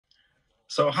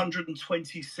So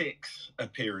 126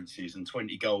 appearances and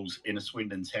 20 goals in a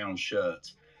Swindon Town shirt.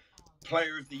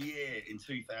 Player of the Year in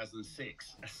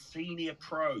 2006, a senior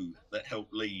pro that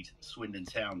helped lead Swindon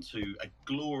Town to a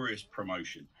glorious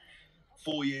promotion.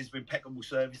 4 years of impeccable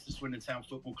service to Swindon Town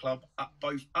Football Club,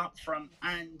 both up front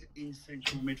and in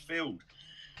central midfield.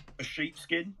 A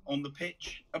sheepskin on the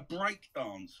pitch, a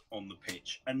breakdance on the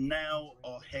pitch, and now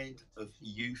our head of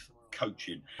youth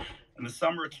coaching. In the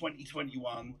summer of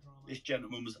 2021, this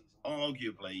gentleman was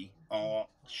arguably our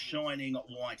shining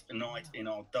white knight in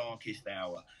our darkest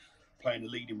hour, playing a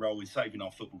leading role in saving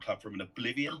our football club from an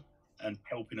oblivion and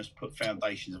helping us put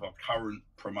foundations of our current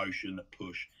promotion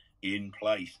push in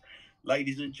place.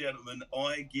 Ladies and gentlemen,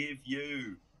 I give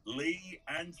you Lee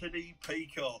Anthony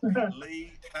Peacock.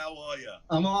 Lee, how are you?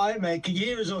 I'm all right, mate. Can you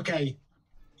hear us okay?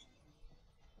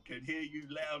 Can hear you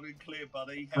loud and clear,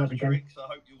 buddy. How's tricks? I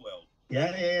hope you're well.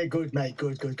 Yeah, good, mate.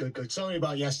 Good. Sorry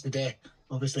about yesterday,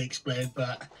 obviously explained,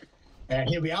 but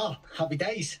here we are. Happy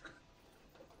days.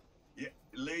 Yeah,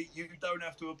 Lee, you don't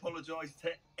have to apologise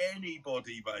to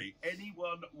anybody, mate.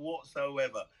 Anyone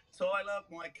whatsoever. Tyler,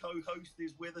 my co-host,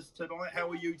 is with us tonight. How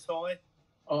are you, Ty?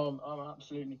 I'm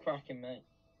absolutely cracking, mate.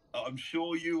 I'm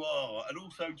sure you are. And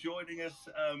also joining us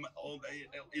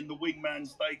in the Wingman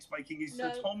Stakes, making his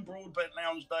Tom Broadbent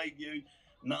Lounge debut,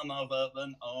 none other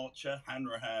than Archer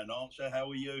Hanrahan. Archer, how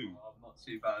are you? I'm not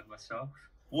too bad myself.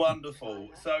 Wonderful.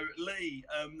 So, Lee,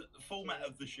 the format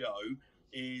of the show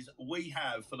is we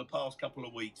have, for the past couple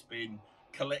of weeks, been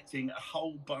collecting a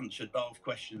whole bunch of daft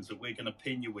questions that we're going to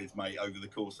pin you with, mate, over the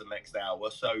course of the next hour.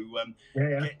 So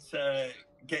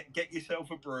get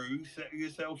yourself a brew, settle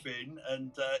yourself in,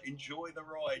 and enjoy the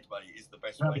ride, mate, is the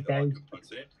best way that I can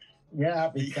put it. Yeah,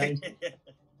 happy days.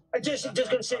 I just going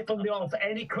to say from the off,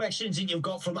 any questions that you've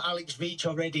got from Alex Veach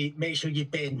already, make sure you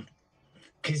bin,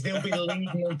 because they'll be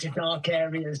leading into dark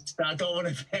areas that I don't want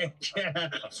to fetch.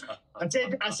 I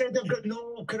said I've got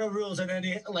no kind of rules on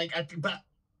any, but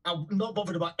I'm not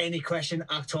bothered about any question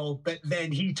at all. But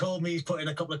then he told me he's put in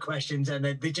a couple of questions, and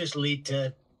they just lead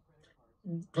to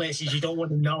places you don't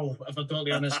want to know, if I'm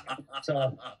totally honest.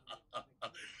 So,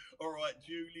 all right,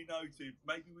 duly noted.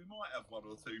 Maybe we might have one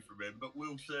or two from him, but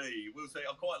we'll see. We'll see.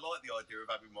 I quite like the idea of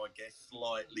having my guests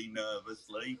slightly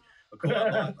nervously. I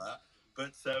quite like that.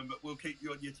 But we'll keep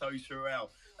you on your toes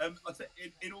throughout.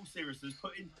 In all seriousness,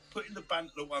 putting the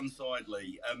banter to one side,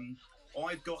 Lee.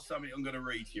 I've got something I'm going to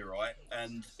read to you, right?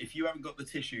 And if you haven't got the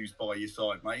tissues by your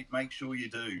side, mate, make sure you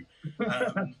do.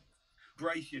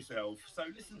 Brace yourself. So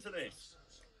listen to this.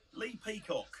 Lee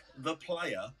Peacock, the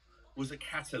player, was a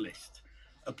catalyst,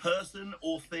 a person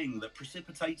or thing that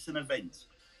precipitates an event.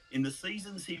 In the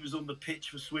seasons he was on the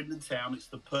pitch for Swindon Town, it's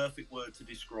the perfect word to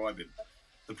describe him.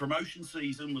 The promotion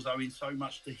season was owing so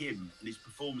much to him and his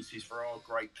performances for our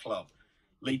great club.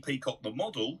 Lee Peacock, the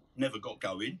model, never got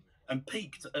going and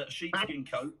peaked at a sheepskin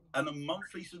coat and a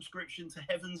monthly subscription to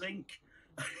Heaven's Inc.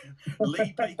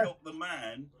 Lee Peacock, the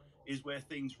man, is where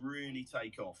things really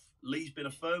take off. Lee's been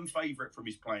a firm favourite from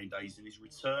his playing days, and his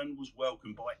return was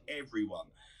welcomed by everyone.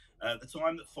 The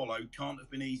time that followed can't have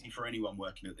been easy for anyone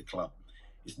working at the club.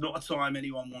 It's not a time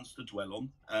anyone wants to dwell on,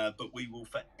 but we will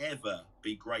forever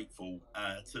be grateful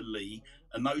to Lee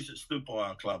and those that stood by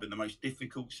our club in the most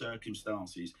difficult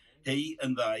circumstances. He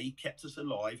and they kept us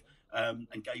alive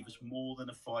and gave us more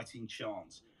than a fighting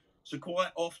chance. So quite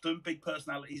often, big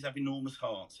personalities have enormous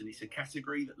hearts, and it's a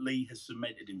category that Lee has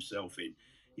cemented himself in.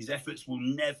 His efforts will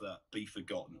never be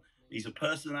forgotten. He's a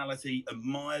personality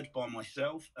admired by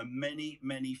myself and many,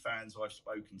 many fans I've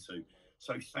spoken to.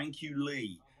 So thank you,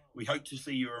 Lee. We hope to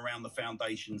see you around the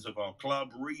foundations of our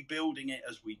club, rebuilding it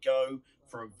as we go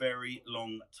for a very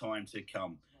long time to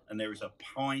come. And there is a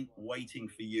pint waiting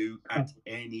for you at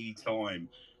any time.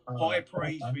 High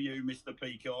praise for you, Mr.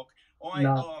 Peacock. I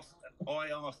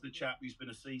asked the chap who's been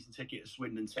a season ticket at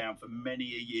Swindon Town for many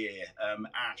a year,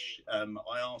 Ash.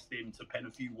 I asked him to pen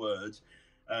a few words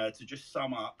to just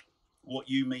sum up what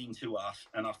you mean to us,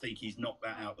 and I think he's knocked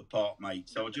that out the park, mate.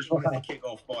 So I just wanted to kick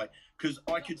off by, because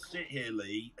I could sit here,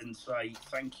 Lee, and say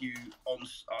thank you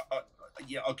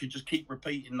I could just keep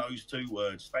repeating those two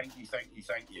words. Thank you.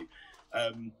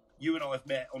 You and I have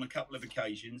met on a couple of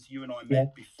occasions. You and I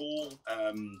met before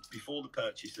the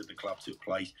purchase of the club took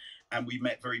place, and we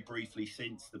met very briefly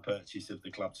since the purchase of the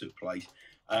club took place.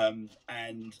 And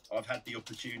I've had the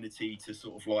opportunity to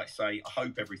sort of say, I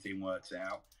hope everything works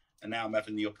out. And now I'm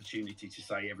having the opportunity to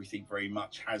say everything very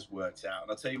much has worked out.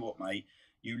 And I'll tell you what, mate,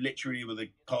 you literally were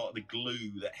the part of the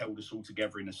glue that held us all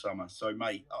together in the summer. So,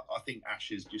 mate, I think Ash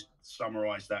has just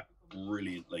summarised that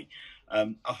brilliantly.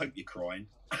 I hope you're crying.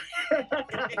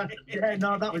 Yeah,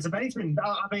 no, that was amazing.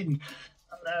 I mean,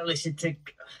 listen,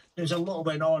 there's a lot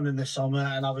went on in the summer,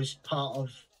 and I was part of,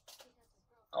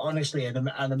 honestly, an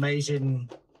amazing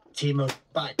team of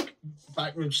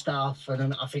backroom staff, and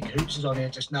then I think Hoops is on here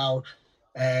just now.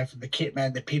 From the kit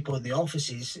men, the people in the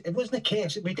offices, it wasn't the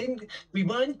case. We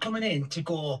weren't coming in to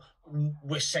go,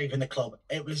 we're saving the club.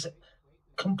 It was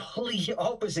completely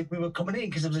opposite. We were coming in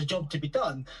because there was a job to be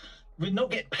done. We'd not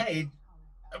get paid.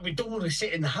 We don't want to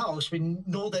sit in the house. We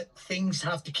know that things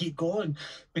have to keep going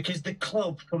because the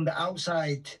club, from the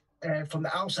outside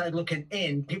looking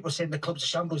in, people are saying the club's a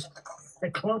shambles. The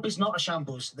club is not a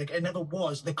shambles. It never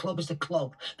was. The club is the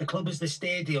club. The club is the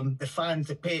stadium, the fans,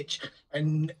 the pitch,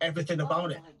 and everything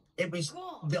about it. It was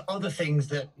the other things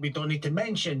that we don't need to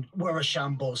mention were a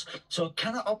shambles. So it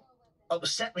kind of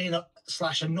upset me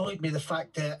 / annoyed me the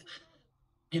fact that,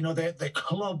 you know, the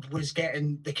club was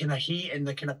getting the kind of heat and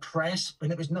the kind of press,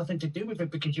 and it was nothing to do with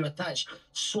it because I attached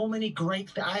so many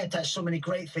great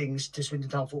things to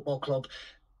Swindon Town Football Club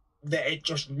that it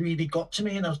just really got to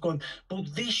me. And I was going,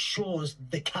 but this shows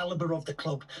the caliber of the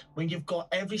club when you've got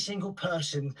every single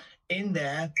person in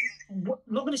there. I'm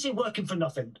not going to say working for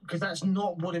nothing, because that's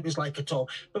not what it was like at all.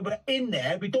 But we're in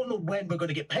there. We don't know when we're going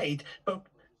to get paid, but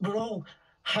we're all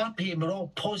happy and we're all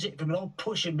positive and we're all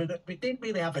pushing. But we didn't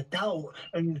really have a doubt.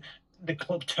 And the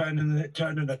club turning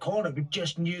the corner. We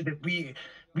just knew that we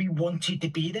wanted to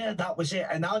be there. That was it.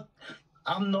 And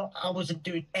I wasn't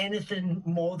doing anything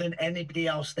more than anybody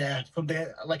else there. From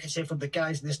the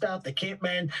guys in the staff, the kit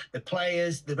men, the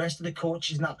players, the rest of the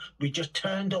coaches. Now we just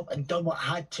turned up and done what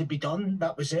had to be done.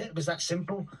 That was it. It was that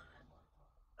simple.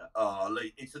 Oh,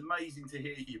 Lee, it's amazing to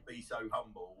hear you be so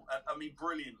humble. I mean,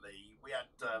 brilliantly. We had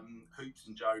Hoops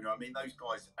and Jonah. I mean, those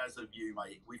guys, as of you,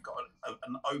 mate, we've got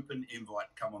an open invite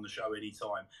to come on the show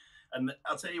anytime. And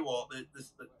I'll tell you what,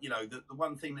 the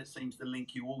one thing that seems to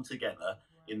link you all together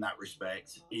in that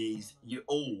respect is you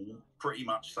all pretty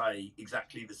much say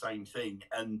exactly the same thing.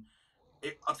 And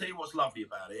I'll tell you what's lovely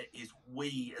about it is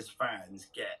we as fans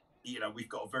we've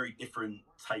got a very different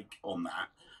take on that,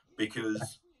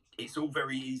 because it's all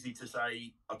very easy to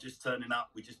say, I'm just turning up,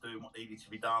 we're just doing what needed to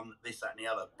be done, this, that, and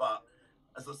the other. But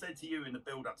as I said to you in the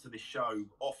build up to this show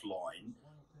offline,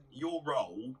 your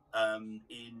role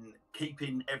in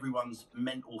keeping everyone's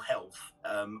mental health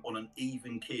on an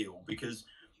even keel, because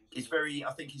I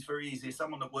think it's very easy. As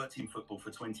someone that worked in football for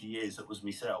 20 years, that was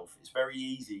myself, it's very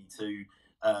easy to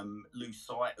lose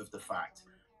sight of the fact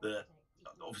that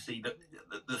obviously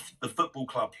the football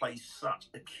club plays such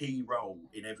a key role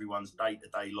in everyone's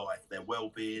day-to-day life, their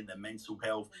well-being, their mental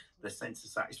health, their sense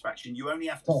of satisfaction. You only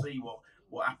have to see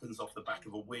what happens off the back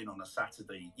of a win on a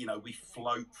Saturday. You know, we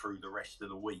float through the rest of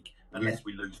the week unless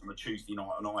we lose on a Tuesday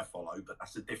night and I follow, but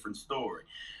that's a different story.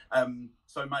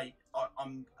 So, mate,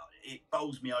 it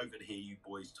bowls me over to hear you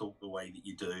boys talk the way that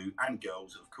you do, and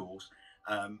girls, of course.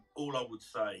 All I would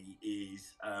say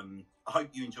is I hope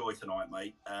you enjoy tonight,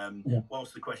 mate.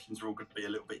 Whilst the questions are all going to be a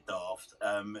little bit daft,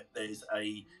 there's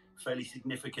a fairly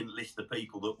significant list of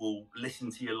people that will listen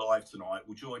to you live tonight,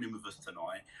 will join in with us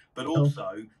tonight. But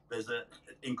also, there's a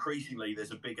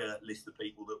bigger list of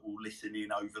people that will listen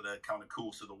in over the kind of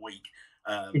course of the week,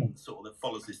 sort of that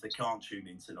follows this, that can't tune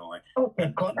in tonight.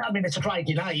 Okay, I mean, it's a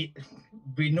Friday night.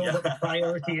 We know what the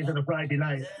priority is on a Friday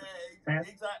night. Yeah,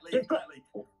 exactly.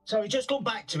 So just go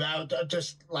back to it.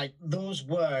 Just like those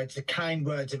words, the kind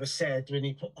words that were said when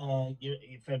you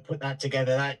put that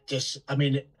together. That just, I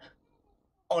mean, it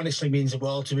honestly means the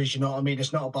world to us. You know what I mean?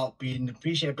 It's not about being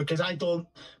appreciated, because I don't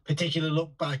particularly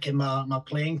look back in my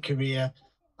playing career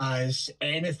as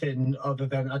anything other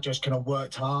than I just kind of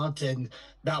worked hard and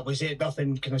that was it.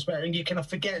 Nothing kind of special. And you kind of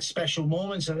forget special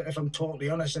moments. If I'm totally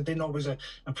honest, I didn't always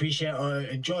appreciate or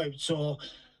enjoy it. So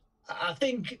I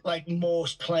think, like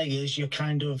most players, you're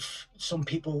kind of, some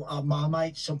people are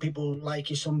Marmite, some people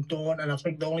like you, some don't. And I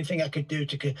think the only thing I could do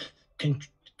to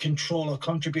control or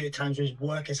contribute at times was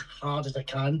work as hard as I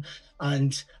can.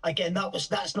 And again,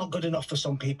 that's not good enough for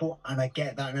some people, and I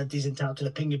get that, and it isn't entitled to the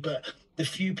opinion. But the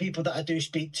few people that I do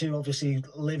speak to, obviously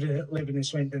living in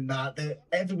Swindon, that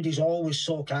everybody's always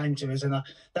so kind to us, and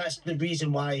that's the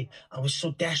reason why I was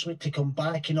so desperate to come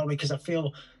back. You know, because I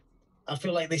feel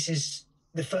like this is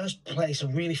the first place I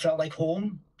really felt like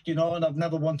home, you know, and I've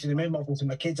never wanted to move. Obviously,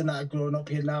 my kids and that are growing up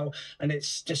here now, and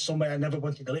it's just somewhere I never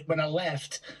wanted to live. When I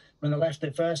left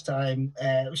the first time,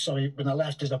 when I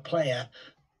left as a player,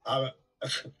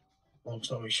 long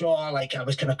story short, like I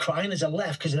was kind of crying as I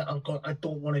left, because I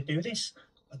don't want to do this.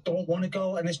 I don't want to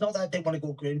go. And it's not that I didn't want to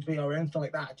go Grimsby or anything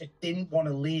like that. I just didn't want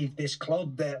to leave this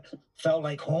club that felt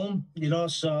like home, you know.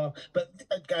 So, but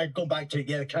I go back to it.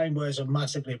 Yeah, the kind words are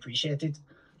massively appreciated.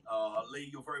 Lee,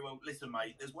 you're very well. Listen,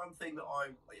 mate, there's one thing that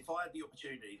if I had the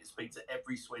opportunity to speak to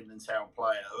every Swindon Town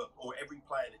player or every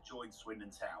player that joins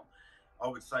Swindon Town, I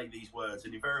would say these words,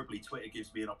 and invariably Twitter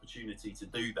gives me an opportunity to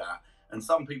do that. And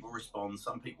some people respond,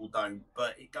 some people don't,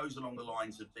 but it goes along the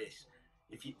lines of this.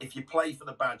 If you play for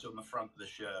the badge on the front of the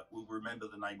shirt, we'll remember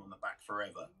the name on the back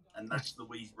forever. And that's the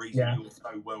reason you're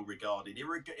so well regarded.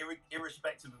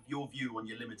 Irrespective of your view on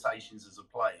your limitations as a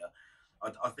player,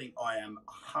 I think I am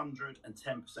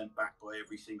 110% backed by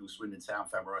every single Swindon Town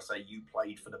fan where I say you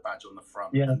played for the badge on the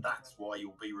front. Yeah. And that's why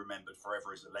you'll be remembered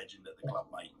forever as a legend at the club,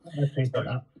 mate. I appreciate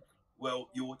that. Well,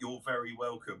 you're very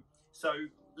welcome. So,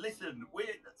 listen,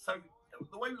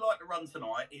 the way we like to run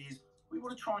tonight is we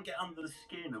want to try and get under the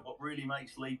skin of what really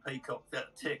makes Lee Peacock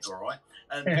tick, all right?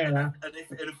 And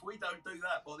if we don't do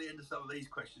that by the end of some of these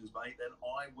questions, mate, then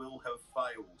I will have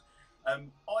failed.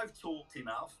 I've talked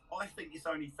enough. I think it's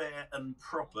only fair and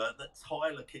proper that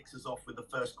Tyler kicks us off with the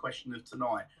first question of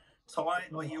tonight. Ty,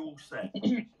 are you all set?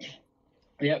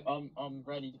 Yep, I'm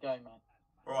ready to go, mate.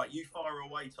 All right, you fire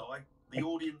away, Ty. The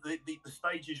audience, the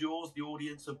stage is yours. The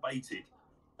audience are baited.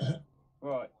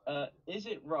 Right. Is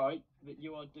it right that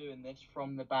you are doing this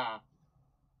from the bar?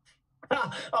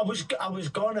 I was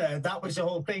gonna. That was the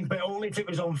whole thing, but only if it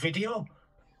was on video.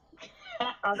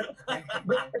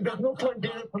 There's no point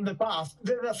doing it from the bar.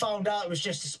 Then I found out it was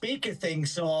just a speaker thing,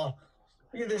 so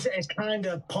it's kind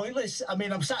of pointless. I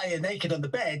mean, I'm sat here naked on the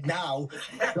bed now,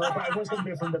 but I was going to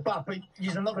be from the bar. But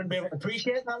you're not going to be able to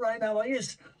appreciate that right now, are you?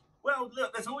 Well,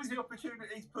 look, there's always the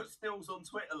opportunity to put stills on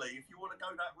Twitter, Lee, if you want to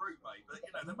go that route, mate. But,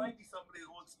 there may be somebody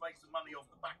that wants to make some money off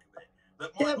the back of it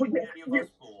that might not be any of us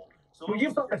for. So well,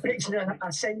 you've got the picture I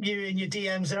sent you in your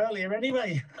DMs earlier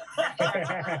anyway. Yeah,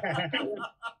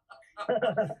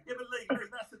 but Lee,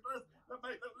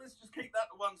 mate, let's just keep that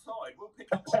to one side. We'll pick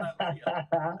up on that later.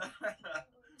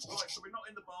 Right, so we're not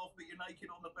in the bath, but you're naked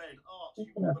on the bed. Arch,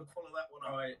 you want to follow that one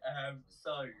up. Right,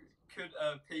 so could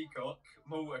a peacock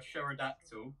maul a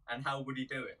pterodactyl, and how would he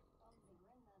do it?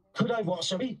 Could I what,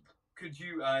 sorry? Could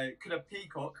a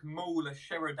peacock maul a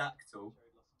pterodactyl,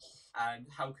 and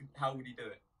how would he do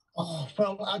it? Oh,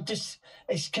 well,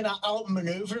 it's kind of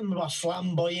outmaneuver him with my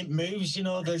flamboyant moves,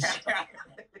 there's...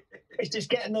 It's just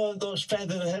getting all those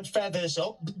feathers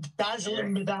up,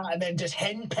 dazzling with that, and then just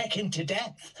henpecking to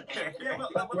death. Yeah, well,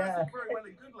 that's very well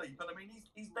and good, Lee. But I mean,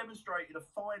 he's demonstrated a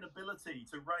fine ability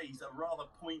to raise a rather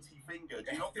pointy finger.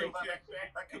 Do you not feel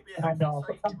that could be a helpful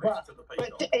safety risk to the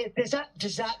peacock? But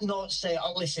does that not say?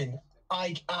 Oh, listen,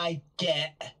 I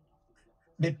get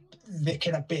the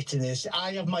kind of bitterness.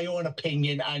 I have my own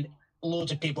opinion, and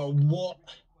loads of people what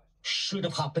should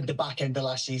have happened the back end of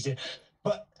last season,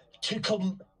 but to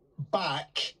come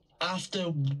back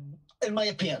after, in my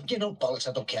opinion, bollocks,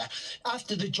 I don't care.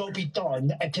 After the job he'd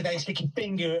done, and to then stick his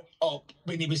finger up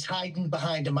when he was hiding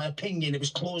behind, in my opinion, it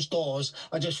was closed doors.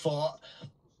 I just thought,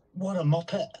 what a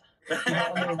muppet. You know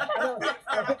what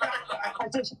I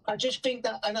mean? I just think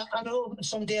that, and I know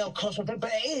someday I'll cross with it, but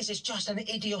it's just an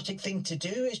idiotic thing to do.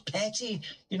 It's petty.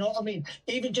 You know what I mean?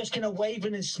 Even just kind of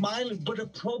waving and smiling would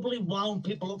have probably wound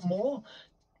people up more.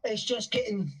 It's just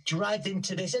getting dragged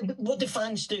into this. And what the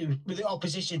fans do with the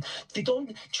opposition, they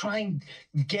don't try and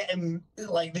get him,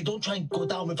 they don't try and go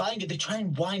down with anger. They try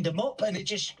and wind him up. And it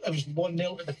was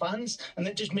 1-0 to the fans. And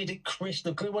it just made it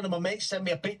crystal clear. One of my mates sent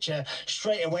me a picture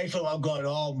straight away from it. I'm going,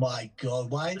 oh my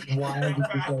God, why did you do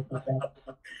that?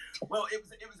 Well, it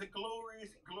was a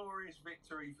glorious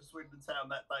victory for Swindon Town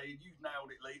that day. You've nailed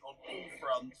it, Lee, on all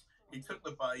fronts. He took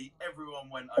the bait. Everyone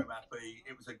went home happy.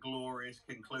 It was a glorious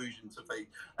conclusion to be.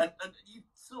 And you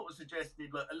sort of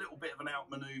suggested a little bit of an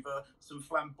outmaneuver, some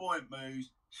flamboyant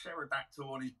moves, pterodactyl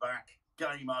on his back,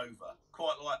 game over.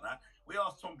 Quite like that. We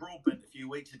asked Tom Broadbent a few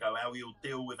weeks ago how he'll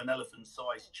deal with an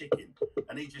elephant-sized chicken.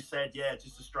 And he just said, yeah,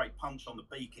 just a straight punch on the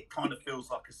beak. It kind of feels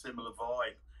like a similar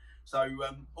vibe. So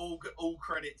all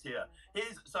credit here.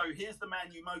 Here's the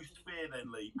man you most fear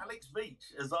then, Lee. Alex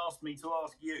Veach has asked me to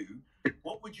ask you,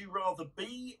 what would you rather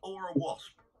be or a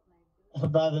wasp?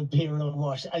 I'd rather be or a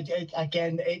wasp.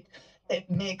 Again, it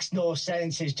makes no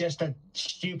sense. It's just a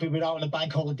stupid without on a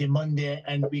bank holiday Monday,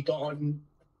 and we got on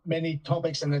many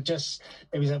topics, and it's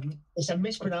a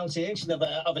mispronunciation of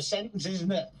a sentence,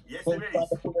 isn't it? Yes, it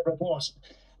is. A wasp.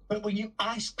 But when you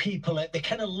ask people it, they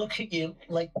kind of look at you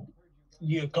like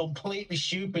you're completely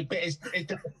stupid, but it's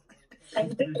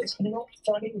not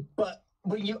funny. But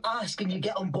when you ask and you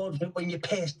get on board with it, when you're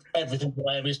pissed, everything's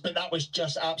hilarious. But that was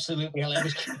just absolutely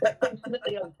hilarious. But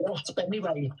definitely a wasp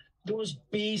anyway. Those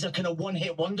bees are kind of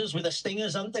one-hit wonders with the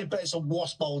stingers, aren't they? But it's a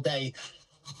wasp all day.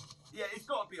 Yeah, it's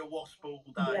got be a wasp all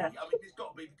day. Yeah. I mean, it's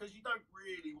got to be, because you don't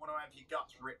really want to have your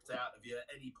guts ripped out of you at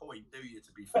any point, do you?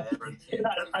 To be fair,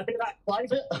 I think that's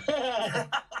private.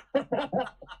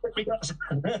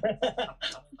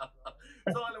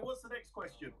 Tyler, what's the next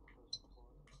question?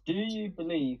 Do you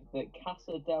believe that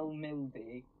Casa del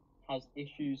Mildy has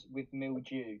issues with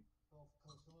mildew?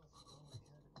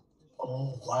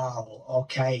 Oh wow!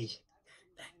 Okay.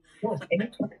 Well,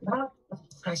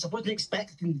 Christ, I wasn't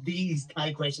expecting these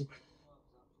type questions.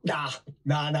 Nah.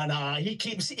 He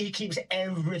keeps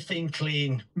everything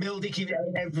clean. Mildy keeps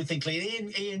everything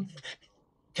clean. Ian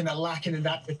kind of lacking in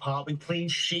that department. Clean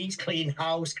sheets, clean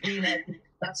house, clean everything.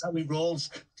 That's how he rolls.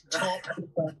 Top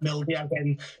Mildy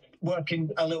again. Working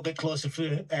a little bit closer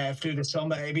through the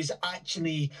summer, he was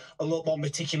actually a lot more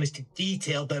meticulous to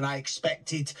detail than I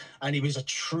expected, and he was a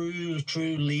true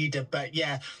leader. But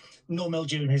yeah, no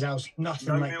mildew in his house,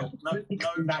 nothing like that. No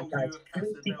mildew at Casa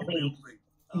del Mildy.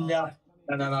 No.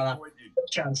 No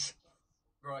chance.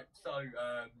 Right, so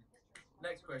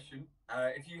next question.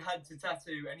 If you had to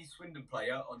tattoo any Swindon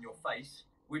player on your face,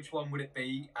 which one would it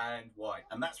be and why?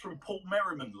 And that's from Paul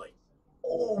Merriman, Lee.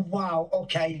 Oh wow!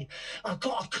 Okay, I've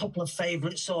got a couple of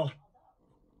favourites. So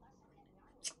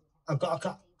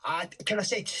can I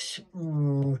say?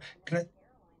 Can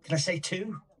I say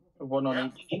two? One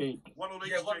on each cheek. One on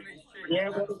each cheek. Yeah,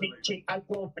 one on each cheek. I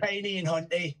go Penny and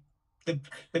Hunty. They've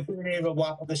been here a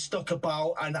while. They're stuck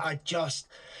about, and I just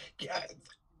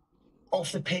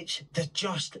off the pitch, they're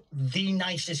just the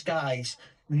nicest guys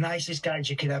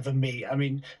you could ever meet. I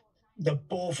mean, they're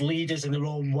both leaders in their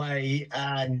own way,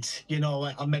 and you know,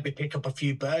 I'll maybe pick up a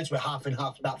few birds with half and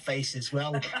half of that face as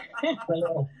well.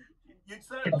 You'd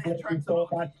certainly attract a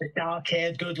lot. Dark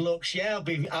haired, good looks. Yeah, I'll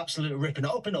be absolutely ripping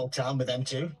it up in Old Town with them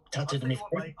too. Tattooed me.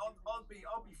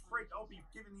 I'll be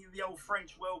giving you the old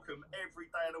French welcome every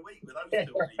day of the week with those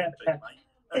two on each cheek,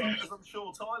 mate. As I'm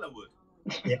sure Tyler would.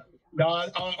 Yeah. No,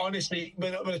 honestly,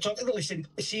 when I talk to listen,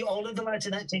 see all of the lads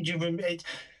in that changing room.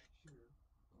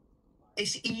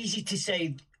 It's easy to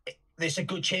say there's a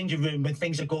good changing room when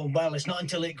things are going well. It's not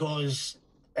until it goes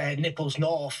nipples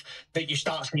north that you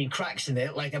start seeing cracks in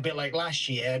it, like a bit like last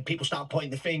year. People start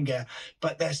pointing the finger,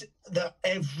 but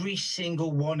every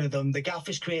single one of them. The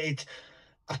Gaffer's created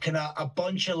a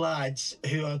bunch of lads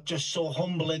who are just so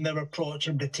humble in their approach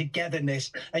and the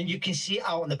togetherness, and you can see it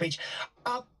out on the pitch.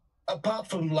 Apart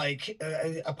from Mark,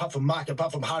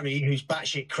 apart from Harry, who's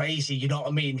batshit crazy, you know what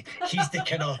I mean? He's the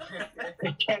kind of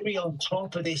the cherry on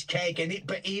top of this cake,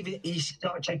 but even he's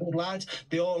such a good lad.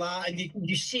 They all are, and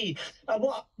you see. And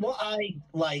what I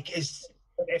like is,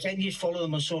 if any of you follow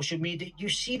them on social media, you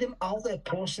see them out there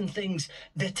posting things.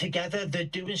 They're together. They're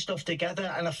doing stuff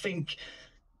together, and I think.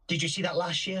 Did you see that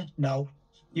last year? No.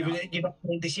 No,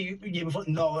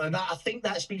 and I think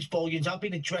that speaks volumes. I've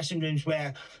been in dressing rooms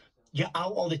where you're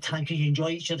out all the time because you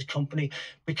enjoy each other's company,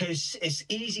 because it's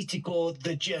easy to go,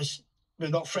 we're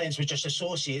not friends, we're just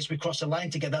associates, we cross the line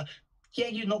together. Yeah,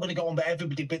 you're not going to go on with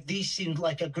everybody, but these seem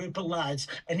like a group of lads,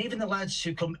 and even the lads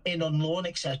who come in on loan,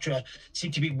 etc.,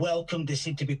 seem to be welcomed. They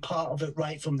seem to be part of it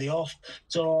right from the off.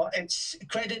 So it's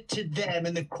credit to them,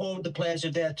 and the core of the players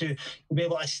are there to be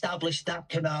able to establish that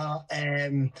kind of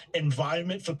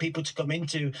environment for people to come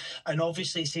into. And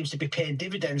obviously, it seems to be paying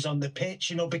dividends on the pitch,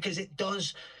 you know, because it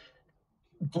does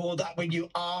go that when you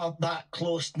are that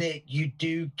close knit, you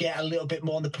do get a little bit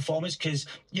more on the performance because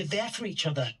you're there for each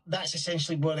other. That's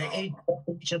essentially what it is.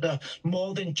 Each other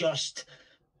more than just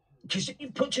because you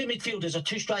put two midfielders or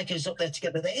two strikers up there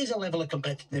together. There is a level of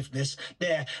competitiveness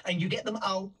there, and you get them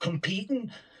out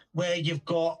competing where you've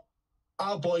got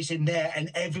our boys in there,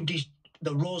 and everybody's.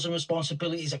 The roles and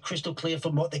responsibilities are crystal clear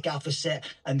from what the gaffer set,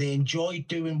 and they enjoy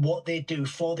doing what they do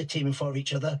for the team and for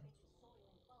each other.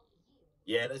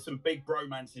 Yeah, there's some big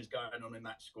bromances going on in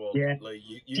that squad. Yeah.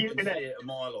 Lee. You can see it a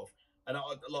mile off. And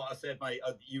like I said, mate,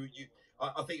 I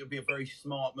think it would be a very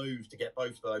smart move to get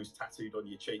both of those tattooed on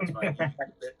your cheeks, mate.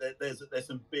 There's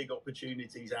some big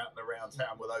opportunities out and around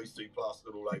town with those two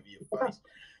plastered all over your face.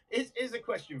 Here's a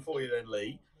question for you then,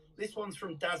 Lee. This one's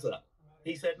from Dazza.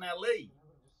 He said, now, Lee,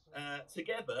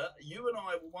 together, you and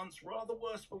I were once rather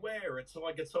worse for wear at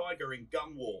Tiger in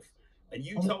Gunwharf. And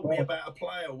you told me about a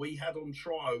player we had on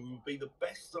trial who would be the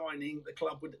best signing the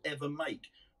club would ever make.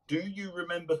 Do you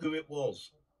remember who it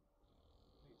was?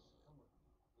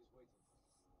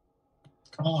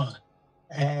 Oh,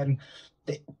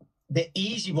 the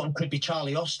easy one could be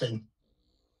Charlie Austin.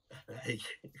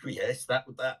 Yes, that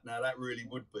really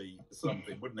would be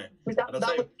something, wouldn't it?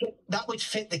 That would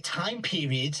fit the time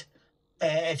period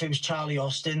if it was Charlie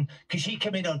Austin, because he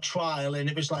came in on trial and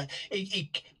it was like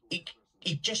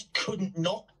he just couldn't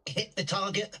not hit the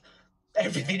target.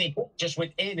 everything he just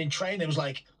went in and trained. It was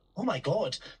like, oh my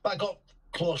God. But I got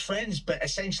close friends, but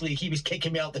essentially he was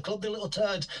kicking me out the club, the little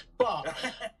turd. But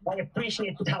I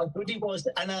appreciated how good he was,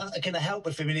 and I kind of helped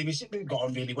with him, and we got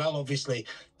on really well, obviously.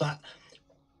 But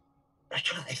I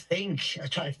try to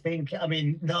think. I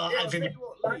mean, no, Yeah, I I'll tell think you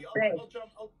what, Lee,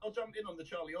 I'll jump in on the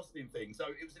Charlie Austin thing. So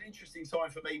it was an interesting time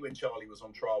for me when Charlie was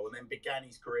on trial and then began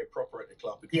his career proper at the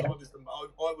club, because yeah,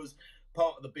 I was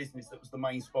part of the business that was the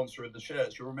main sponsor of the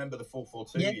shirts. You remember the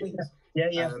 442 yeah, years.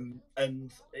 yeah.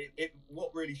 And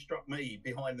what really struck me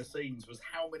behind the scenes was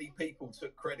how many people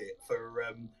took credit for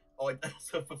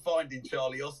for finding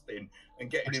Charlie Austin and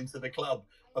getting him to the club.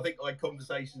 I think I had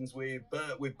conversations with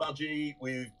Budgie,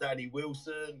 with Danny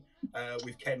Wilson,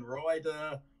 with Ken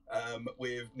Ryder,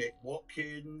 with Nick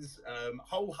Watkins.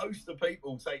 Whole host of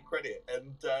people take credit,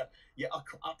 and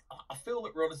I feel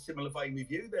that we're on a similar vein with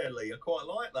you there, Lee. I quite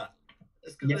like that.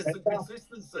 It's because there's some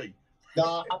consistency.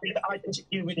 No, I mean, I just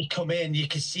knew when he come in, you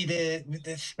could see the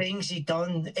things he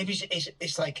done.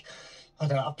 It's like, I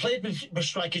don't know. I've played with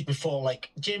strikers before, like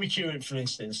Jamie Curran, for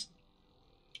instance.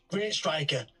 Great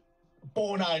striker,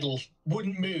 born idle,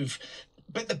 wouldn't move.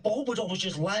 But the ball would always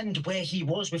just land where he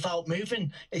was without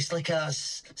moving. It's like a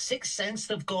sixth sense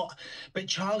they've got. But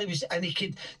Charlie was, and he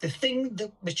could, the thing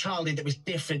that with Charlie that was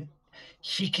different,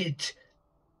 he could,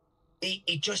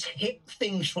 he just hit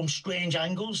things from strange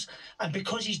angles. And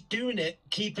because he's doing it,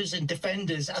 keepers and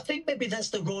defenders, I think maybe that's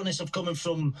the rawness of coming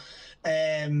from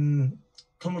the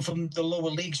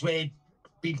lower leagues where he'd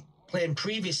been playing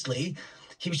previously.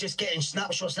 He was just getting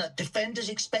snapshots that defenders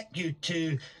expect you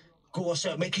to go a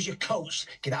certain way because you're coached.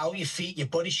 Get out your feet, your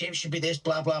body shape should be this,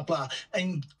 blah, blah, blah.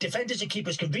 And defenders and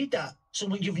keepers can read that. So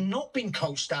when you've not been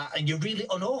coached that and you're really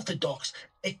unorthodox,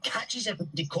 it catches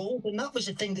everybody cold. And that was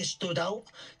the thing that stood out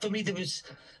for me. There was,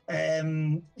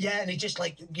 and he just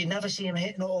like, you never see him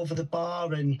hitting it over the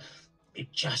bar, and it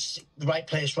just the right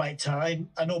place, right time.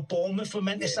 I know Bournemouth were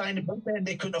meant to sign him, and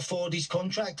they couldn't afford his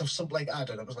contract of something like, I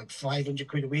don't know, it was like 500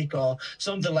 quid a week or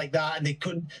something like that, and they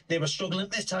couldn't. They were struggling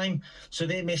at this time, so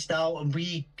they missed out, and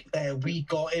we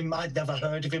got him. I'd never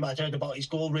heard of him. I'd heard about his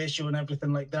goal ratio and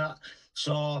everything like that.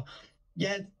 So,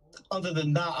 yeah. Other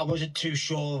than that, I wasn't too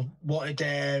sure what it,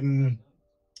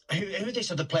 who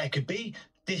this other player could be.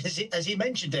 Has he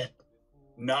mentioned it?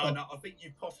 No, I think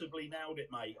you possibly nailed it,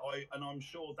 mate. I'm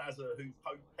sure Dazza, who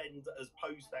has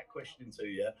posed that question to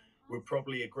you, would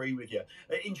probably agree with you.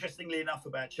 Interestingly enough,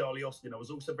 about Charlie Austin, I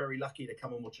was also very lucky to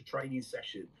come and watch a training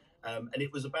session, and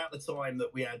it was about the time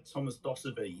that we had Thomas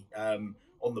Dosserby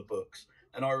on the books,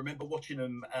 and I remember watching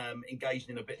him engaged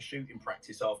in a bit of shooting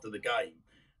practice after the game,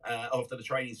 after the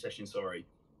training session, sorry,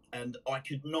 and I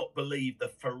could not believe the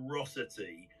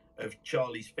ferocity of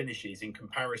Charlie's finishes in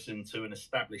comparison to an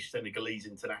established Senegalese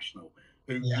international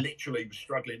who literally was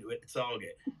struggling to hit the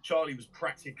target. Charlie was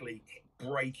practically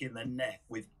breaking the net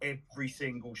with every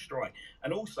single strike.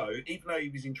 And also, even though he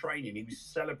was in training, he was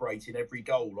celebrating every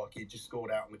goal like he had just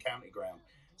scored out on the county ground.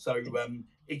 So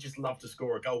he just loved to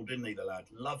score a goal, didn't he, the lad?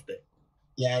 Loved it.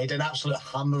 Yeah, he did an absolute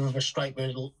hammer of a strike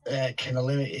with kind of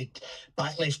limited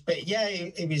backlift. But yeah,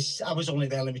 it was. I was only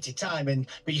there limited time,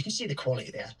 but you can see the quality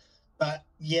there. But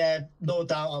yeah, no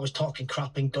doubt I was talking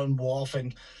crap in Gunwharf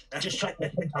and just trying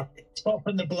to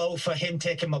soften the blow for him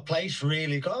taking my place,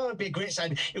 really. Oh, it'd be a great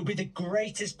sign. It would be the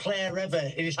greatest player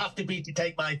ever. It'd have to be to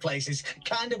take my place. It's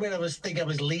kind of when I was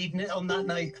leading it on that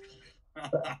night.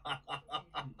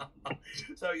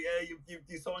 So yeah,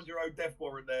 you signed your own death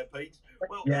warrant there, Pete.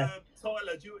 Well,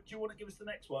 Tyler, do you want to give us the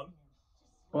next one?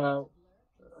 Well,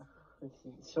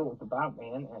 it's sort of about me,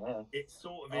 isn't it? It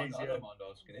sort of is. I don't mind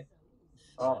asking it.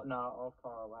 Oh no, I'll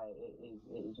far away.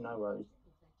 It is no worries.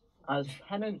 As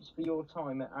penance for your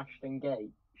time at Ashton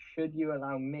Gate, should you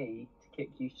allow me to kick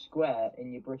you square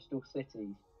in your Bristol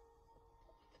Cities?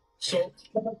 So,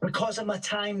 because of my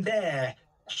time there,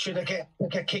 should I get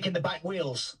a kick in the back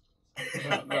wheels?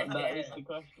 That is the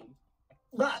question.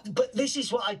 But this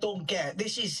is what I don't get.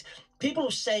 This is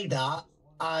people say that,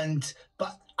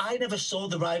 but I never saw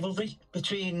the rivalry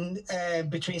between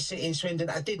City and Swindon.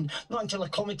 I didn't, not until I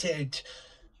commented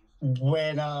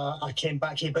when I came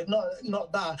back here. But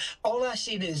not that. All I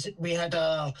seen is we had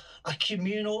a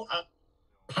communal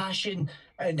passion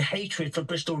and hatred for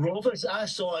Bristol Rovers. I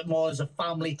saw it more as a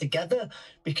family together.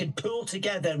 We can pull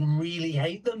together and really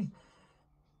hate them.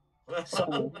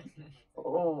 So,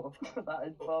 that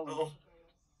is bold.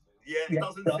 Yeah, it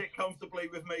doesn't sit comfortably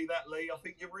with me, that, Lee. I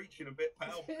think you're reaching a bit,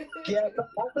 pal. Yeah,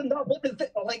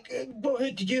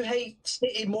 but did you hate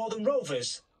City more than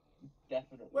Rovers?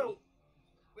 Definitely. Well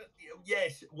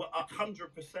yes,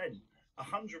 100%.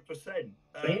 100%.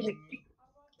 Really?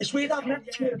 It's weird. I've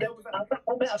met, Yeah, they'll be back.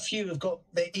 I've met a few who've got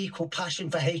the equal passion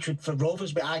for hatred for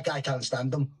Rovers, but I can't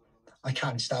stand them. I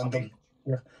can't stand them.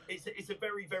 Yeah. It's a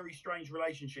very, very strange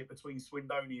relationship between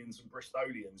Swindonians and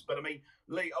Bristolians. But I mean,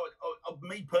 Lee,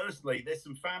 me personally, there's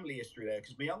some family history there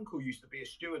because my uncle used to be a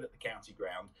steward at the county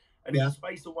ground. And in the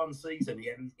space of one season,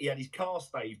 he had his car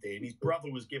staved in. His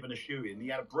brother was given a shoe in. He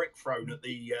had a brick thrown at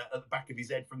the back of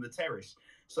his head from the terrace.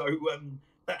 So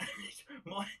that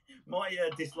my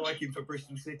disliking for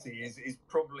Bristol City is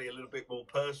probably a little bit more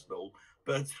personal.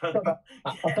 But I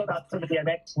thought that was going to be an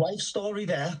ex-wife story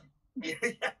there.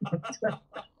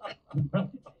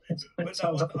 But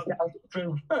sounds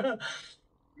true.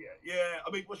 Yeah.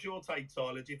 I mean, what's your take,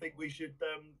 Tyler? Do you think we should?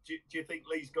 Do you think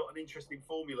Lee's got an interesting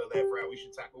formula there for how we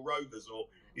should tackle Rovers, or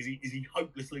is he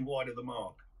hopelessly wide of the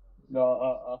mark? No,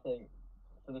 I think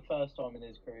for the first time in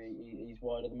his career, he's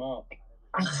wide of the mark.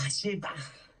 See,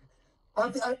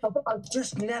 I've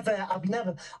just never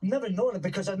known it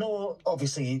because I know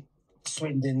obviously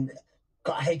Swindon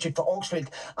got a hatred for Oxford.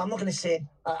 I'm not going to say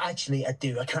actually I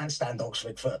do. I can't stand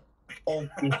Oxford for all.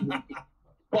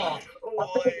 But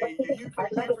I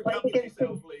never played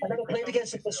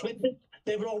against them for Swindon.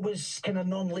 They were always kind of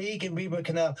non-league, and we were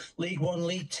kind of League One,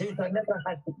 League Two. So I never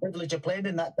had the privilege of playing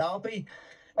in that derby.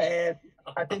 I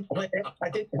didn't play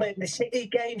in the City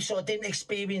game, so I didn't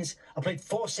experience. I played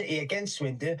for City against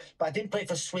Swindon, but I didn't play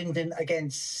for Swindon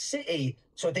against City,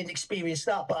 so I didn't experience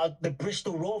that. But the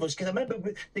Bristol Rovers, because I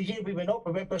remember the year we went up,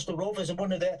 we went Bristol Rovers, and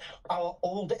one of our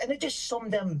older, and it just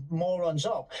summed them morons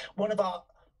up. One of our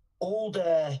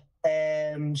older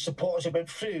supporters who went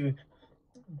through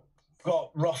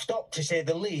got roughed up, to say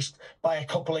the least, by a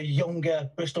couple of younger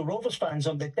Bristol Rovers fans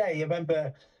on the day. I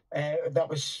remember that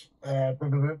was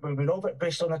when we went over at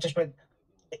Bristol, and I just went,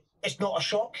 it's not a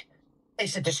shock,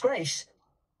 it's a disgrace.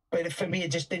 But for me, it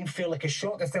just didn't feel like a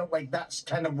shock. I felt like that's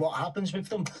kind of what happens with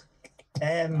them.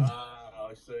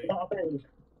 I see.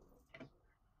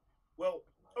 Well,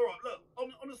 all right, look,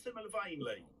 on a similar vein,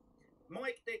 Lee,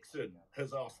 Mike Dixon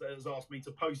has asked me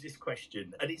to pose this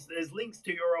question, and there's links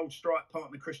to your old strike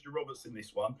partner Christian Roberts in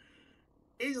this one.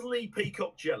 Is Lee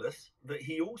Peacock jealous that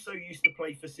he also used to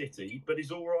play for City, but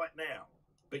is all right now?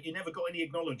 But you never got any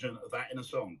acknowledgement of that in a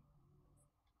song.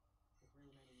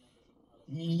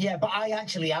 Yeah, but I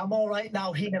actually am all right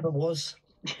now. He never was.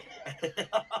 I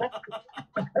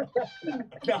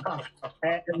don't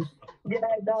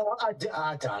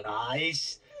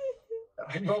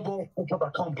know. Robbo's become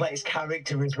a complex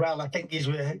character as well. I think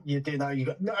you do now.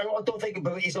 No, I don't think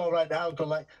about he's all right now. But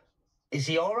like, is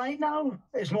he all right now?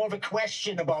 It's more of a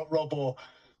question about Robbo.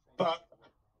 But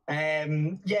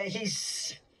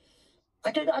he's. I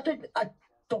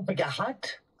don't think I had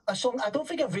a song. I don't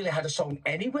think I've really had a song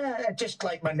anywhere. Just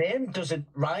like my name doesn't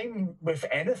rhyme with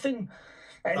anything.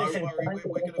 Don't worry,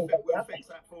 we'll fix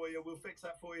that for you. We'll fix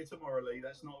that for you tomorrow, Lee.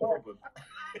 That's not a problem.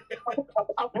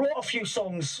 I wrote a few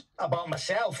songs about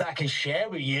myself that I can share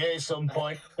with you at some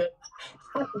point.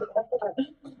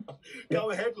 Go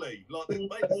ahead, Lee. Like the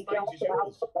stage is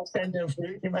yours. I'll send them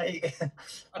through you, mate.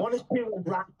 One or two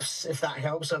raps, if that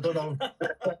helps. I don't know.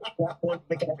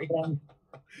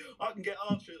 I can get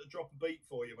Archer to drop a beat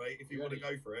for you, mate, if you want to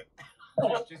go for it.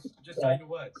 Just say the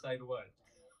word. Say the word.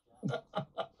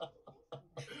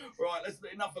 Right,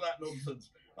 enough of that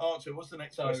nonsense. Archer, what's the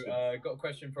next question? Got a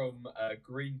question from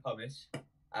Green Pumice.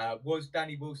 Was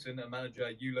Danny Wilson a manager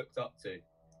you looked up to?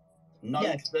 No,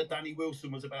 Danny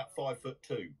Wilson was about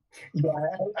 5'2". Yeah,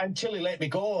 until he let me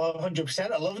go,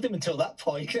 100%. I loved him until that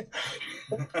point.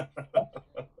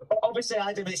 Obviously, I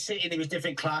had him at City, and he was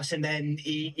different class, and then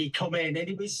he come in, and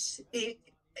he was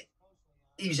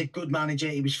a good manager.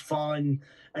 He was fun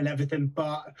and everything,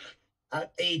 but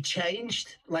he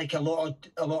changed like a lot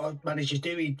of managers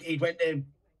do. He went to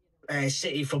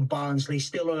City from Barnsley,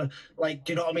 still do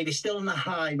you know what I mean? He's still on the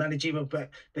high managerial, but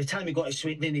by the time he got to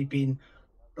Swindon, he'd been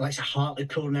like a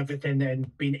Hartlepool and everything,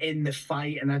 and been in the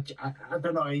fight. And I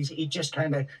don't know, he just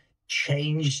kind of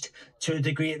changed to a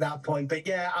degree at that point. But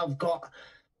yeah, I've got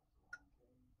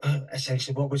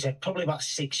essentially, what was it? Probably about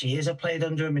 6 years I played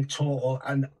under him in total,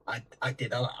 and I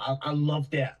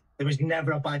loved it. There was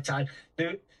never a bad time.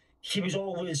 He was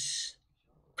always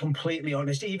completely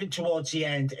honest, even towards the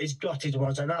end. As gutted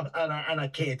was, and a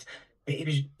kid, but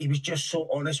he was just so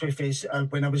honest with his.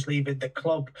 When I was leaving, the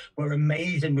club were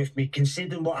amazing with me,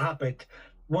 considering what happened.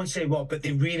 Won't say what, but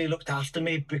they really looked after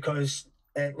me because,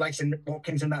 like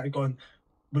Watkins and that, are going.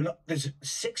 There's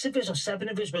 6 of us or 7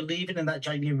 of us were leaving in that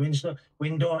January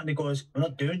window, and he goes, "We're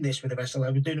not doing this with the rest of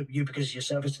them. We're doing it with you because of your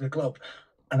service to the club,"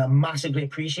 and I massively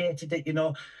appreciated it. You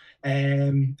know.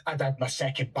 I'd had my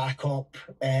second backup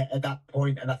at that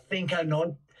point, and I think I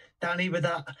know Danny with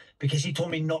that because he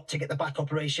told me not to get the back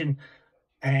operation.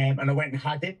 And I went and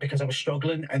had it because I was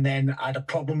struggling, and then I had a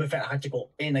problem with it. I had to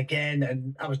go in again,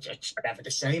 and I was just never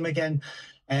the same again.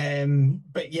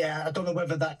 But yeah, I don't know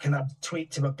whether that kind of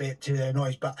tweaked him a bit to the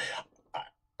noise. But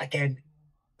again,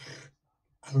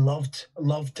 I loved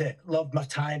it. Loved my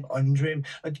time under him.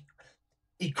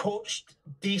 He coached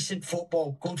decent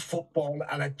football, good football,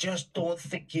 and I just don't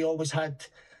think he always had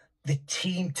the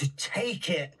team to take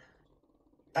it.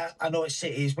 I know it's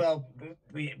City as well.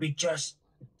 We just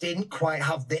didn't quite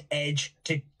have the edge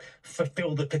to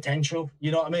fulfill the potential.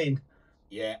 You know what I mean?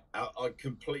 Yeah, I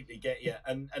completely get you.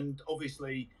 And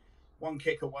obviously, one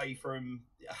kick away from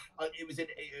it was an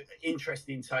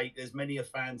interesting take. There's many a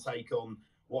fan take on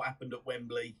what happened at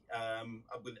Wembley,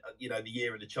 with the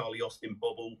year of the Charlie Austin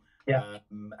bubble. Yeah.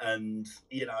 And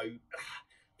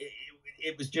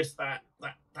it was just that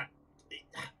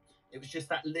it was just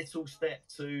that little step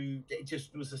too. It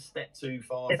just was a step too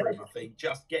far for him. I think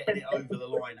just getting it over the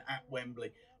line at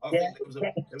Wembley. I think it was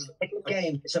a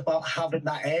game. It's about having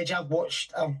that edge. I've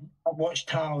watched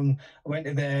Town. I went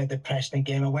to the Preston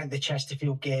game. I went to the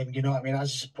Chesterfield game. You know what I mean?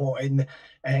 As a supporting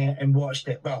and watched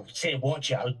it. Well, say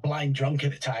watch it. I was blind drunk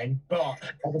at the time, but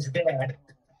I was there,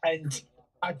 and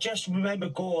I just remember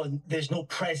going. There's no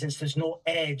presence. There's no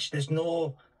edge. There's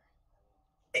no.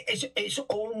 It's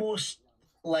almost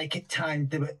like at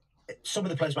times some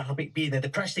of the players were happy to be there. The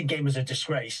Preston game was a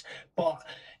disgrace, but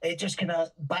it just kind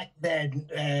of back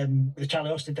then, the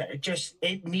Charlie Austin,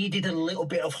 it needed a little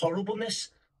bit of horribleness.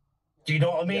 Do you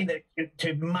know what I mean? Yeah.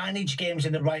 To manage games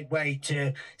in the right way,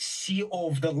 to see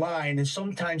over the line, and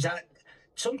sometimes I'm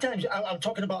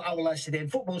talking about our lives today.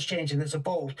 And football's changing; it's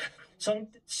evolved.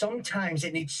 Sometimes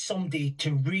it needs somebody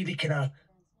to really kind of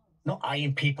not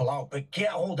iron people out, but get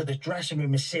a hold of the dressing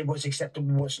room and say what's acceptable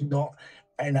and what's not.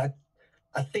 And I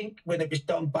think when it was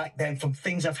done back then, from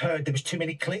things I've heard, there was too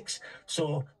many clicks.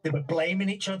 So they were blaming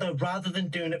each other rather than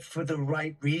doing it for the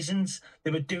right reasons. They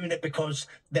were doing it because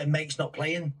their mate's not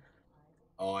playing.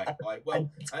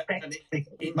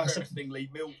 Interestingly,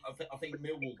 I think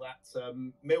Millwall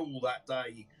that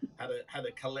day had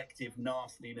a collective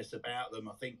nastiness about them.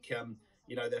 I think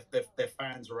their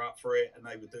fans were up for it and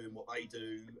they were doing what they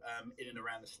do in and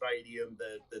around the stadium.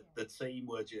 The team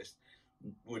were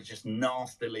just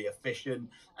nastily efficient,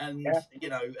 and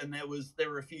and there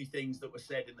were a few things that were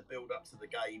said in the build up to the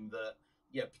game that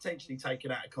potentially taken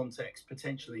out of context,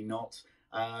 potentially not.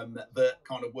 That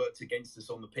kind of worked against us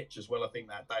on the pitch as well, I think,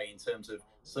 that day, in terms of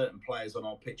certain players on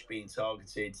our pitch being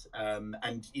targeted, and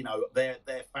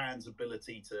their fans'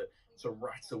 ability to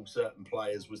rattle certain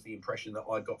players was the impression that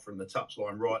I got from the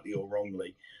touchline, rightly or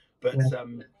wrongly. But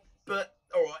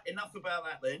all right, enough about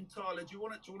that then. Tyler, do you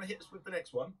want to hit us with the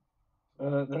next one?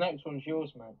 The next one's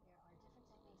yours, mate.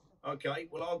 Okay,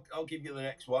 well I'll give you the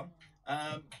next one.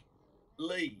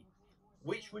 Lee,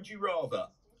 which would you rather?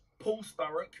 Paul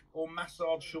Sturrock or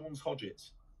massage Sean's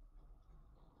Hodgetts?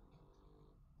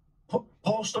 Paul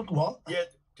Sturrock what? Yeah,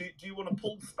 do you want to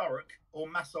Paul Sturrock or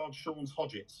massage Sean's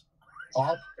Hodgetts?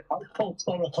 I Paul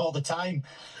Sturrock all the time.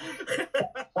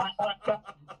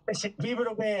 Listen, we were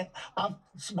away.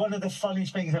 One of the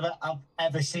funniest things I've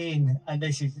ever seen, and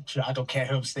this is true, I don't care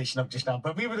who station I'm just now,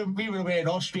 but we were away in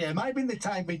Austria. It might have been the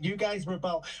time when you guys were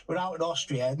out in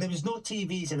Austria, and there was no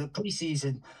TVs in the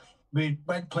pre-season. We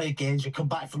went play games. We come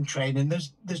back from training.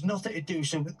 There's nothing to do,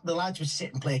 so the lads would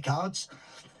sit and play cards.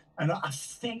 And I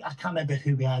can't remember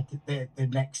who we had the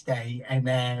next day.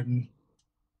 And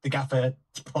the gaffer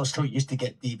still used to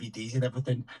get DVDs and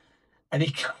everything. And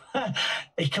he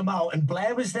come out, and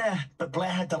Blair was there, but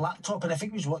Blair had the laptop, and I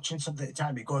think he was watching something at the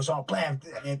time. He goes, "Oh, Blair,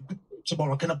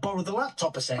 tomorrow, can I borrow the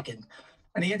laptop a second?"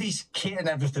 And he had his kit and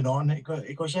everything on. He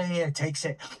goes, yeah, takes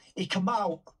it. He come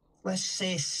out. Let's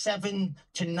say 7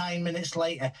 to 9 minutes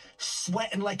later,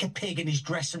 sweating like a pig in his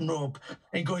dressing robe,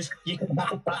 and goes, "You can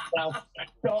have it back now."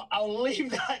 So I'll leave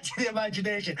that to the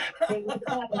imagination. We're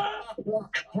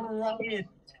crying,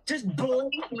 just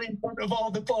blatantly in front of all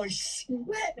the boys,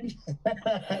 sweating.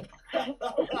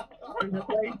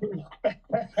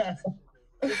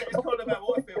 It's kind of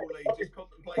how I feel, Lee, just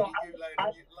contemplating you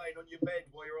laying on your bed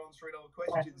while you're answering our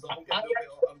questions. I'm getting a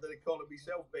bit under the collar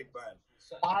myself, big man.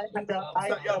 I'm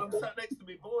sat next to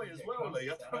my boy as well, Lee.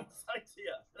 I don't know what to say to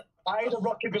you. I had a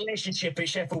rocky relationship at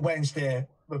Sheffield Wednesday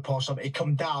with Paul Sturrock. He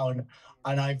come down,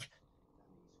 and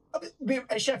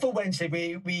at Sheffield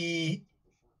Wednesday,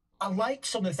 I liked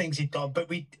some of the things he'd done, but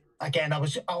I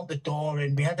was out the door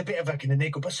and we had a bit of a kind of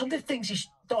niggle, but some of the things he's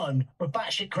done were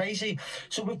batshit crazy.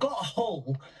 So we've got a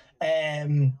Hull,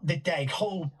 the Deg,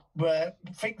 Hull, I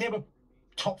think they were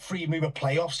top 3 and we were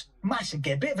playoffs. Massive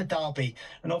game, bit of a derby,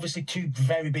 and obviously 2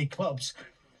 very big clubs.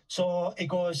 So he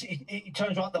goes, he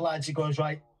turns around to the lads, he goes,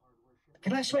 right,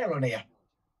 can I swear on here?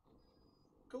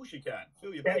 Of course you can.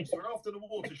 Fill your boots. We're after the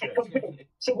watershed.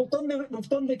 So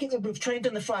we've trained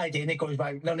on the Friday, and he goes,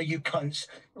 right, none of you cunts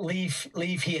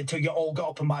leave here until you all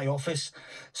got up in my office.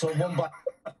 So one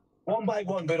by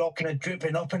one, we're all kind of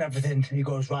dripping up and everything. He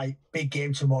goes, right, big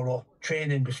game tomorrow.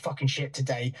 Training was fucking shit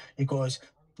today. He goes,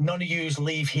 none of yous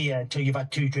leave here until you've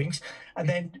had 2 drinks. And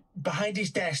then behind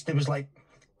his desk, there was like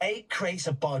 8 crates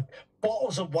of bud,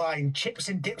 bottles of wine, chips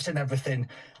and dips and everything.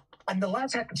 And the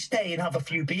lads had to stay and have a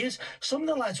few beers. Some of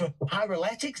the lads were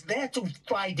paralytics there till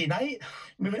Friday night.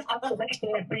 I mean, after the next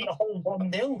day, beat a whole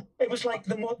 1-0. It was like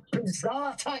the most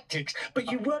bizarre tactics.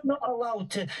 But you were not allowed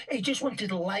to. He just wanted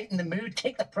to lighten the mood,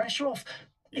 take the pressure off.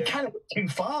 It kind of went too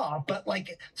far. But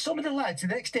like some of the lads the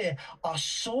next day are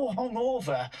so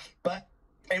hungover, but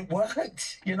it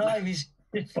worked. You know,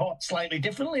 he thought slightly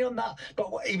differently on that. But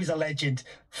he was a legend.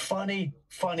 Funny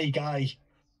guy.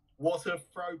 What a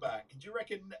throwback. Do you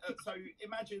reckon, so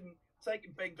imagine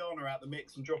taking Ben Garner out the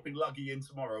mix and dropping Luggy in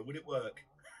tomorrow. Would it work?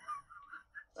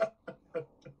 I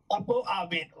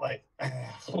mean, like,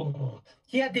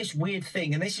 he had this weird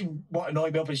thing, and this is what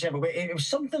annoyed me up his ever. It was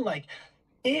something like,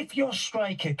 if your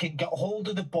striker can get hold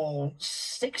of the ball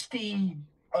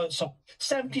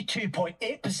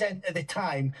 72.8% of the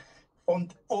time,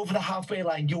 over the halfway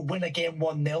line, you'll win a game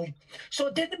 1-0. So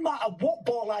it didn't matter what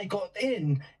ball I got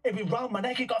in, if it round my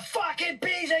neck, it got fucking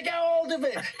peas and get hold of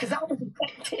it. Because I was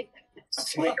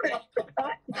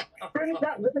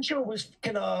that ratio was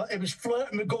it was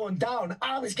flirting with going down.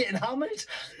 I was getting hammered.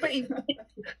 But he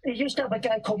used to have a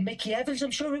guy called Mickey Evans,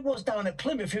 I'm sure it was, down at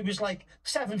Plymouth, who was like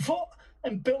 7 foot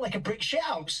and built like a brick shit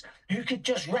house, who could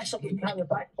just wrestle and carry a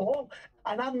back ball.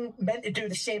 And I'm meant to do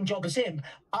the same job as him.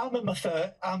 I'm in my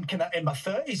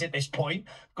 30s at this point,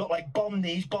 got like bum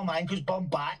knees, bum ankles, bum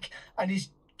back, and he's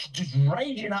just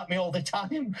raging at me all the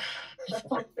time.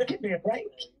 Give me a break.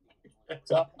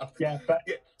 So, yeah, but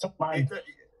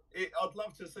I'd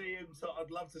love to see him.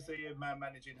 I'd love to see him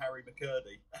managing Harry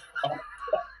McCurdy.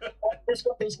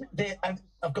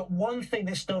 I've got one thing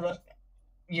that's still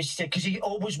you said, because he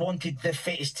always wanted the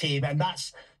fittest team, and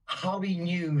that's how he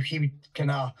knew he would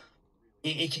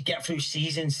he could get through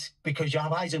seasons, because you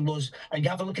have highs and lows, and you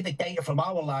have a look at the data from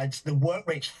our lads. The work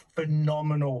rate's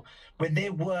phenomenal. When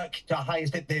they work to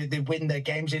highest, they win their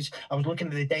games. I was looking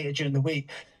at the data during the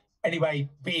week. Anyway,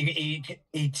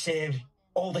 he'd say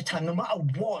all the time, no matter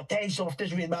what, days off,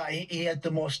 doesn't really matter. He had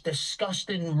the most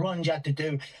disgusting runs you had to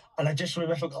do. And I just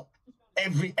remember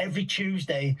every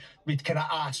Tuesday, we'd kind of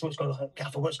ask, what's going on,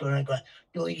 Gaffer, what's going on? I go,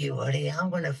 don't you worry, I'm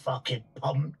going to fucking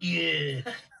pump you.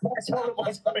 That's all it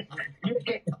was. You're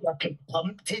getting fucking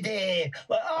pumped today.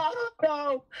 Like,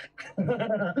 oh,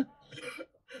 no.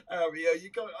 Yeah, you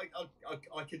got.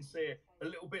 I can see it a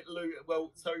little bit. Lou.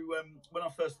 Well, so when I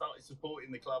first started supporting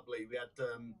the club, Lee, we had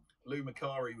Lou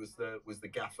Macari was the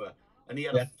gaffer, and he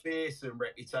had a fearsome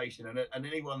reputation. And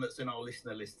anyone that's in our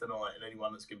listener list tonight, and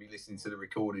anyone that's going to be listening to the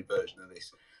recorded version of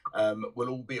this, will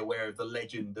all be aware of the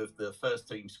legend of the first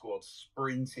team squad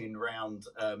sprinting round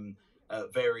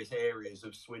various areas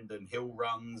of Swindon, hill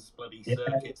runs, bloody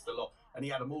circuits, the lot. And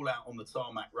he had them all out on the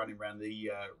tarmac, running around the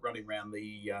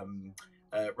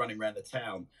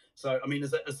town. So, I mean,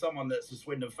 as someone that's a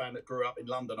Swindon fan that grew up in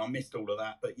London, I missed all of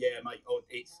that. But yeah, mate,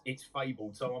 it's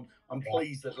fabled. So I'm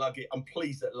pleased that Luggy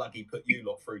put you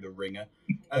lot through the ringer.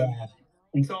 Tyler,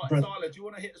 do you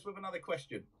want to hit us with another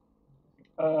question?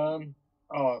 The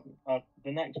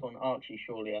next one Archie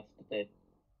surely has to do.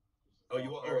 Oh, you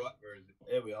want? All right. Where is it?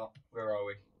 Here we are. Where are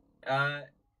we?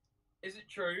 Is it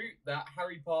true that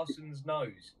Harry Parsons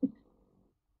knows?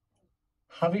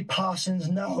 Harry Parsons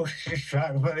knows.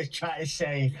 What they try to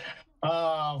say.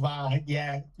 Oh man,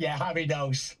 yeah, Harry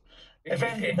knows. If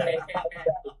anything,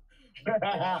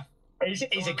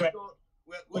 he's a great.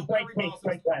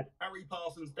 Harry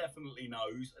Parsons definitely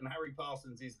knows, and Harry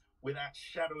Parsons is, without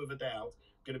shadow of a doubt,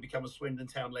 going to become a Swindon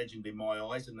Town legend in my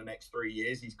eyes in the next 3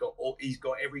 years. He's got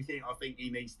everything I think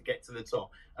he needs to get to the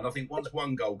top, and I think once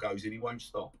one goal goes in, he won't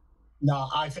stop. No,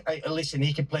 listen.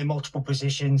 He can play multiple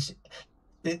positions.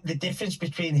 The difference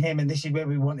between him, and this is where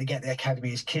we want to get the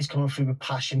academy, is kids coming through with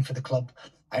passion for the club,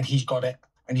 and he's got it.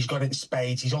 And he's got it in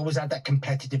spades. He's always had that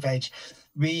competitive edge.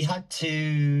 We had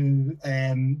to.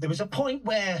 There was a point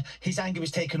where his anger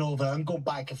was taken over. I'm going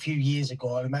back a few years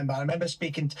ago. I remember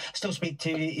still speak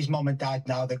to his mum and dad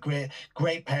now. They're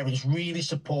great parents, really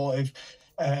supportive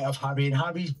of Harry.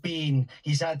 And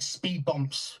he's had speed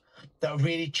bumps that have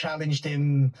really challenged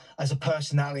him as a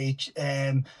personality.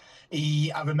 I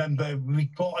remember we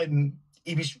got him.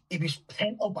 was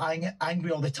pent up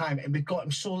angry all the time, and we got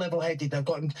him so level-headed.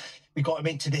 We got him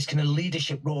into this kind of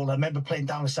leadership role. I remember playing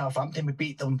down in Southampton. We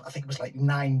beat them, I think it was like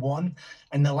 9-1,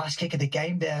 and the last kick of the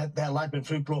game, their lad went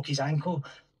through, broke his ankle.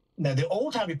 Now, the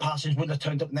old Harry Parsons wouldn't have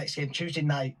turned up next game Tuesday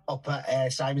night up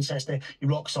at Cirencester. He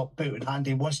rocks up, boot in hand.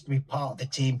 He wants to be part of the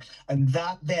team. And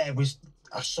that there was,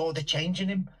 I saw the change in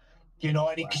him, you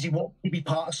know, because he wanted to be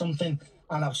part of something.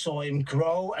 And I saw him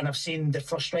grow, and I've seen the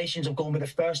frustrations of going with the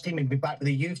first team and be back with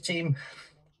the youth team.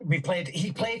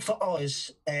 He played for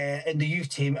us in the youth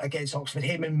team against Oxford,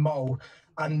 him and Mo.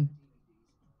 And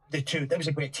there was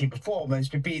a great team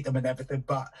performance. We beat them and everything,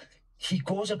 but he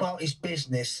goes about his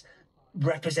business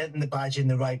representing the badge in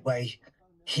the right way.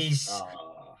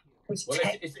 Well, it's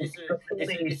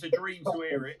a dream to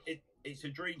hear it. It's a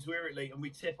dream to hear it, Lee, and we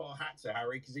tip our hat to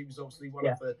Harry because he was obviously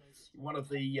one of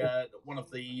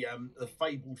the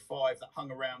fabled five that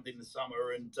hung around in the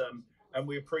summer, and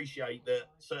we appreciate that.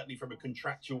 Certainly from a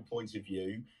contractual point of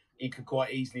view, he could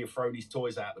quite easily have thrown his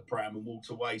toys out the pram and walked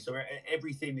away. So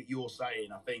everything that you're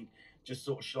saying, I think, just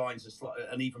sort of shines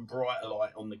an even brighter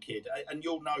light on the kid. And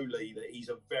you'll know, Lee, that he's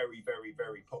a very, very,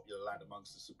 very popular lad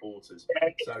amongst the supporters.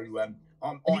 So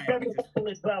I'm very popular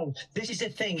as well. This is the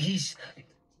thing.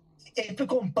 If we're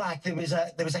going back, there was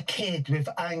a kid with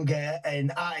anger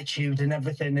and attitude and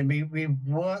everything, and we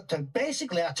worked. And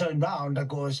basically, I turned round. I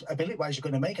goes, "I believe why you're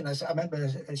going to make it." I remember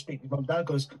speaking to my dad.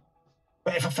 Goes,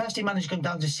 but if a first team manager comes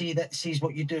down to sees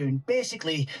what you're doing,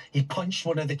 basically he punched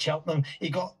one of the Cheltenham. He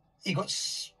got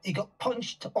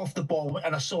punched off the ball,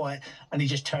 and I saw it, and he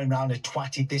just turned around and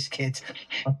twatted this kid.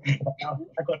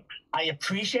 I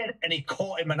appreciate it, and he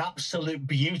caught him an absolute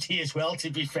beauty as well, to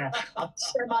be fair. I'm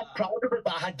semi-proud of it,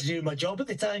 but I had to do my job at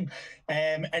the time.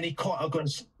 And he caught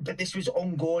it, but this was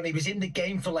ongoing. He was in the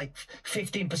game for like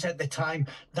 15% of the time.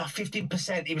 That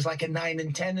 15%, he was like a 9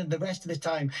 and 10, and the rest of the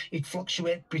time, he'd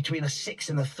fluctuate between a 6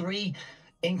 and a 3,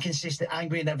 inconsistent,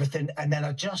 angry and everything. And then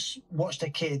I just watched a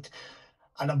kid,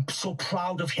 and I'm so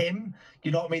proud of him.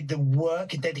 You know what I mean? The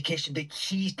work and dedication that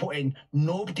he's put in.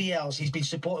 Nobody else. He's been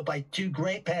supported by 2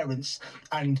 great parents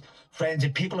and friends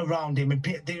and people around him. And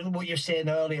what you're saying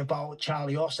earlier about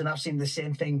Charlie Austin, I've seen the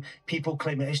same thing. People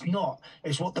claim it. It's not.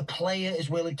 It's what the player is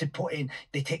willing to put in.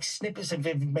 They take snippets of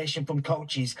information from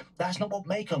coaches. That's not what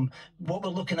make them. What we're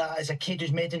looking at is a kid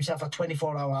who's made himself a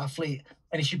 24-hour athlete.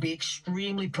 And he should be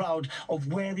extremely proud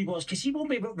of where he was, because he won't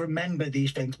be able to remember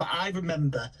these things. But I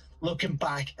remember looking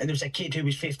back, and there was a kid who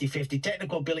was 50-50,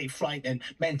 technical ability frightening,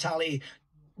 mentality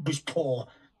was poor,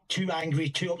 too angry,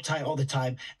 too uptight all the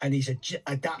time, and he's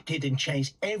adapted and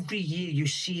changed. Every year you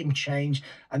see him change,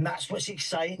 and that's what's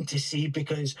exciting to see,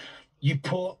 because you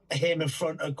put him in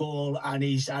front of goal and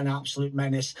he's an absolute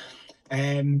menace.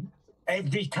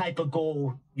 Every type of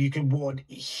goal you can want,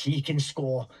 he can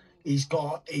score. He's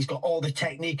got all the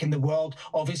technique in the world.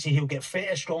 Obviously, he'll get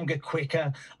fitter, stronger,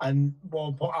 quicker, and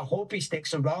well, I hope he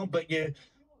sticks around. But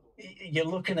you're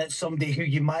looking at somebody who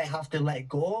you might have to let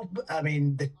go. I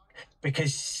mean,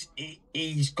 because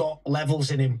he's got levels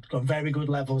in him, got very good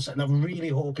levels, and I really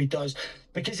hope he does,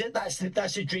 because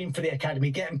that's a dream for the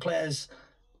academy, getting players,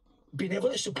 being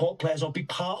able to support players or be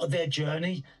part of their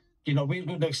journey. You know, we're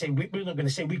not going to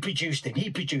say we produced him. He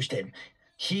produced him.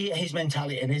 His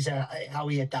mentality and how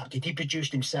he adapted. He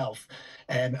produced himself,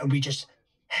 and we just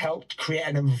helped create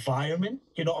an environment,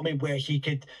 you know what I mean, where he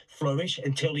could flourish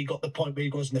until he got the point where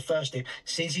he goes in the first team.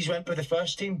 Since he's went with the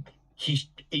first team, he's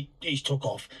took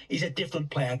off. He's a different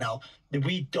player now.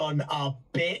 We've done our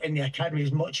bit in the academy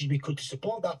as much as we could to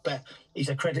support that, but he's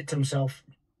a credit to himself.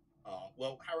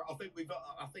 Well, Harry, I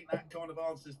think that kind of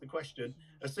answers the question.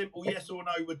 A simple yes or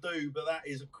no would do, but that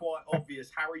is quite obvious.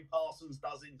 Harry Parsons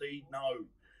does indeed know.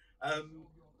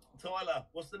 Tyler,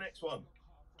 what's the next one?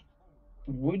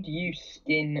 Would you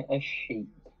skin a sheep?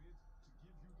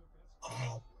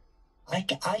 Oh, I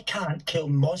can't kill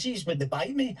mozzies when they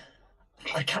bite me.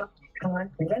 I can't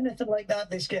do anything like that.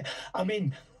 This game. I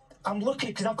mean, I'm lucky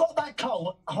because I've got that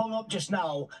coat hung up just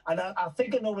now, and I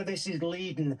think I know where this is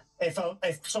leading.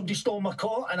 If somebody stole my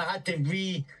coat and I had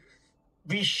to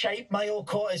reshape my old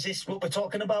coat, is this what we're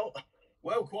talking about?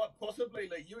 Well, quite possibly.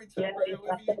 Like, you interpret it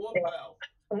however you want, pal.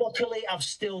 Luckily, I've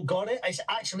still got it. It's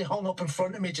actually hung up in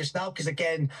front of me just now because,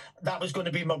 again, that was going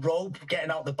to be my robe getting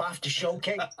out of the bath to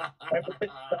showcase. Right,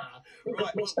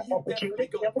 well, you've definitely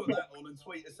got to put that on and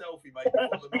tweet a selfie, mate,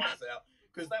 before the night's out.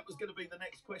 because that was going to be the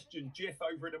next question. Jeff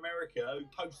over in America, who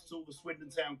posts all the Swindon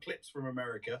Town clips from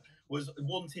America,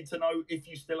 wanted to know if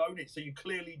you still own it. So you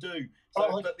clearly do.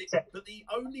 So, but the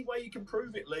only way you can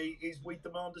prove it, Lee, is we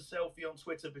demand a selfie on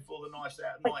Twitter before the night's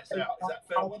out. Is that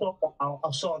fair?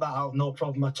 I'll sort that out, no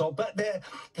problem at all. But the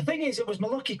thing is, it was my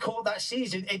lucky call that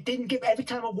season. It didn't give, every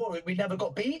time I wore it, we never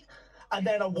got beat. And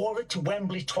then I wore it to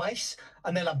Wembley twice,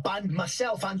 and then I banned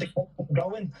myself and the club from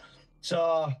going.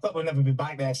 So, but we'll never be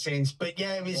back there since. But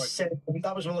yeah, it was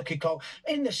that was my lucky call.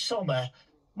 In the summer,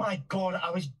 my God,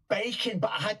 I was baking, but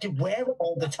I had to wear it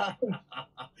all the time.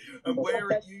 And wear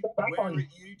it you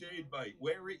did, mate.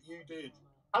 Wear it you did.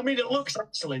 I mean, it looks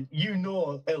excellent. You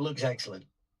know, it looks excellent.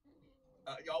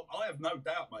 I have no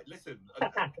doubt, mate. Listen,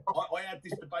 I had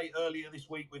this debate earlier this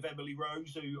week with Emily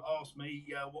Rose, who asked me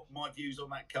what my views on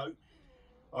that coat.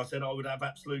 I said I would have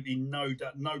absolutely no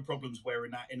problems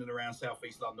wearing that in and around South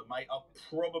East London, mate. I'll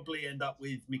probably end up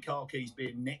with my car keys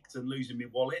being nicked and losing my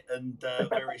wallet, and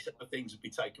various other things would be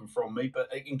taken from me, but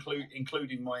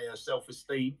including my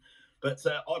self-esteem. But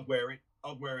I'd wear it.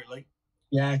 I'd wear it, Lee.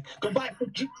 Yeah. Go back to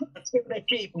the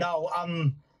cheap. No,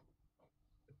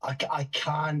 I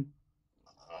can't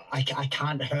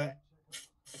hurt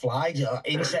flies or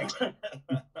insects.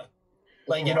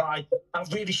 Like, you know, I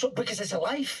really should, because it's a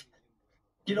life.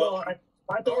 You know,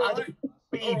 I don't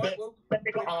be, but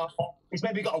he's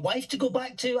maybe got a wife to go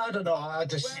back to. I don't know.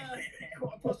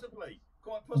 Quite possibly.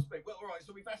 Well, all right.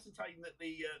 So we've ascertained that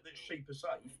that sheep are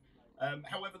safe.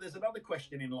 However, there's another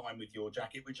question in line with your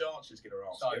jacket, which Archer's going to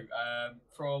ask. So,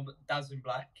 from Daz in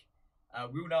Black,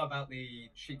 we all know about the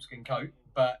sheepskin coat,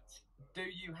 but do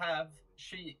you have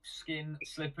sheepskin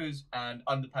slippers and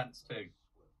underpants too?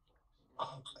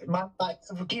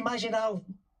 Can you imagine how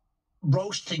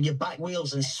roasting your back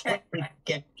wheels and sweating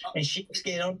and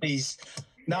sheepskin on these?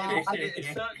 No, it'd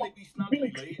certainly be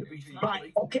snuggly, Lee. It'd be snuggly.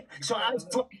 Right, okay. So I was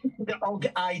putting the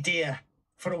odd idea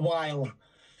for a while.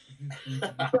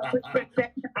 but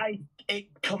then it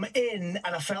come in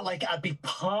and I felt like I'd be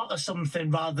part of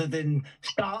something rather than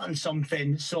starting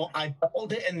something, so I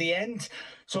bottled it in the end.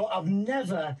 So I've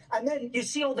never, and then you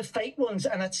see all the fake ones,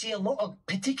 and I'd see a lot of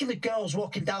particular girls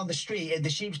walking down the street in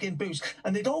the sheepskin boots,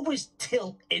 and they'd always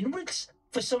tilt inwards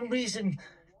for some reason.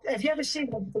 Have you ever seen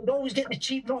them? They'd always get the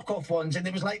cheap knockoff ones, and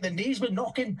it was like the knees were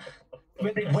knocking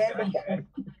when they'd wear them down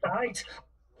the side.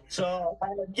 So,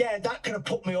 yeah, that kind of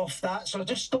put me off that. So I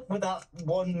just stuck with that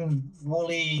one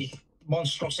woolly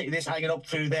monstrosity that's hanging up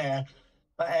through there.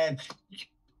 But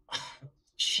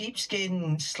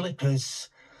sheepskin slippers.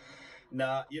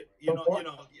 Nah, you're not. All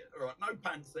right, no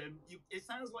pants then. It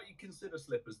sounds like you consider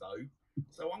slippers, though.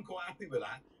 So I'm quite happy with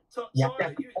that.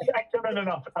 Tyler,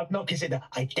 No. I've not considered.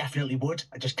 I definitely would.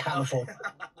 I just can't afford it.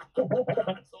 Top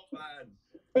man.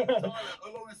 Tyler,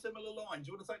 along a similar line, do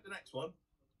you want to take the next one?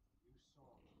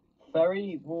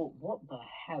 What the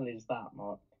hell is that,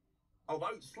 Mark? Oh,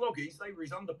 those sloggies, they were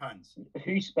his underpants.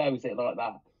 Who spells it like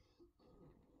that?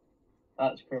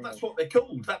 That's criminal. That's what they're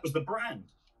called. That was the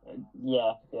brand.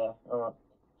 Yeah, all right.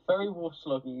 Ferry wore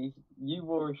sloggies, you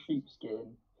wore a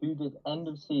sheepskin. Who did end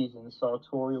of season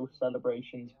sartorial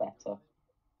celebrations better?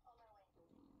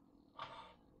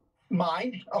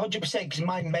 Mine, 100%, because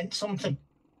mine meant something.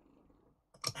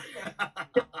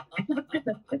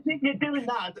 You're doing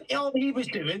that. All he was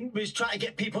doing was trying to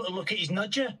get people to look at his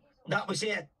nudger. That was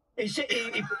it.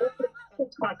 He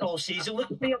back all season.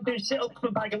 Look at me, I'm doing sit-ups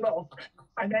for bag of rope,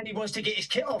 and then he wants to get his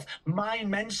kit off. Mine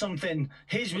meant something.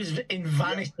 His was in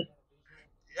vanity.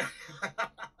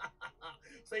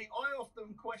 See, I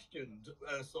often questioned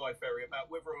Cy Ferry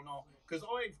about whether or not, because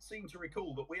I seem to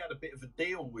recall that we had a bit of a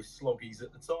deal with Sloggies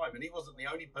at the time, and he wasn't the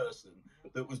only person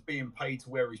that was being paid to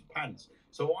wear his pants.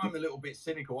 So I'm a little bit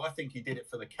cynical. I think he did it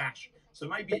for the cash. So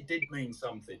maybe it did mean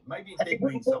something. Maybe it did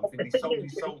mean something. He sold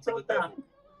his soul to the devil.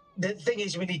 The thing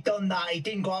is, when he done that, he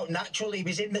didn't go out naturally. He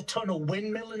was in the tunnel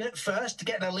windmilling it first to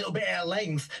get a little bit of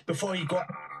length before he got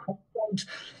out.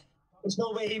 There's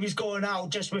no way he was going out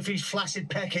just with his flaccid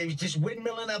pecker. He was just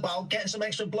windmilling about, getting some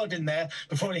extra blood in there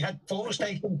before he had photos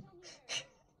taken.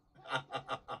 All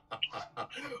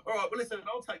right, well, listen,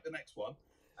 I'll take the next one.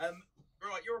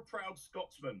 Right, you're a proud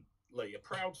Scotsman, Lee, a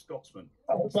proud Scotsman.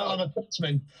 Oh, well, I'm a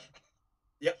Scotsman.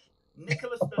 Yep.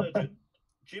 Nicola Sturgeon,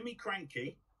 Jimmy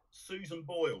Cranky, Susan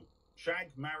Boyle.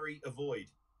 Shag, marry, avoid.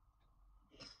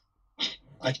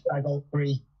 I shag all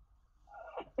three.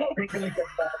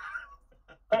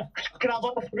 Can I have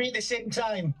all three at the same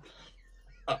time?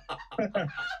 No,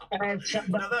 that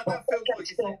feels like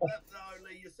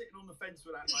you're sitting on the fence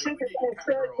with that, mate.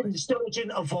 We need to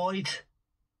Sturgeon, avoid.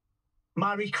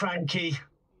 Marry, Cranky,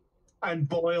 and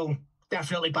Boyle.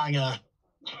 Definitely bang her.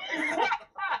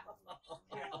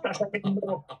 That's like a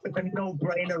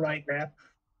no-brainer right there.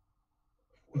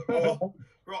 Oh,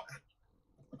 right.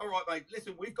 All right, mate.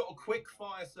 Listen, we've got a quick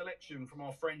fire selection from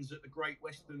our friends at the Great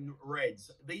Western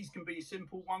Reds. These can be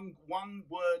simple one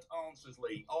word answers,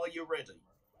 Lee. Are you ready?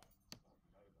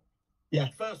 Yeah.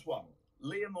 First one,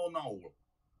 Liam or Noel?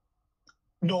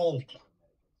 Noel.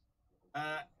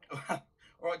 All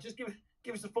right, just give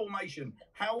us a formation.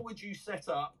 How would you set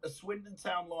up a Swindon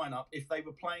Town lineup if they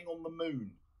were playing on the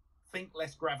moon? Think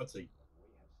less gravity.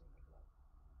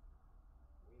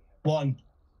 1.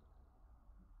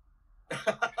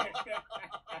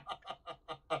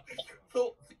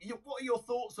 What are your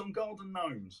thoughts on Garden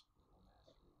Gnomes?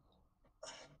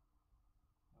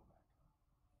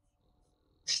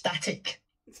 Static.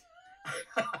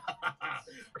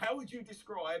 How would you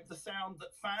describe the sound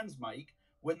that fans make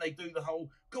when they do the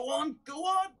whole "go on, go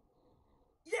on"?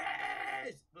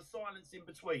 Yes! The silence in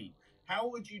between. How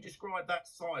would you describe that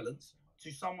silence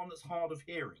to someone that's hard of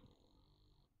hearing?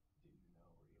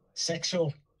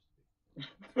 Sexual.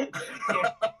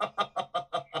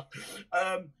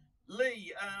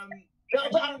 Lee,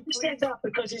 I said that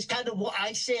because it's kind of what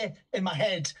I say in my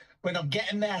head when I'm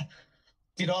getting there.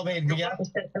 Do you know what I mean? When you have to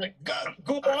say, like, go on.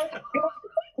 Go on.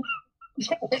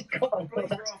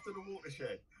 Please are after the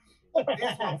watershed.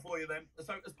 Here's one for you then.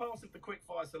 So, as part of the quick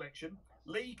fire selection,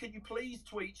 Lee, can you please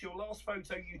tweet your last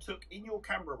photo you took in your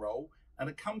camera roll and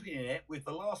accompany it with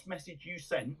the last message you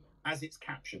sent as its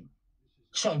caption?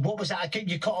 Sorry, what was that?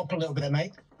 You cut up a little bit there,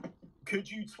 mate. Could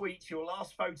you tweet your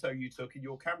last photo you took in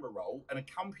your camera roll and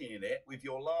accompany it with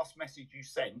your last message you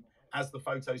sent as the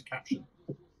photo's caption?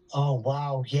 Oh,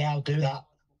 wow. Yeah, I'll do that.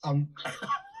 But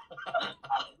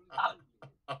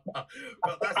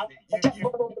that's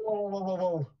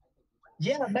Whoa.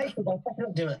 Yeah, mate, I'll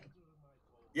definitely do it.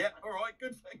 Yeah, all right,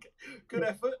 good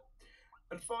effort.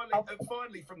 And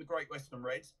finally, from the Great Western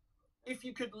Reds, if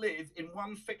you could live in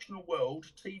one fictional world,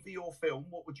 TV or film,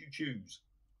 what would you choose?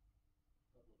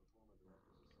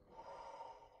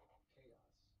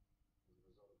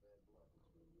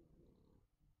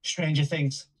 Stranger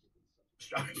Things.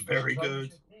 Very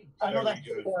good. I know that's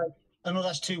 2 words. I know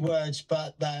that's 2 words,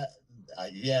 but that's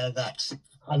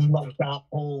I love that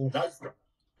whole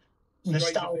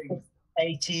nostalgic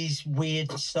 80s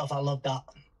weird stuff. I love that.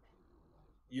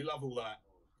 You love all that.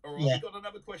 All right, we've got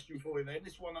another question for you then.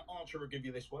 This one, Archer will give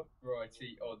you this one.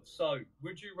 Righty on. So,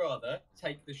 would you rather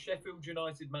take the Sheffield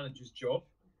United manager's job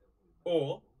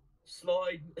or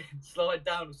slide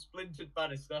down a splintered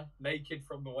banister naked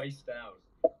from the waist down?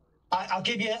 I'll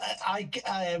give you.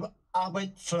 I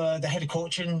went for the head of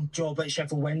coaching job at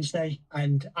Sheffield Wednesday,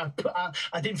 and I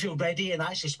didn't feel ready, and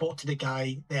I actually spoke to the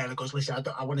guy there, and I goes, "Listen,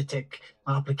 I want to take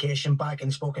my application back,"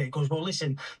 and spoke. He goes, "Well,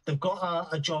 listen, they've got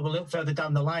a job a little further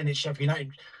down the line at Sheffield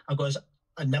United." I goes,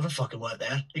 "I'd never fucking work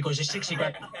there." He goes, "It's 60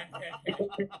 grand."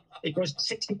 He goes,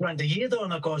 60 grand a year though,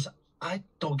 and I goes, "I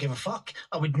don't give a fuck.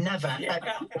 I would never."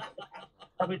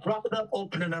 I would rather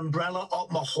open an umbrella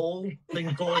up my hole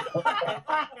than go.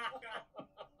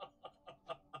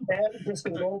 Just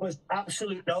the role was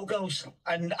absolute no-goes,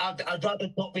 and I'd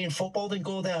rather not be in football than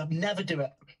go there. I'd never do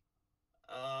it.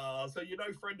 So you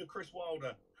know, friend of Chris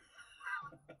Wilder.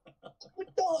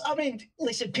 No, I mean,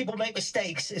 listen, people make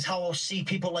mistakes. Is how I'll see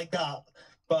people like that.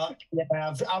 But yeah,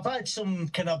 I've had some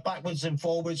kind of backwards and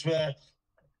forwards where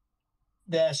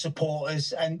their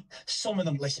supporters, and some of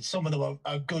them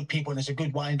are good people and it's a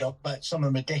good wind-up, but some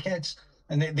of them are dickheads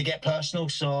and they get personal.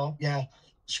 So yeah,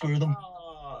 screw them.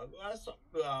 All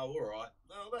right.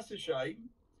 Well, that's a shame.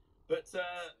 But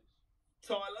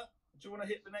Tyler, do you want to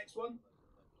hit the next one?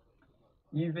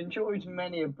 You've enjoyed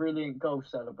many a brilliant goal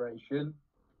celebration.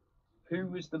 Who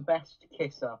was the best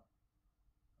kisser?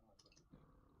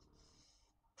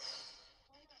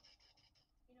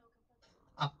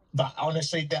 But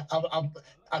honestly,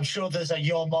 I'm sure there's a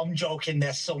your mum joke in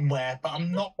there somewhere, but I'm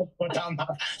not going to put down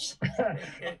that.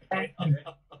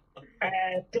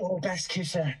 Best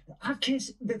kisser. I've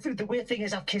kissed. The weird thing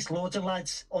is, I've kissed loads of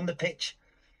lads on the pitch.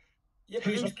 Yeah,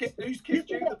 but who's kissed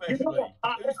you the best, Lee?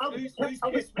 Whose kiss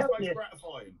was most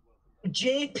gratifying?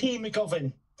 JP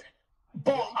McGovern.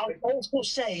 But I'll also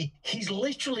say he's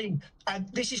literally, and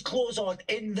this is close on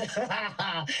in the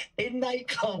in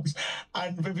nightclubs,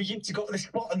 and when we used to go to the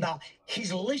spot and that,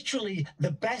 he's literally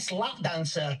the best lap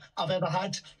dancer I've ever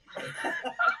had.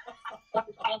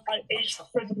 It's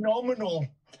phenomenal.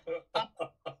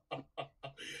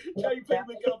 JP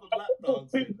McGovern lap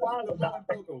dancing.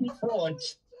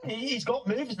 He's got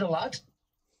moves, the lad.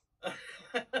 All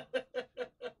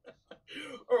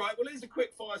right, well, here's a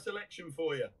quick fire selection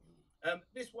for you.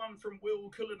 This one from Will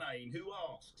Cullinane, who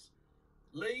asks,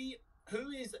 Lee, who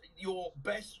is your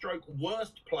best stroke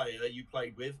worst player you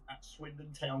played with at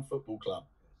Swindon Town Football Club?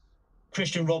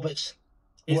 Christian Roberts.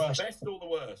 Is Worst. the best or the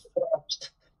worst?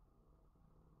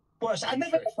 Worst. I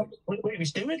never knew what he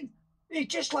was doing.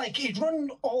 He'd run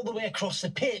all the way across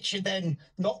the pitch and then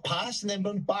not pass and then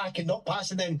run back and not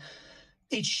pass and then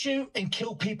he'd shoot and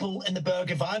kill people in the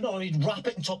burger van or he'd wrap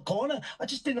it in top corner. I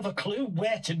just didn't have a clue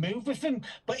where to move with him.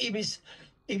 But he was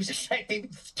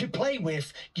effective to play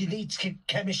with. You need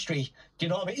chemistry. Do you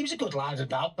know what I mean? He was a good lad and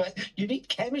that, but you need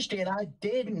chemistry, and I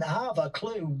didn't have a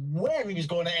clue where he was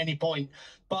going at any point.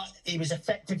 But he was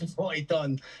effective with what he'd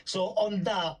done. So on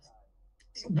that,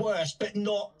 worse, but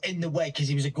not in the way, because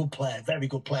he was a good player, very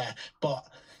good player. But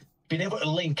being able to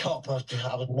link up, I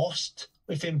was lost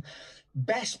with him.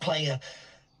 Best player,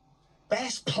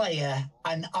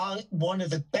 and one of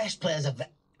the best players I've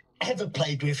ever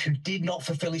played with who did not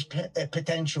fulfill his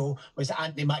potential was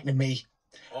Anthony McNamee.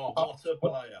 Oh, what a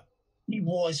player. He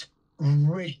was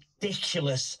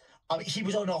ridiculous. I mean, he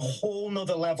was on a whole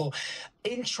nother level.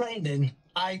 In training,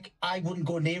 I wouldn't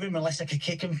go near him unless I could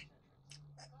kick him,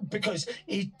 because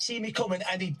he'd see me coming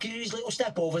and he'd do his little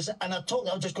step overs, and I'd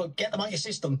just go, get them out of your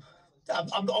system.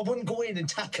 I wouldn't go in and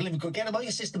tackle him, go, get them out of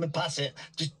your system and pass it.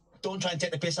 Just don't try and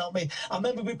take the piss out of me. I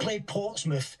remember we played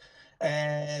Portsmouth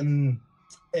in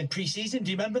pre-season.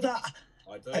 Do you remember that?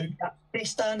 I do. And they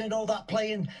stand and all that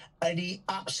playing, and he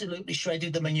absolutely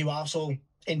shredded them a new arsehole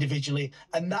individually,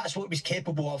 and that's what he was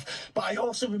capable of. But I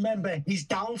also remember his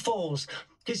downfalls,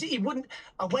 because he wouldn't,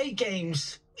 away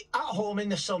games, at home in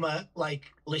the summer, like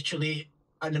literally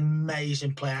an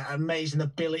amazing player, amazing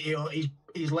ability.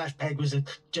 His left peg was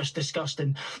just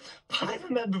disgusting. But I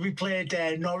remember we played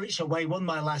Norwich away, one of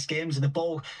my last games, and the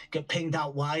ball got pinged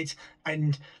out wide,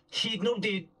 and he'd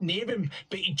nobody near him,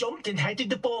 but he jumped and headed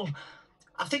the ball.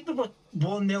 I think we were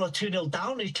 1-0 or 2-0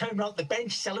 down, and he turned around the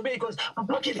bench, celebrated, goes, "I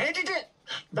fucking headed it."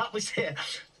 That was it.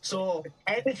 So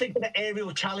anything in the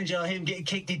aerial challenge or him getting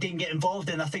kicked, he didn't get involved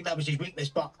in. I think that was his weakness.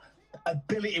 But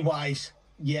ability-wise,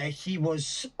 yeah, he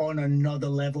was on another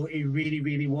level. He really,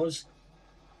 really was.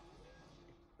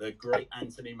 The great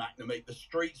Anthony McNamee. The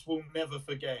streets will never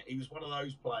forget. He was one of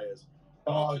those players.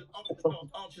 Archer's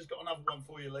got another one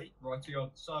for you, Lee. Righty on.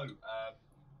 So,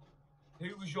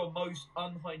 who was your most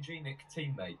unhygienic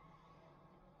teammate?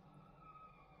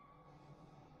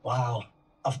 Wow.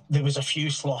 There was a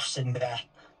few sloths in there.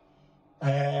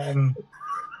 I'm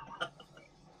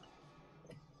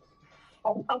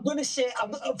going to say,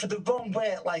 for the wrong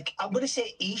way, I'm going to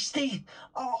say Easty.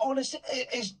 Honestly,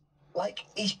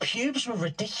 his pubes were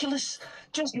ridiculous.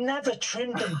 Just never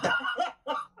trimmed them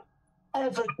down.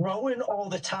 Ever growing all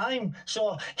the time.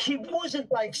 So he wasn't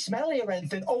smelly or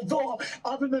anything. Although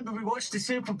I remember we watched the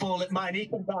Super Bowl at mine. He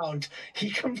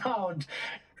came round.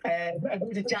 And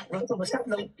we did Jack Russell. We're sat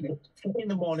in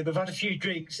the morning. We've had a few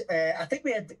drinks. I think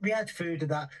we had food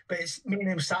and that, but it's me and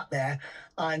him sat there,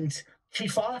 and he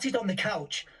farted on the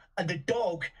couch, and the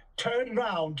dog turned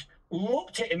round,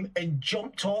 looked at him, and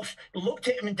jumped off. Looked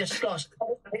at him in disgust.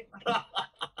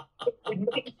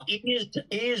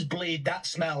 Ears bleed, that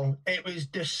smell. It was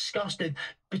disgusting.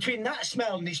 Between that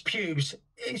smell and his pubes,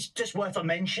 it's just worth a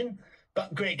mention.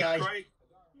 But great guy.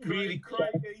 Craig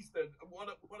Easton, one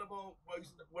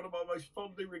of our most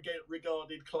fondly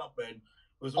regarded clubmen,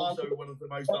 was also one of the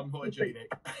most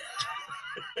unhygienic.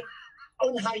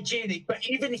 Unhygienic, but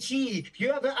even if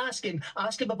you ever ask him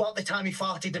about the time he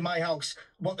farted in my house,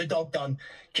 what the dog done,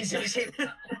 because it was him.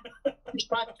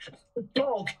 The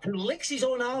dog who licks his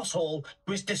own arsehole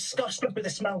was disgusted with the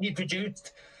smell he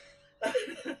produced.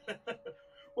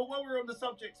 Well, while we're on the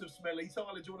subject of smelly,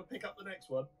 Tyler, do you want to pick up the next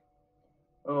one?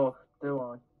 Oh, do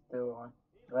I?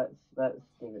 Let's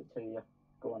give it to you.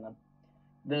 Go on then.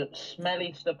 The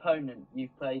smelliest opponent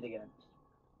you've played against?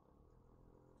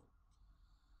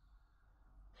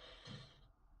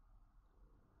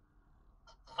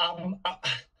 I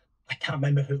can't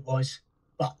remember who it was,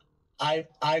 but I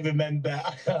remember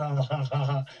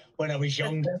when I was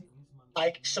younger,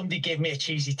 somebody gave me a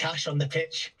cheesy tash on the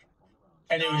pitch,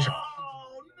 and it was.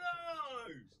 Oh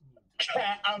no!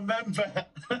 I remember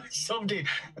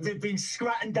they'd been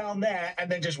scratting down there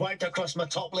and then just wiped across my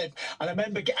top lip. And I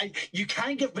remember you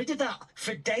can't get rid of that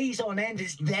for days on end.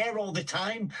 It's there all the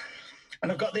time.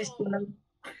 And I've got this.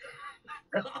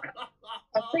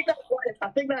 I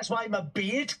think that's why my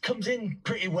beard comes in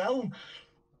pretty well.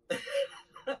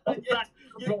 I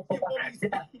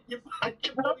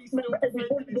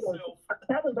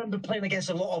can't remember playing against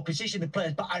a lot of opposition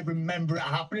players, but I remember it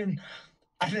happening.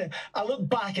 And I look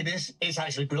back at this, it's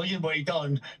actually brilliant what he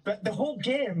done. But the whole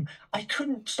game, I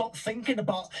couldn't stop thinking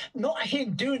about not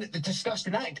him doing it, the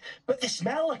disgusting act, but the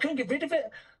smell. I couldn't get rid of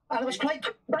it. And I was quite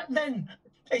back then.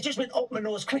 It just went up my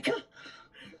nose quicker.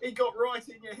 He got right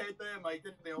in your head there, mate,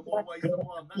 didn't he? On More Ways Than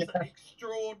One. That's Yeah. an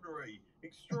extraordinary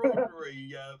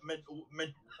mental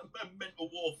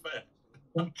warfare.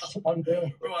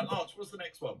 Right, Arch, what's the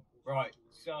next one? Right,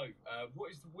 so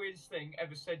what is the weirdest thing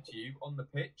ever said to you on the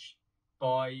pitch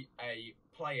by a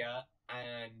player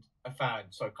and a fan?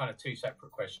 So kind of two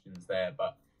separate questions there,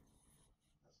 but...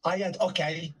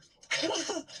 Okay.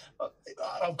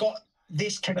 I've got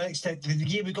this connection. The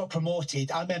year we got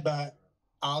promoted, I remember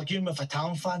arguing with a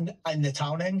town fan in the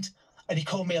town end, and he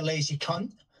called me a lazy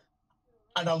cunt,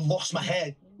 and I lost my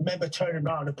head. I remember turning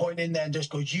around and pointing in there and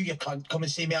just goes, you cunt, come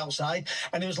and see me outside.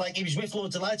 And it was like, he was with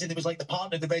loads of lads, and it was like the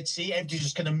partner of the Red Sea. Everybody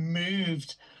just kind of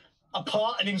moved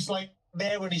apart, and he was like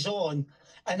there on his own.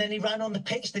 And then he ran on the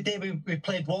pitch the day we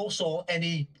played Walsall, and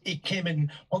he came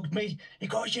and hugged me. He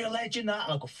goes, you're a legend, that.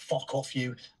 And I go, fuck off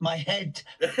you. My head.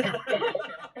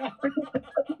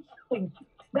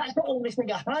 That's the only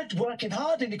thing I had, working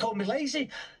hard, and he called me lazy.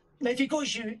 And if he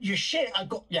goes, you shit, I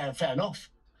go, yeah, fair enough.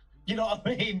 You know what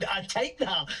I mean? I take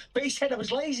that. But he said I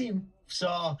was lazy.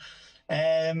 So,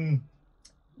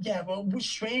 yeah, well, the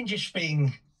strangest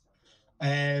thing,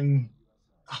 I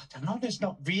don't know, there's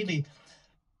not really.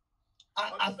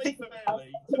 I think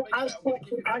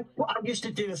I used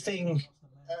to do a thing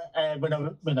when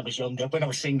I was younger, when I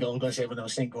was single. I'm going to say when I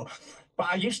was single, but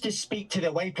I used to speak to the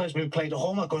away players when we played at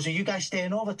home. I goes, "Are you guys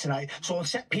staying over tonight?" So on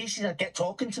set pieces, I'd get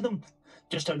talking to them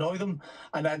just to annoy them,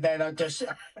 and then I just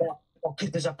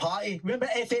because there's a party. Remember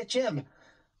FHM?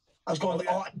 I was going,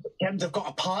 they've got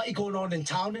a party going on in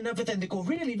town and everything. They go,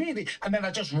 really, really? And then I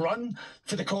just run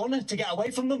for the corner to get away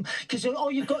from them, because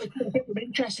all you've got to do is get them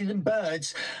interested in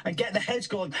birds and get their heads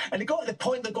going. And they got to the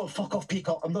point they're going, fuck off,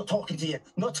 Peacock, I'm not talking to you.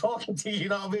 I'm not talking to you, you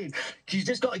know what I mean? Because you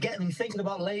just got to get them thinking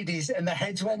about ladies, and their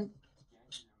heads went.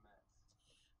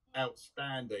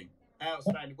 Outstanding.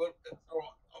 Outstanding. Well, all right,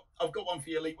 I've got one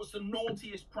for you, Lee. What's the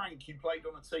naughtiest prank you played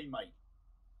on a teammate?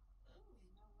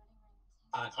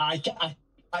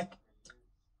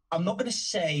 I'm not going to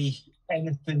say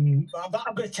anything, but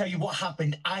I'm going to tell you what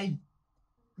happened. I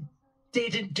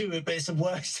didn't do it, but it's the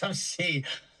worst I've seen.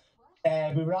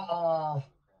 We were at our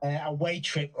away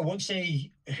trip. I won't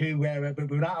say who, where, but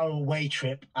we were at our away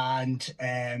trip, and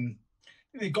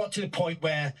it got to the point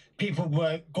where people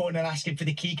were going and asking for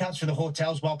the key cards for the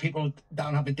hotels while people were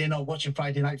down having dinner or watching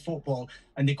Friday night football,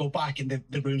 and they go back and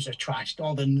the rooms are trashed,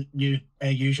 all the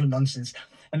usual nonsense.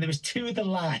 And there was two of the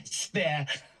lads there,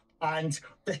 and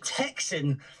the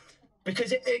Texan,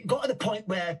 because it got to the point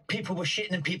where people were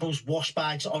shitting in people's wash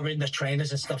bags or in their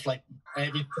trainers and stuff like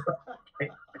that.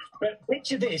 But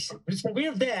picture this. So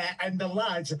we're there, and the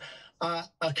lads are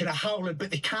kind of howling,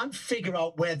 but they can't figure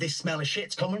out where this smell of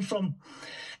shit's coming from.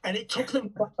 And it took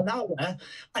them about an hour.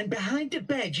 And behind the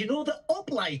bed, you know, the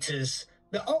uplighters,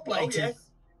 Yes.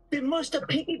 they must have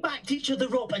piggybacked each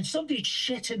other up, and somebody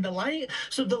shit in the light.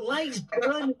 So the light's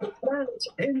burning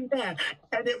in there,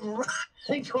 and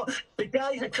the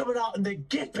guys are coming out and they're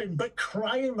gipping but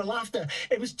crying with laughter.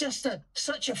 It was just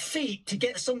such a feat to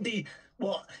get somebody,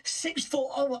 6 foot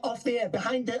off the air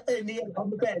behind in the air on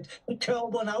the bed and curl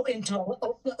one out into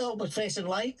a facing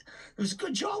light. It was a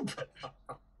good job.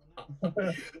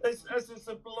 It's a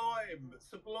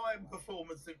sublime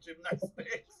performance of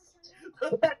gymnastics.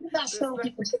 That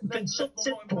started with so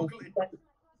simple.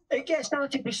 It gets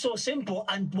started to be so simple,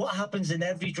 and what happens in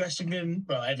every dressing room,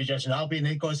 I'll be in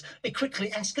it, it quickly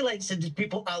escalates, and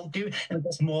people outdo it, and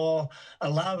it's more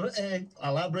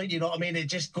elaborate, you know what I mean? It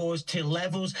just goes to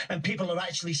levels, and people are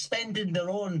actually spending their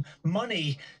own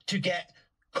money to get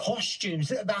costumes.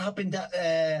 That happened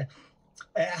at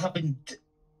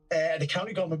the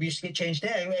county government. We used to get changed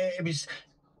there. It was,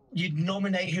 you'd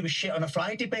nominate who was shit on a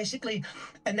Friday, basically,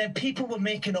 and then people were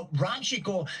making up raps. You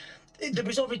go, there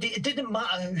was already, it didn't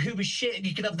matter who was shit.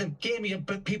 You could have the game,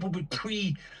 but people would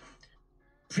pre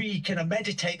kind of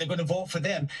meditate they're going to vote for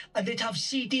them, and they'd have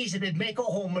CDs and they'd make a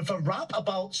home with a rap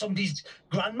about somebody's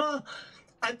grandma,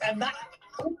 and that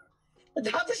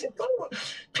was it.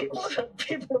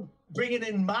 People bringing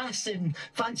in mass in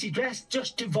fancy dress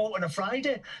just to vote on a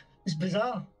Friday. It's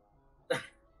bizarre.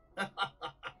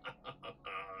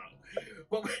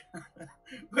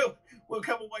 Well, we'll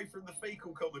come away from the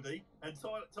fecal comedy, and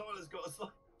Tyler's got a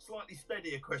slightly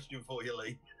steadier question for you,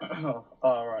 Lee.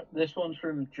 All right. This one's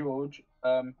from George.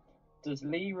 Does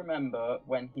Lee remember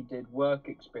when he did work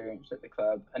experience at the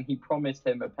club and he promised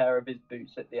him a pair of his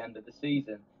boots at the end of the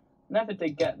season? Never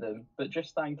did get them, but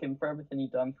just thank him for everything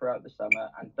he'd done throughout the summer,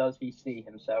 and does he see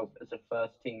himself as a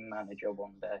first-team manager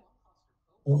one day?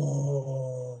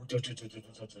 Oh,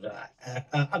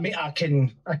 I mean, I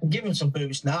can give him some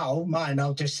boots now. Mine,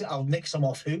 I'll nick some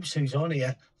off Hoops, who's on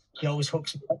here. He always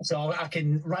hooks me up, so I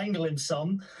can wrangle him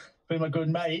some with my good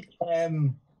mate.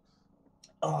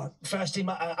 First team,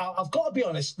 I've got to be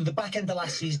honest. The back end of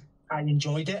last season, I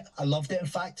enjoyed it. I loved it, in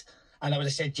fact, and I would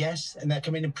have said yes. And they're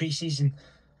coming in pre-season,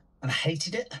 and I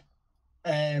hated it.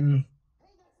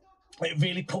 It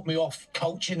really put me off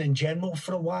coaching in general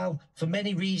for a while for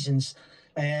many reasons.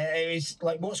 It was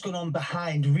like what's going on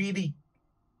behind really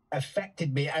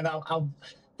affected me, and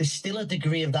there's still a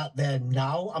degree of that there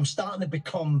now. I'm starting to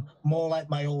become more like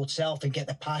my old self and get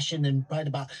the passion and pride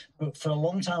about. But for a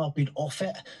long time, I've been off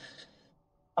it.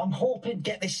 I'm hoping to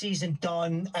get this season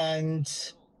done and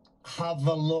have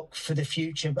a look for the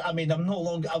future. But I mean, I'd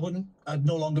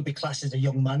no longer be classed as a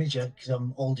young manager because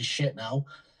I'm old as shit now.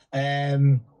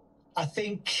 I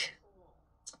think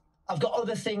I've got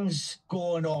other things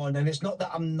going on, and it's not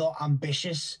that I'm not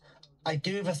ambitious. I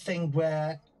do have a thing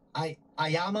where I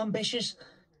am ambitious,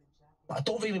 but I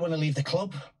don't really want to leave the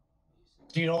club.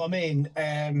 Do you know what I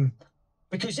mean?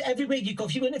 Because everywhere you go,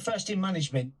 if you go into first team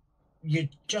management, you're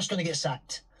just going to get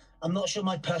sacked. I'm not sure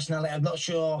my personality, I'm not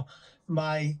sure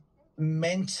my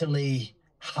mentally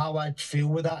how I'd feel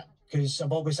with that, because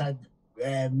I've always had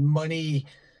money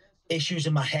issues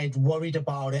in my head, worried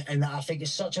about it, and I think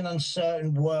it's such an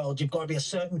uncertain world. You've got to be a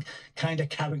certain kind of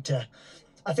character.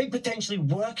 I think potentially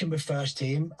working with first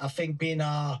team, I think being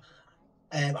a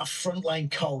frontline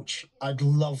coach, I'd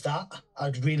love that.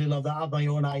 I'd really love that. I have my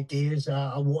own ideas.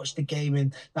 I watch the game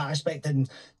in that aspect and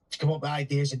to come up with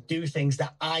ideas and do things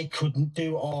that I couldn't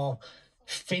do, or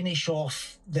finish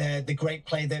off the great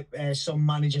play that some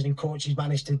managers and coaches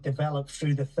managed to develop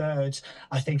through the thirds.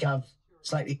 I think I've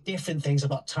slightly different things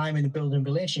about timing and building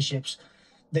relationships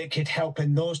that could help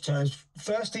in those terms.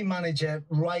 First team manager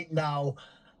right now,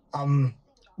 I'm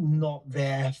not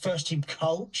there. First team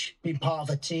coach, being part of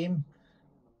a team,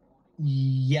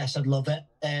 yes, I'd love it.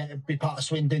 Be part of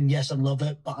Swindon, yes, I'd love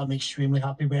it. But I'm extremely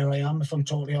happy where I am, if I'm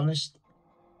totally honest.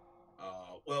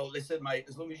 Well, listen, mate,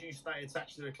 as long as you stay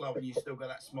attached to the club and you still got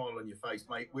that smile on your face,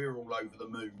 mate, we're all over the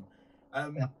moon.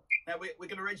 Yeah. Now, we're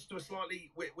going to edge to a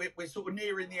slightly... We're sort of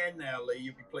nearing the end now, Lee,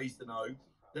 you'll be pleased to know.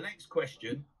 The next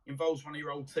question involves one of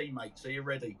your old teammates. Are you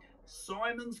ready?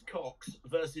 Simons Cox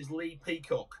versus Lee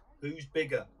Peacock. Who's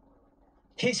bigger?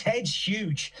 His head's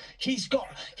huge. He's got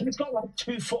like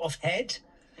 2 foot of head.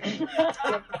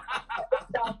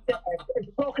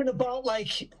 Talking about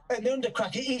like an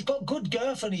undercracker, he's got good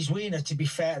girth on his wiener, to be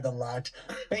fair to the lad.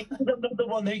 But he's another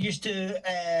one who used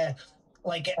to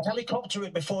like helicopter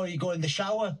it before you go in the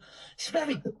shower. It's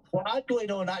very good lad going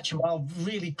on, actually. I'm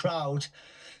really proud.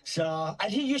 So,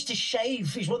 and he used to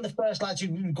shave. He's one of the first lads who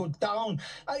would go down.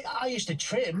 I used to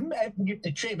trim. Everyone used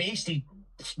to trim. He used to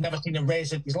never seen a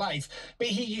razor in his life, but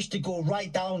he used to go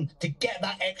right down to get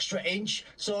that extra inch.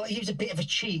 So he was a bit of a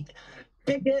cheat.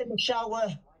 Bigger in the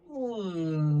shower.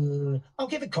 Ooh, I'll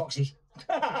give it Coxie.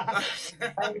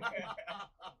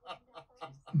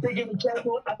 Bigger in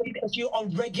general. I mean, if you're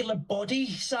on regular body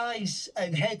size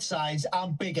and head size,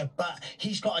 I'm bigger, but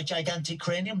he's got a gigantic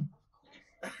cranium.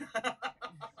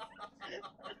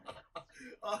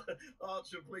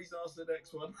 Archer, please ask the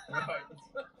next one.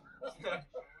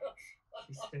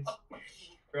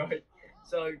 Right.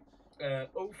 So,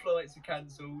 all flights are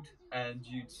cancelled, and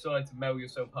you decide to mail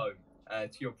yourself home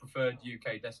to your preferred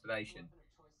UK destination.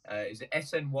 Is it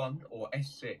SN1 or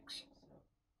S6?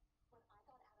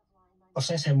 What's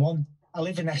SN1? I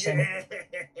live in SN1.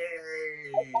 Yay!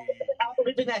 I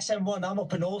live in SN1. I'm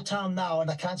up in Old Town now, and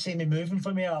I can't see me moving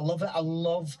from here. I love it. I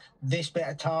love this bit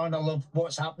of town. I love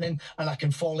what's happening, and I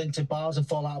can fall into bars and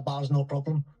fall out of bars, no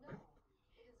problem.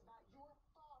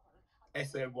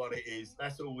 SN1 it is.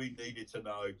 That's all we needed to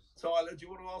know. Tyler, do you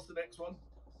want to ask the next one?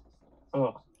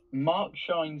 Oh, Mark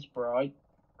shines bright,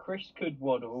 Chris could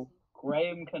waddle,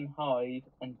 Graham can hide,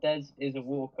 and Des is a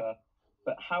walker.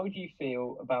 But how do you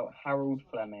feel about Harold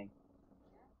Fleming?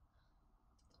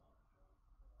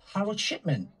 Harold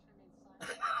Shipman.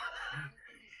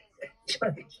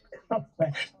 Sorry.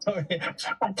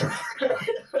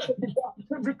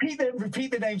 Repeat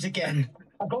the names again.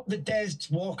 I got the Des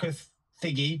Walker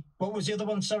thingy. What was the other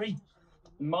one? Sorry.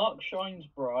 Mark shines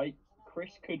bright,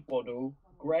 Chris could waddle,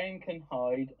 Graham can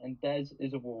hide, and Des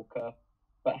is a walker.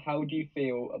 But how do you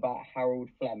feel about Harold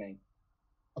Fleming?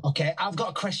 Okay, I've got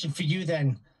a question for you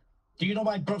then. Do you know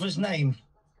my brother's name?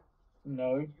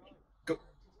 No.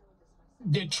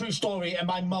 The true story, and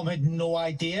my mum had no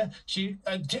idea. She,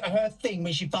 her thing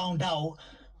when she found out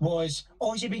was,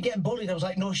 "Oh, has he been getting bullied?" I was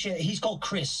like, "No shit, he's called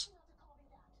Chris."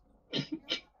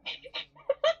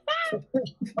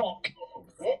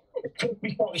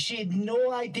 Crispy Cock. She had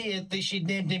no idea that she'd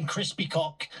named him Crispy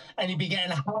Cock, and he'd be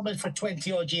getting hammered for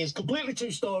 20 odd years. Completely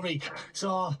true story.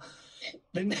 So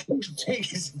the next thing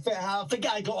is, I think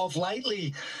I got off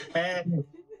lightly. I think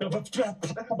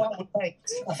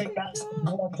that's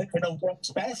one thing that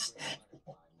works best.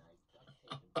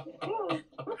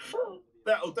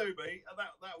 That'll do me.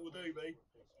 That will do me.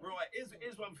 Right,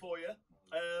 here's one for you.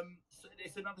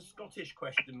 It's another Scottish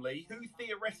question, Lee. Who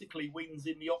theoretically wins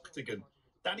in the octagon?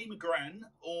 Danny McGran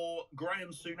or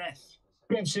Graham Souness?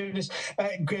 Graham Souness,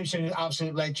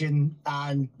 absolute legend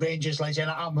and Rangers legend.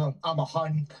 I'm a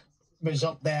Hun, was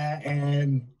up there.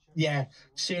 Yeah,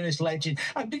 Souness legend.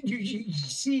 And you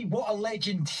see what a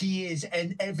legend he is,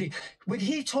 and when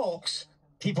he talks,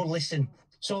 people listen.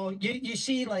 So you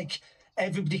see, like,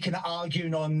 everybody kind of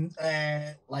arguing on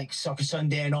like Soccer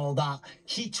Sunday and all that.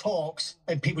 He talks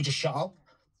and people just shut up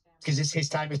because it's his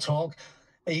time to talk.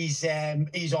 He's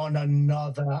on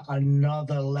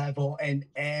another level in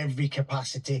every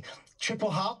capacity.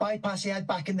 Triple heart bypass he had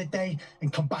back in the day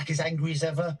and come back as angry as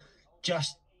ever.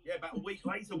 Just about a week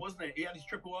later, wasn't it? He had his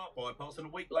triple heart bypass, and a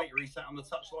week later he sat on the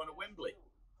touchline at Wembley.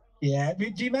 Yeah, do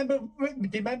you remember when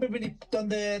he done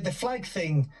the flag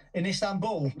thing in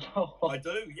Istanbul? I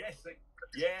do, yes.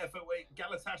 Yeah, for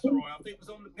Galatasaray. I think it was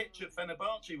on the pitch at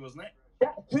Fenerbahce, wasn't it?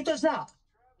 Yeah, who does that?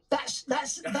 That's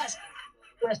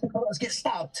where supporters get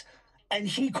stabbed, and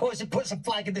he goes and puts a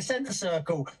flag in the centre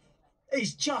circle.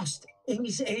 He's just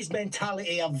his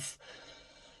mentality of.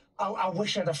 I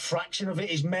wish I had a fraction of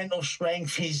it. His mental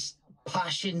strength, his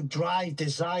passion, drive,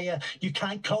 desire. You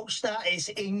can't coach that. It's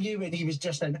in you, and he was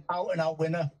just an out-and-out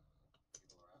winner.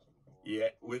 Yeah,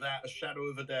 without a shadow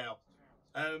of a doubt.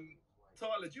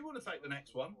 Tyler, do you want to take the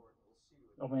next one?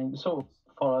 I mean, it sort of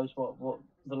follows what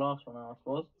the last one I asked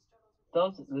was.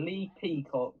 Does Lee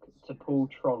Peacock to Paul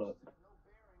Trollope?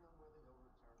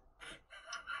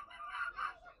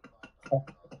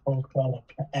 Paul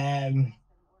Trollope.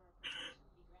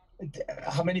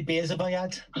 How many beers have I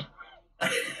had?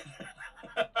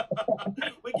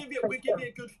 we give you a 5.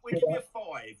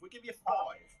 We give you 5.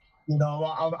 You know,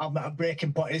 I'm at a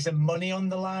breaking point. Is there money on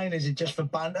the line? Is it just for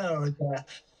banter? Or is there...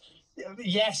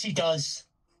 Yes, he does.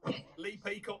 Lee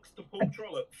Peacock's to Paul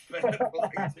Trollope. Fair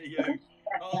play to you.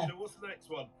 Archer, what's the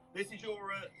next one? This is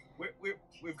your.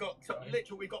 We've got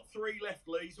 3 left,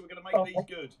 Lee. So we're going to make these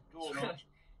good. Go on, Arch.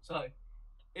 So,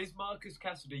 is Marcus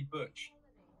Cassidy butch?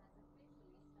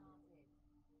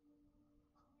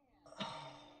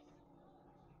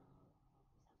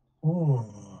 Ooh.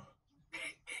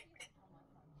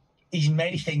 He's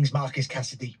many things, Marcus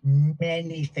Cassidy.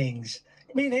 Many things.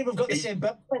 Me and him have got the same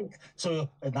birthday. So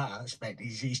in that aspect,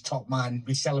 he's top man.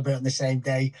 We celebrate on the same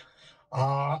day.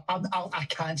 I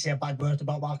can't say a bad word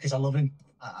about Marcus. I love him.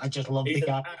 I just love the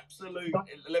guy. Absolute.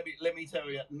 Let me tell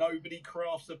you, nobody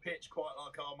crafts a pitch quite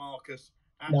like our Marcus.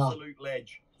 Absolute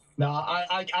ledge. No,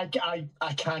 I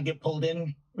can't get pulled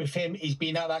in with him. He's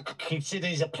been at that. Consider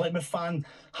he's a Plymouth fan.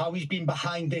 How he's been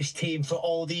behind this team for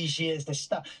all these years.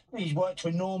 He's worked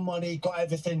for no money, got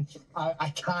everything.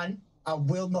 I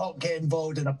will not get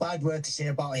involved in a bad word to say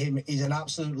about him. He's an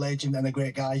absolute legend and a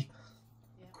great guy.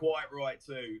 Quite right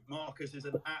too. Marcus is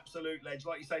an absolute legend.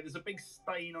 Like you say, there's a big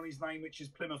stain on his name, which is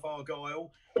Plymouth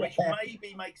Argyle, which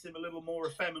maybe makes him a little more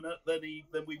effeminate than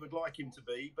we would like him to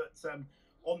be. But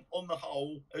on the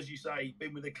whole, as you say,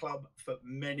 been with the club for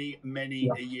many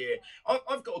a year.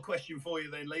 I've got a question for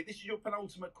you then, Lee. This is your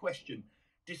penultimate question.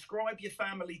 Describe your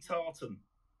family tartan.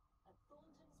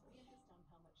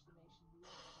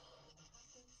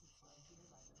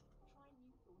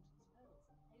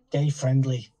 Gay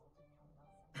friendly.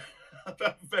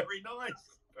 Very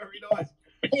nice. Very nice.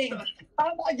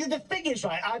 The thing is,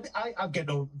 right, I've got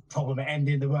no problem at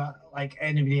ending the work, like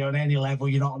anybody on any level,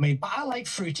 you know what I mean? But I like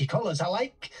fruity colours. I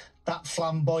like that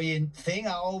flamboyant thing.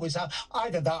 I always have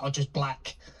either that or just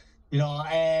black, you know.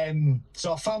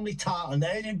 So a family tartan,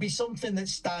 it'd be something that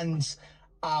stands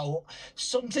out.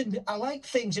 Something, I like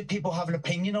things that people have an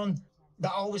opinion on, that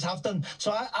I always have done.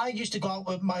 So I used to go out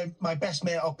with my best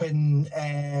mate up in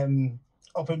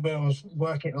where I was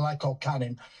working at a light called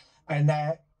Cannon, and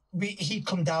he'd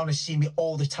come down and see me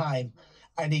all the time,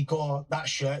 and he'd go, "That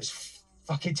shirt's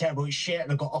fucking terrible, it's shit,"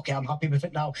 and I go, "Okay, I'm happy with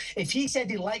it now." If he said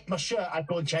he liked my shirt, I'd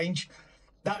go and change.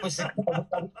 That was the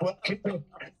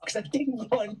because I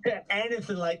didn't want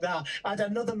anything like that. I had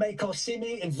another mate called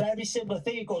Simi, a very similar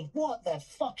thing. He goes, "What the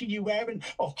fuck are you wearing?"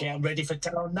 "Okay, I'm ready for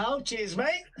town now. Cheers,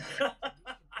 mate." Well,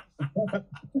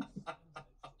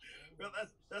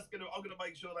 I'm gonna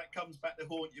make sure that comes back to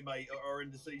haunt you, mate, or in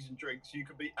the season drinks. You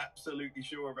can be absolutely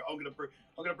sure of it. I'm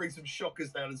gonna bring some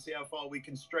shockers down and see how far we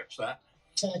can stretch that.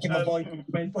 My boy,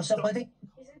 what's up, buddy?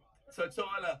 So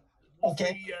Tyler,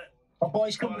 Okay. see, My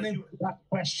boy's Tyler, coming in with that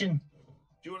question.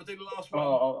 do you want to do the last one?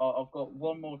 Oh, I've got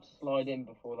one more to slide in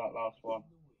before that last one.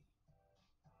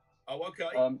 Oh, okay.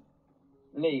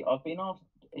 Lee, I've been asked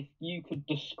if you could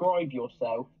describe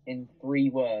yourself in 3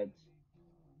 words.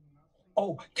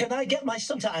 Oh, can I get my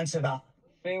son to answer that?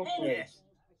 Feel free. Yes.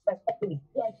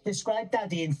 Describe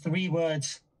Daddy in 3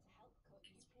 words.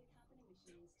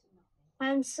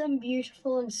 Handsome,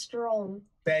 beautiful, and strong.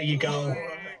 There you go.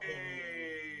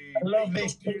 Hey, I love Peacock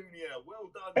this. Junior.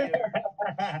 Well done,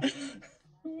 you.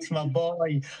 It's my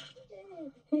boy.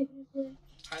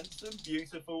 Handsome,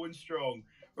 beautiful, and strong.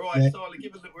 Right, Yeah. Tyler,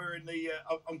 given that we're in the...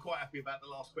 I'm quite happy about the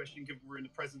last question, given we're in the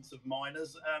presence of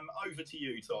minors. Over to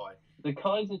you, Ty. The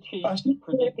Kaiser I Chiefs think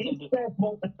predicted.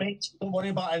 Don't worry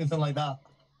about anything like that.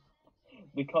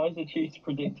 The Kaiser Chiefs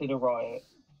predicted a riot.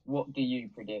 What do you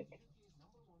predict?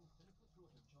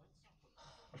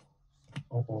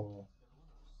 Oh.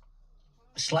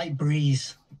 Slight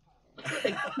breeze.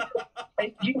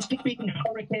 It used to be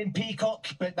Hurricane Peacock,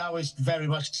 but that was very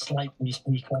much slight breeze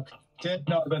Peacock. Just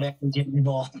not going to end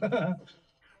anymore.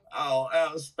 Oh,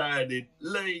 outstanding.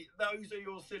 Lee, those are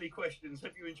your silly questions.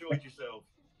 Have you enjoyed yourself?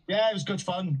 Yeah, it was good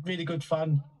fun. Really good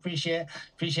fun. Appreciate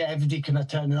everybody kind of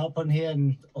turning up on here,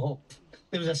 and hope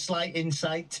there was a slight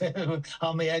insight to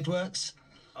how my head works.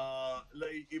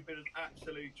 Lee, you've been an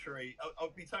absolute treat.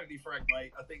 I'll be totally frank,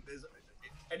 mate. I think there's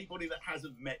anybody that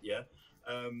hasn't met you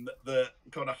that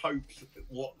kind of hopes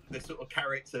what the sort of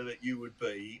character that you would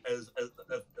be have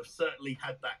certainly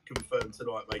had that confirmed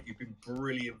tonight, mate. You've been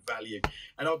brilliant value.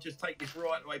 And I'll just take this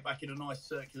right away back in a nice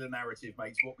circular narrative,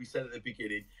 mate, to what we said at the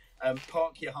beginning.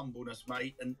 Park your humbleness,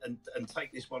 mate, and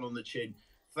take this one on the chin.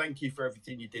 Thank you for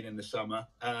everything you did in the summer.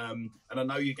 And I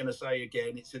know you're going to say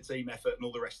again, it's a team effort and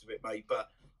all the rest of it, mate,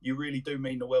 but you really do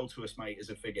mean the world to us, mate, as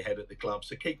a figurehead at the club.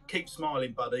 So keep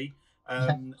smiling, buddy.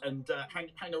 And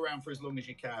hang around for as long as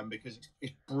you can, because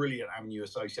it's brilliant having you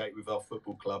associated with our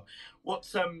football club. What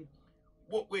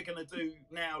we're going to do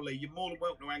now, Lee, you're more than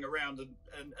welcome to hang around,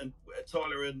 and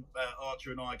Tyler and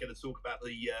Archer and I are going to talk about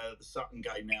the Sutton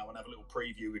game now and have a little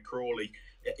preview with Crawley.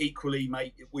 Equally,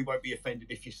 mate, we won't be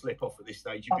offended if you slip off at this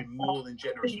stage. You've been more than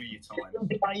generous with your time.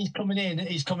 He's coming in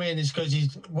is because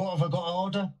what have I got to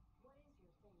order?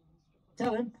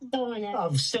 Tell him. Domino.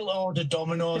 I've still ordered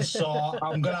Domino's, so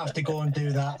I'm going to have to go and do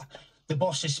that. The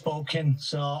boss has spoken,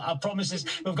 so I promise us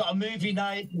we've got a movie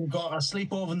night, we've got a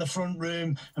sleepover in the front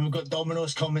room, and we've got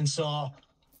Domino's coming, so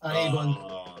I need one.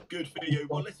 Good for you.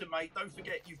 Well, listen, mate, don't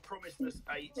forget you've promised us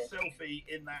a selfie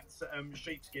in that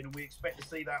sheepskin, and we expect to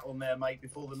see that on there, mate,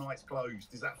 before the night's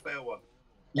closed. Is that a fair one?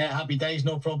 Yeah, happy days,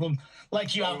 no problem.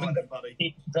 Like you haven't, then,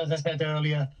 buddy. As I said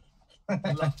earlier.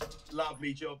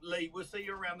 Lovely job, Lee. We'll see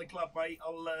you around the club, mate.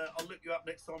 I'll look you up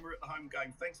next time we're at the home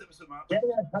game. Thanks ever so much. Yeah,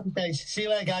 happy days. See you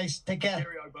later, guys. Take care.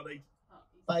 Cheerio, buddy.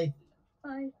 Bye.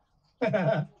 Bye.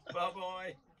 Bye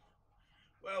bye.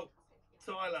 Well,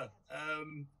 Tyler,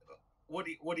 what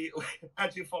do you how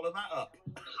do you follow that up?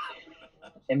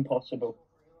 Impossible.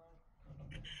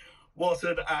 What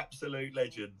an absolute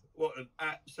legend! What an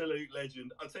absolute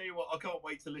legend! I'll tell you what, I can't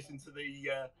wait to listen to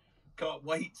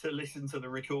the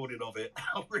recording of it.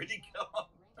 I really can't.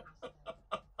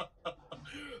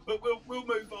 But we'll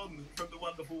move on from the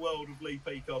wonderful world of Lee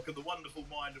Peacock and the wonderful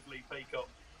mind of Lee Peacock,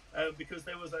 because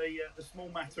there was a small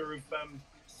matter of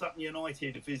Sutton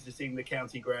United visiting the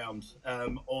county ground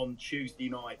on Tuesday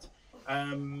night.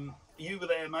 You were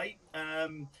there, mate.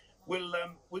 We'll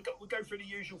go through the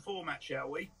usual format, shall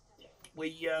we?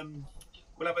 We'll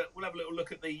have a little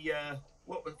look at the.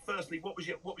 What was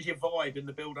your vibe in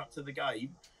the build up to the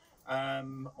game?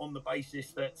 On the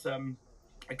basis that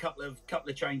a couple of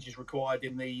changes required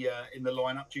in the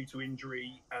lineup due to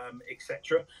injury,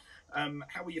 etc.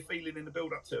 How were you feeling in the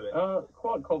build up to it?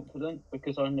 Quite confident,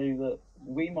 because I knew that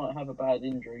we might have a bad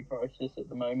injury crisis at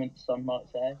the moment, some might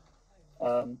say,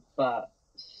 but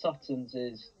Sutton's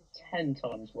is 10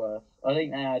 times worse. I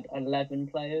think they had 11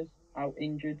 players out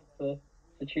injured for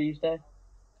Tuesday.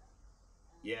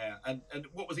 Yeah, and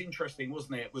what was interesting,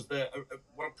 wasn't it, was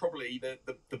probably the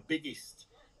biggest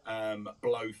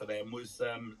blow for them was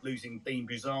losing Dean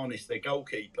Buzanis, their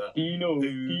goalkeeper. Dino.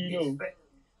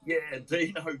 Yeah,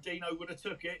 Dino would have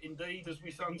took it, indeed, as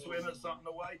we sung to him at Sutton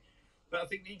away. But I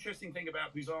think the interesting thing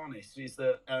about Buzanis is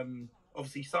that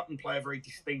obviously Sutton play a very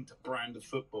distinct brand of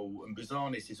football, and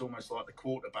Buzanis is almost like the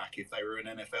quarterback if they were an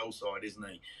NFL side, isn't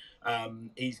he?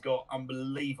 He's got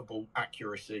unbelievable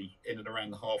accuracy in and around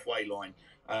the halfway line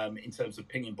in terms of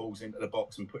pinging balls into the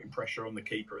box and putting pressure on the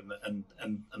keeper and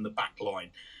the back line.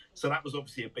 So that was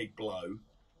obviously a big blow.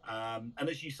 And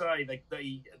as you say,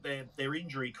 their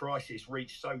injury crisis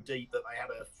reached so deep that they had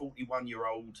a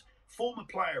 41-year-old former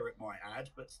player, it might add,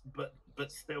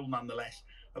 but still nonetheless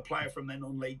a player from their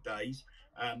non-league days.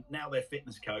 Now their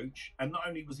fitness coach, and not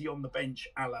only was he on the bench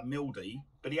a la Mildy,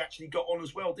 but he actually got on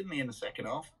as well, didn't he, in the second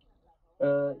half?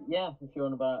 Yeah, if you're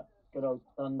on about good old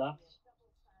Dundas.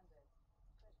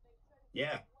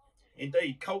 Yeah,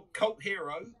 indeed, cult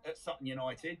hero at Sutton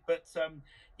United. But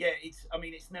yeah,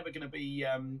 it's never going to be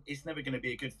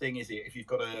a good thing, is it? If you've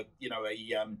got a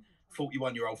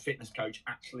 41-year-old fitness coach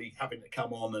actually having to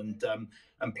come on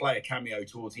and play a cameo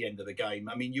towards the end of the game.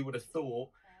 I mean, you would have thought.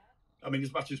 I mean,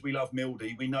 as much as we love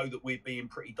Mildy, we know that we'd be in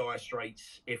pretty dire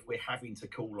straits if we're having to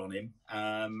call on him.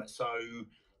 So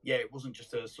yeah, it wasn't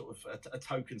just a sort of a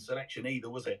token selection either,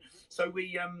 was it? So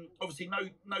we obviously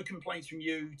no complaints from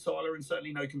you, Tyler, and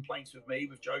certainly no complaints with me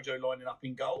with Jojo lining up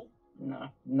in goal. No,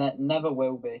 never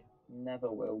will be.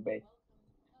 Never will be.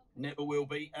 Never will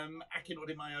be. Akin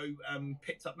Odimeo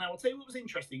picked up. Now, I'll tell you what was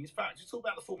interesting. In fact, let's talk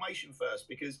about the formation first,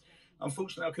 because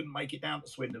unfortunately I couldn't make it down to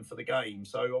Swindon for the game.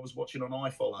 So I was watching on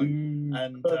iFollow.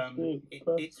 And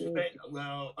it's fair.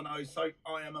 Well, I know. So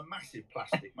I am a massive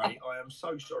plastic, mate. I am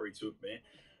so sorry to admit.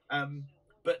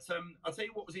 But I'll tell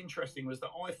you what was interesting was that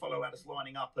iFollow had us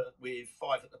lining up with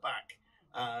 5 at the back.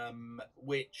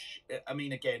 Which, I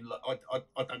mean, again, look,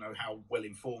 I don't know how well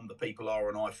informed the people are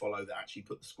on iFollow that actually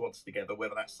put the squads together,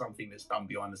 whether that's something that's done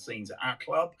behind the scenes at our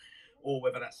club, or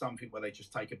whether that's something where they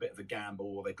just take a bit of a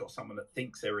gamble, or they've got someone that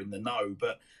thinks they're in the know.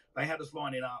 But they had us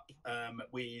lining up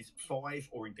with 5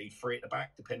 or indeed 3 at the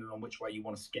back, depending on which way you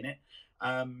want to skin it.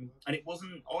 And it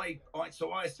wasn't,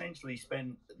 so I essentially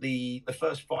spent the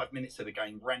first 5 minutes of the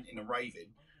game ranting and raving,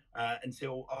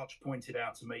 until Arch pointed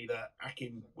out to me that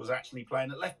Akin was actually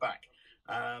playing at left back.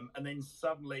 And then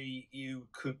suddenly you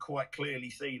could quite clearly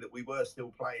see that we were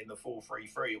still playing the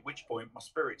 4-3-3, at which point my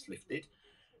spirits lifted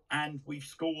and we've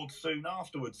scored soon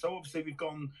afterwards. So obviously we've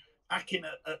gone Akin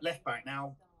at left back.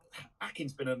 Now,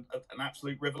 Akin's been an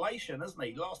absolute revelation, hasn't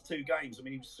he? Last 2 games, I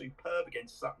mean, he was superb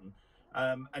against Sutton,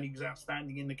 and he was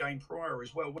outstanding in the game prior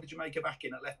as well. What did you make of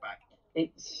Akin at left back?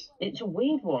 It's a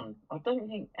weird one. I don't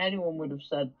think anyone would have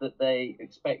said that they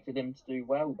expected him to do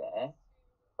well there,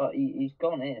 but he's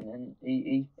gone in and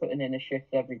he's putting in a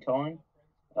shift every time.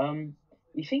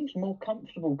 He seems more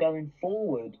comfortable going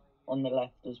forward on the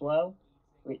left as well,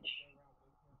 which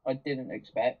I didn't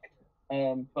expect.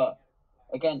 But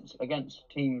against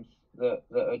teams that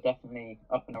are definitely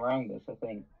up and around us, I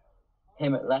think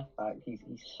him at left back, he's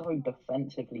so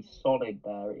defensively solid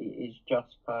there. It is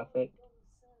just perfect.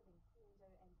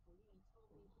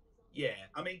 Yeah,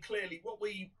 I mean, clearly what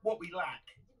we lack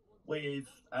with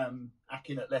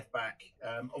Akin at left back,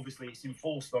 obviously it's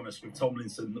enforced on us with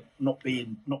Tomlinson not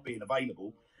being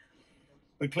available.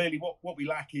 But clearly, what we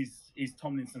lack is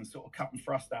Tomlinson sort of cut and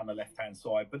thrust down the left hand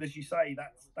side. But as you say,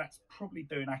 that's probably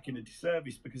doing Akin a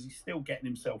disservice, because he's still getting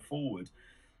himself forward.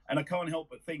 And I can't help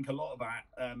but think a lot of that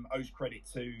owes credit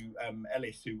to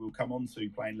Ellis, who will come on to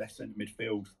playing left centre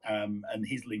midfield, and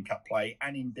his link-up play,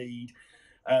 and indeed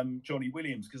Johnny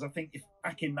Williams. Because I think if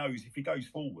Akin knows if he goes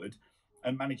forward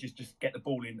and manages just get the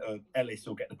ball into Ellis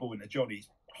or get the ball into Johnny, it's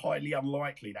highly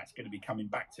unlikely that's going to be coming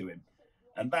back to him.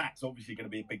 And that's obviously going to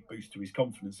be a big boost to his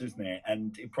confidence, isn't it?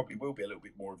 And it probably will be a little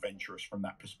bit more adventurous from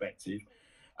that perspective.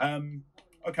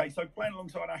 Okay, so playing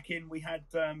alongside Akin, we had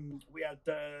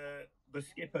the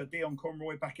skipper Dion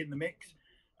Conroy back in the mix.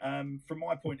 From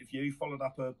my point of view, followed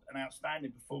up an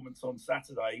outstanding performance on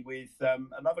Saturday with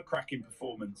another cracking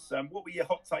performance. What were your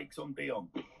hot takes on Dion?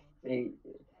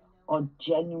 I'd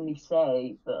genuinely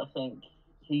say that I think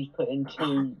he's put in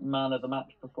 2 man of the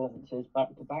match performances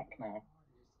back to back now,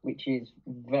 which is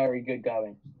very good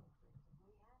going.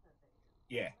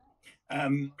 Yeah.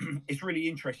 It's really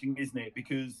interesting, isn't it?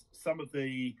 Because some of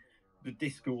the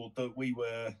discord that we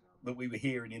were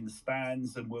hearing in the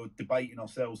stands and were debating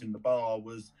ourselves in the bar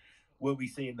was, were we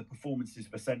seeing the performances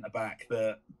for centre back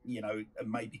that, you know,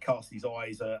 maybe cast his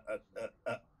eyes at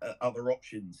other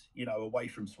options, you know, away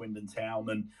from Swindon Town,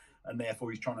 and therefore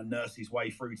he's trying to nurse his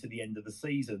way through to the end of the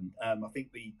season. I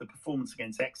think the performance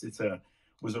against Exeter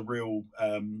was a real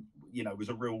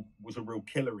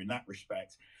killer in that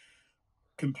respect.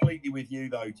 Completely with you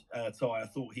though, Ty. I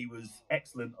thought he was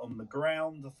excellent on the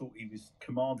ground. I thought he was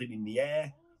commanding in the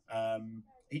air.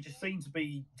 He just seemed to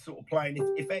be sort of playing.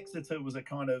 If Exeter was a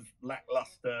kind of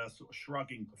lackluster, sort of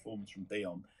shrugging performance from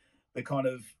Dion, the kind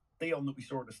of Dion that we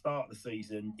saw at the start of the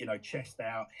season, you know, chest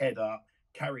out, head up,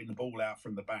 carrying the ball out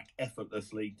from the back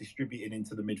effortlessly, distributing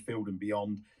into the midfield and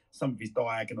beyond. Some of his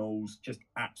diagonals just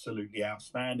absolutely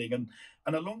outstanding.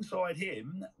 And alongside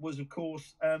him was, of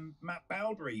course, Matt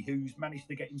Bowdry, who's managed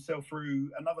to get himself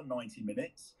through another 90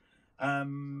 minutes.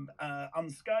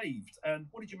 unscathed. And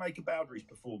what did you make of Bowdry's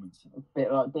performance? A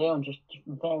bit like Dion, just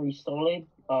very solid.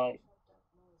 Like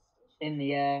in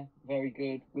the air, very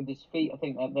good with his feet. I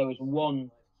think that there was one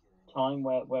time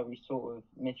where he sort of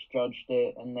misjudged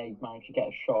it, and they managed to get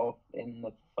a shot off in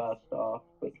the first half,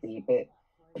 which was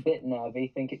a bit nervy.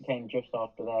 I think it came just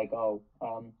after their goal.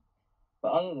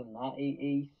 But other than that,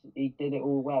 he did it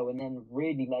all well, and then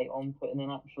really late on put in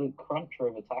an absolute cruncher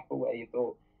of a tackle where you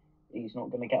thought he's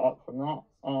not going to get up from that,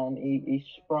 and he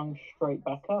sprung straight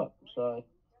back up. So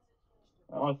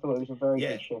I thought it was a very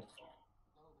good shift.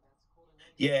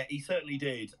 Yeah, he certainly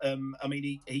did. I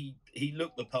mean, he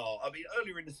looked the part. I mean,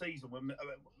 earlier in the season, when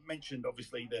I mentioned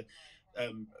obviously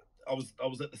I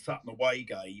was at the Sutton away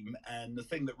game, and the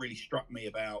thing that really struck me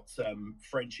about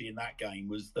Frenchie in that game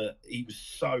was that he was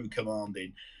so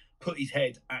commanding, put his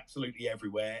head absolutely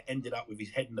everywhere, ended up with his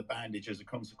head in the bandage as a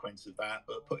consequence of that,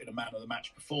 but put in a man of the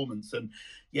match performance. And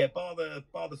yeah, bar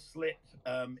the slip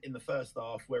in the first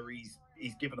half where he's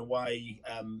given away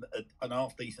an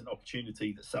half decent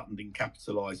opportunity that Sutton didn't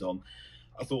capitalise on,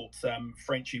 I thought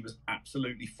Frenchie was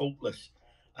absolutely faultless.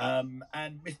 And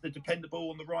Mr. Dependable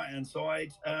on the right-hand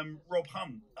side, Rob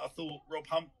Hunt. I thought Rob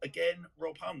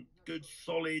Hunt, good,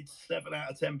 solid 7 out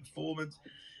of 10 performance.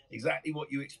 Exactly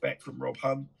what you expect from Rob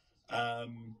Hunt.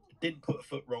 Didn't put a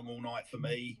foot wrong all night for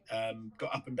me.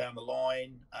 Got up and down the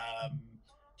line.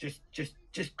 Just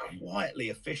quietly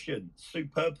efficient.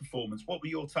 Superb performance. What were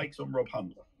your takes on Rob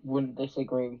Hunt? Wouldn't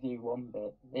disagree with you one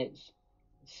bit. It's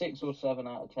 6 or 7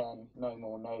 out of 10, no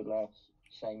more, no less.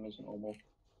 Same as normal.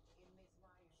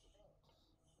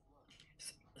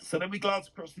 So then we glance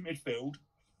across the midfield,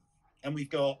 and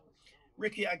we've got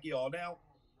Ricky Aguiar. Now,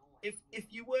 if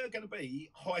you were going to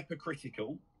be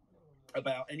hypercritical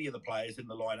about any of the players in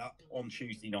the lineup on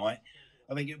Tuesday night,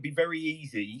 I think it would be very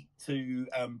easy to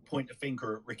point a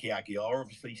finger at Ricky Aguiar.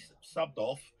 Obviously, subbed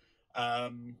off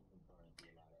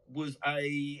was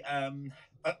I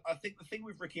think the thing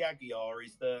with Ricky Aguiar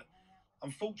is that,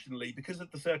 unfortunately, because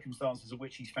of the circumstances in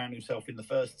which he's found himself in the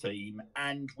first team,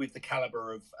 and with the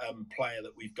calibre of player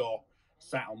that we've got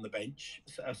sat on the bench,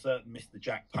 a certain Mr.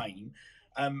 Jack Payne,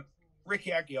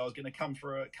 Ricky Aguiar is going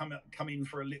to come in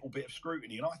for a little bit of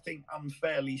scrutiny, and I think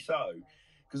unfairly so,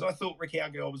 because I thought Ricky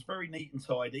Aguiar was very neat and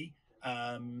tidy.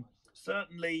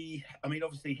 Certainly, I mean,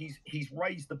 obviously he's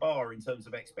raised the bar in terms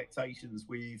of expectations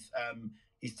with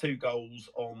his 2 goals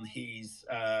on his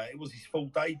it was his full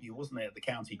debut, wasn't it, at the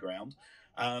county ground.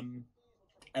 And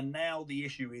now the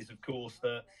issue is, of course,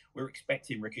 that we're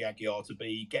expecting Ricky Aguiar to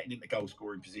be getting into goal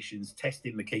scoring positions,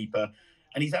 testing the keeper,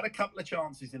 and he's had a couple of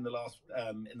chances in the last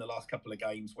couple of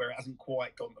games where it hasn't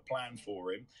quite gone to plan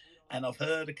for him. And I've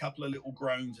heard a couple of little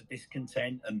groans of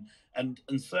discontent, and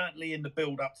certainly in the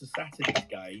build up to Saturday's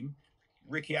game,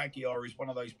 Ricky Aguiar is one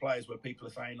of those players where people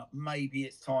are saying, like, maybe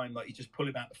it's time that you just pull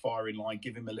him out the firing line,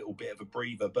 give him a little bit of a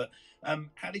breather. But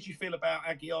how did you feel about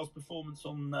Aguiar's performance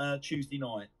on Tuesday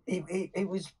night? It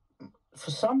was,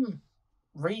 for some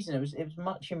reason, it was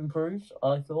much improved.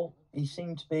 I thought he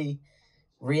seemed to be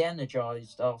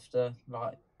re-energized after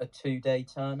like a 2-day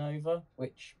turnover,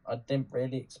 which I didn't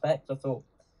really expect.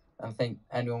 I think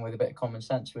anyone with a bit of common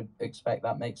sense would expect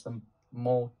that makes them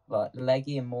more like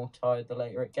leggy and more tired the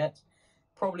later it gets.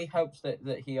 Probably helps that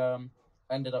he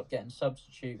ended up getting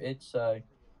substituted, so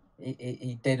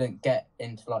he didn't get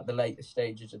into like the later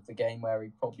stages of the game where he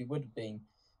probably would have been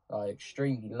like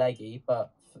extremely leggy.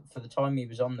 But for the time he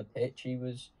was on the pitch, he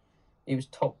was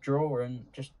top drawer, and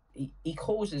just he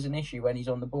causes an issue when he's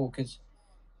on the ball, because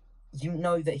you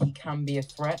know that he can be a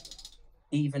threat.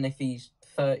 Even if he's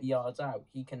 30 yards out,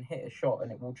 he can hit a shot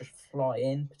and it will just fly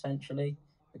in potentially,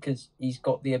 because he's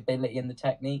got the ability and the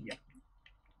technique.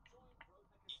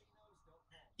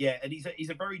 Yeah, and he's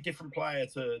a very different player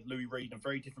to Louis Reed, and a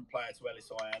very different player to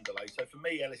Ellis Iandolo. So for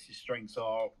me, Ellis's strengths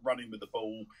are running with the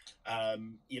ball.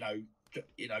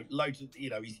 Loads of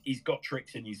he's got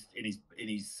tricks in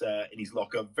his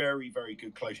locker. Very, very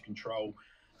good close control.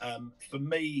 For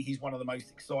me, he's one of the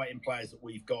most exciting players that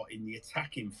we've got in the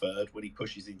attacking third when he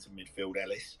pushes into midfield,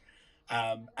 Ellis,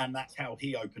 and that's how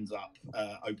he opens up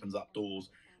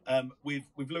doors.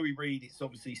 With Louis Reed, it's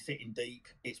obviously sitting deep.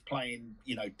 It's playing,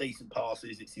 decent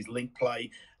passes. It's his link play,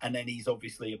 and then he's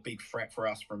obviously a big threat for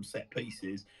us from set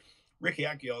pieces. Ricky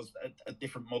Aguiar's a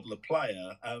different model of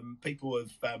player. People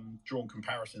have drawn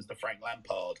comparisons to Frank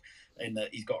Lampard in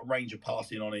that he's got a range of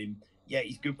passing on him. Yeah,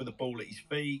 he's good with the ball at his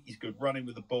feet. He's good running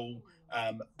with the ball,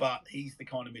 but he's the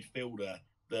kind of midfielder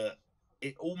that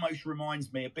it almost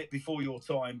reminds me a bit before your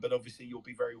time, but obviously you'll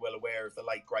be very well aware of the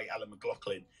late, great Alan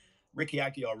McLaughlin. Ricky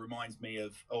Aguiar reminds me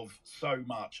of so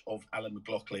much of Alan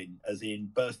McLaughlin, as in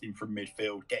bursting from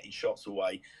midfield, getting shots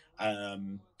away.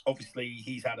 Obviously,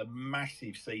 he's had a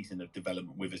massive season of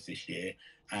development with us this year,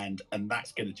 and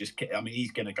that's going to just. I mean,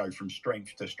 he's going to go from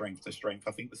strength to strength to strength.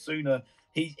 I think the sooner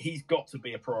he's got to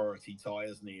be a priority, Ty,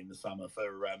 hasn't he, in the summer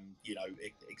for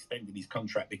extending his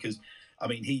contract, because I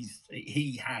mean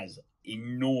he has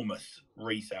enormous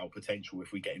resale potential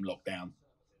if we get him locked down.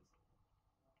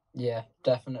 Yeah,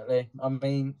 definitely. I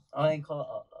mean, I think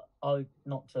I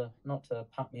not to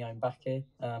pat my own back here.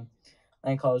 I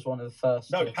think I was one of the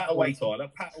first. No, pat away, Tyler.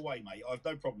 Pat away, mate. I've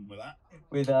no problem with that.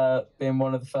 With being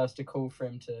one of the first to call for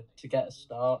him to get a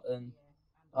start, and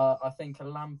I think a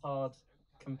Lampard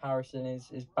comparison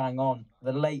is bang on.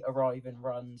 The late arriving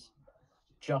runs,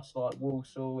 just like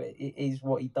Walsall, it is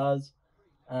what he does,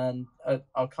 and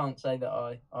I can't say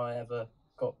that I ever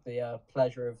got the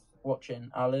pleasure of watching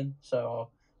Alan, so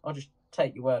I'll just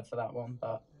take your word for that one.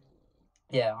 But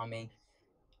yeah, I mean,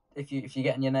 if you're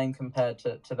getting your name compared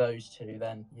to those two,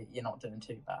 then you're not doing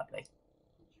too badly.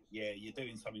 Yeah, you're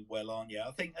doing something well, aren't you?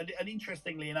 I think, and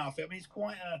interestingly enough, I mean, it's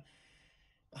quite a.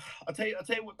 I'll tell you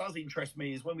what does interest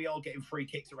me is when we are getting free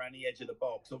kicks around the edge of the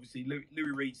box. Obviously,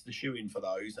 Louis Reed's the shoe-in for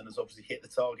those, and has obviously hit the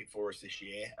target for us this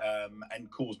year,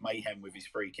 and caused mayhem with his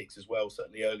free kicks as well.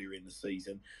 Certainly earlier in the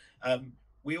season,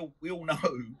 we all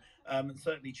know, and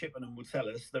certainly Chippenham will tell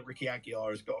us that Ricky Aguiar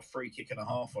has got a free kick and a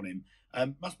half on him.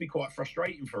 Must be quite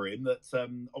frustrating for him that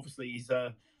obviously he's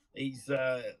the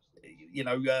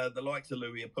likes of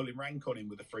Louis are pulling rank on him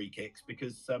with the free kicks,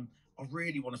 because I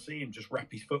really want to see him just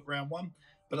wrap his foot round one.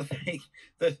 But I think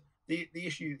the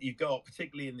issue that you've got,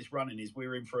 particularly in this running, is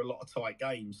we're in for a lot of tight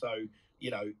games. So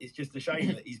it's just a shame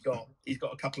that he's got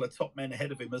a couple of top men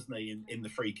ahead of him, hasn't he, in the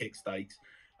free kick stakes.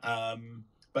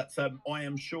 But I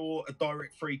am sure a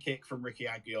direct free kick from Ricky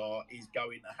Aguiar is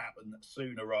going to happen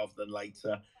sooner rather than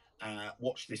later.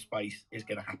 Watch this space, is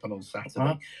going to happen on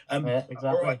Saturday. Yeah, exactly.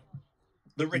 All right.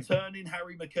 The returning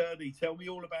Harry McCurdy. Tell me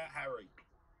all about Harry.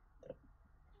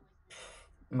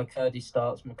 McCurdy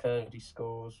starts, McCurdy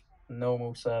scores,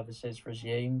 normal services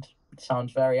resumed. It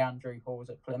sounds very Andrew Hawes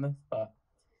at Plymouth, but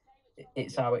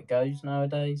it's how it goes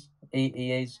nowadays.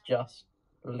 He is just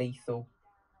lethal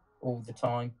all the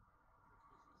time.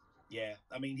 Yeah,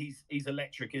 I mean he's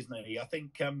electric, isn't he? I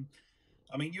think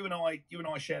I mean you and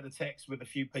I shared a text with a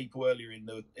few people earlier in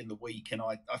the week, and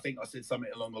I think I said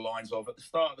something along the lines of, at the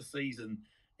start of the season,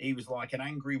 he was like an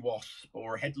angry wasp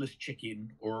or a headless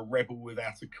chicken or a rebel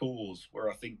without a cause,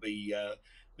 were I think the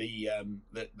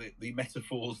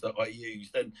metaphors that I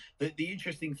used. And the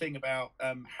interesting thing about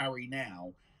Harry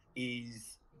now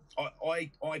is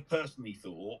I personally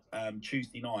thought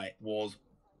Tuesday night was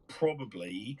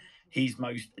probably his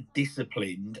most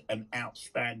disciplined and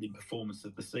outstanding performance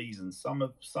of the season. Some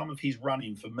of his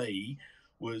running for me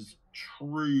was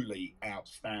truly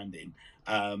outstanding.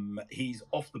 His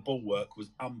off the ball work was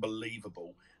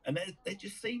unbelievable, and there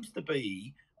just seems to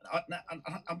be.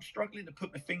 I'm struggling to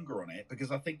put my finger on it,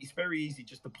 because I think it's very easy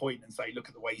just to point and say, look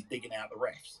at the way he's digging out the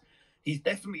refs. He's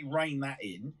definitely reined that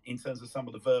in terms of some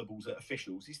of the verbals at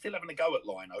officials. He's still having a go at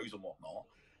linos and whatnot.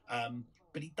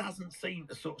 But he doesn't seem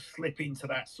to sort of slip into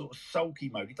that sort of sulky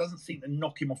mode. It doesn't seem to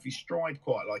knock him off his stride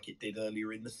quite like it did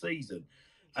earlier in the season.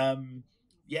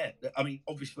 Yeah, I mean,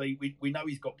 obviously we know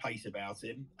he's got pace about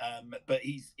him, but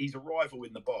he's a rival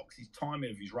in the box. His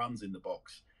timing of his runs in the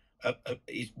box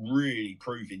is really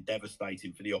proving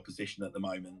devastating for the opposition at the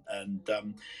moment. And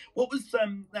what was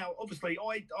now? Obviously,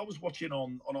 I was watching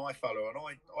on iFollow,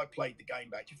 and I played the game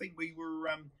back. Do you think we were?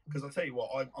 Because I'll tell you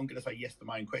what, I'm going to say yes to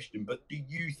my own question. But do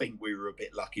you think we were a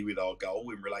bit lucky with our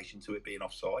goal in relation to it being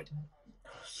offside?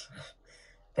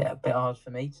 A bit hard for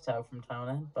me to tell from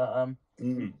Townend, but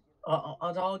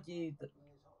I'd argue that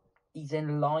he's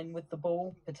in line with the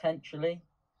ball potentially.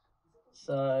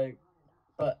 So,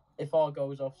 but if our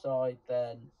goal's offside,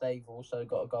 then they've also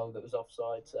got a goal that was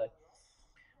offside. So,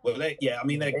 well, I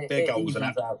mean, their goal was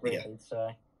an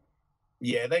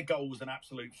their goal was an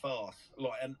absolute farce,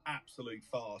 like an absolute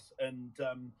farce. And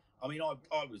I mean,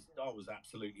 I was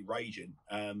absolutely raging.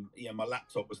 My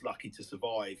laptop was lucky to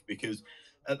survive, because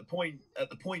at the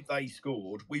point they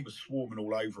scored, we were swarming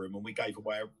all over him, and we gave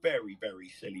away a very, very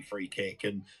silly free kick.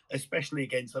 And especially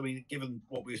against, I mean, given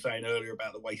what we were saying earlier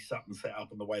about the way Sutton set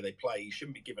up and the way they play, you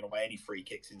shouldn't be giving away any free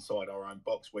kicks inside our own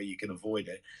box where you can avoid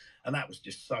it. And that was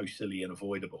just so silly and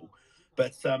avoidable.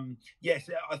 But yes,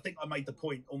 I think I made the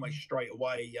point almost straight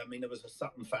away. I mean, there was a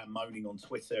Sutton fan moaning on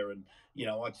Twitter, and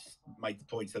I just made the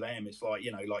point to them. It's like,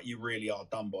 like you really are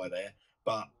done by there.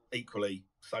 But equally,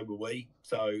 so were we.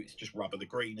 So it's just rubber the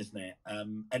green, isn't it?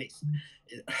 And it's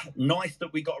nice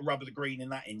that we got a rubber the green in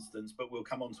that instance, but we'll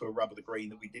come on to a rubber the green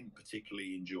that we didn't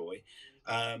particularly enjoy.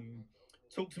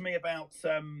 Talk to me about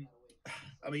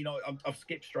I mean, I've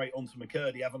skipped straight onto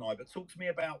McCurdy, haven't I? But talk to me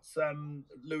about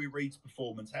Louis Reed's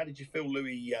performance. How did you feel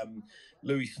Louis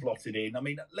slotted in? I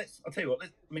mean, I'll tell you what.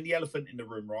 I mean, the elephant in the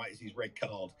room, right, is his red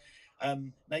card.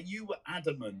 Now you were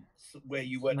adamant where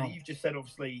you were. Now you've just said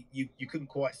obviously you couldn't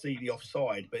quite see the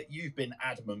offside, but you've been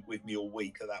adamant with me all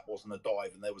week that wasn't a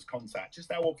dive and there was contact.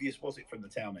 Just how obvious was it from the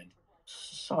town end?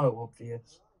 So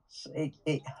obvious.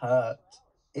 It hurt.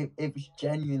 It was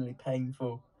genuinely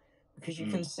painful because you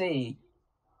can see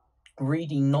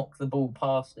Reedy knock the ball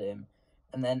past him,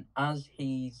 and then as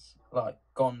he's like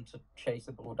gone to chase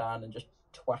the ball down and just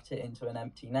twat it into an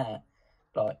empty net,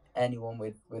 like anyone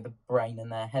with a brain in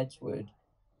their heads would,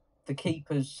 the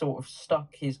keeper's sort of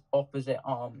stuck his opposite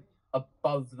arm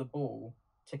above the ball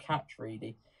to catch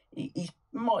Reedy. He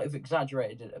might have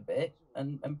exaggerated it a bit,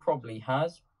 and probably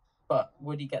has, but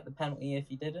would he get the penalty if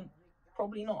he didn't?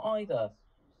 Probably not either.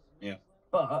 Yeah.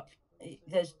 But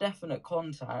there's definite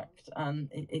contact, and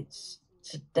it's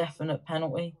a definite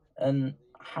penalty. And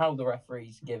how the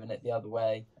referee's given it the other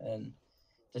way and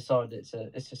decided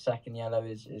it's a second yellow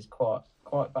is quite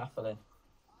baffling.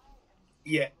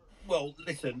 Yeah. Well,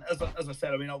 listen, as I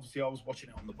said, I mean, obviously I was watching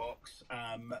it on the box.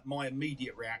 My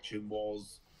immediate reaction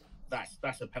was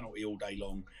that's a penalty all day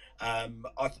long. I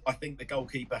think the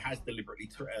goalkeeper has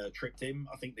deliberately tripped him.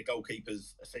 I think the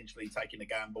goalkeeper's essentially taken a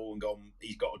gamble and gone,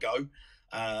 he's got to go.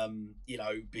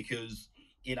 Because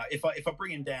if I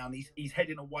bring him down, he's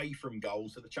heading away from goal,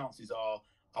 so the chances are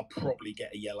I'll probably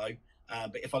get a yellow.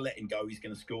 But if I let him go, he's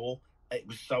going to score. It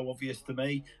was so obvious to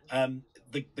me.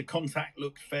 The contact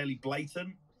looked fairly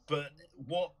blatant. But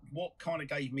what kind of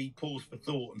gave me pause for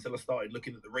thought until I started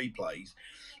looking at the replays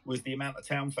was the amount of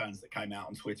town fans that came out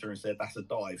on Twitter and said that's a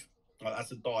dive, like,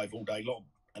 that's a dive all day long,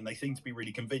 and they seem to be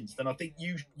really convinced. And I think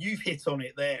you've hit on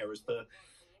it there as to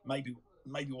maybe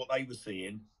what they were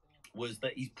seeing was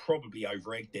that he's probably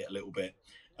over-egged it a little bit.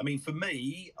 I mean, for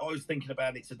me, I was thinking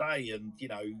about it today, and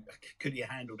could he have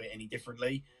handled it any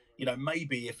differently?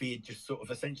 Maybe if he had just sort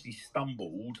of essentially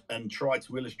stumbled and tried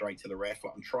to illustrate to the ref,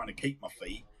 like, I'm trying to keep my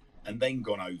feet, and then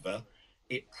gone over,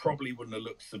 it probably wouldn't have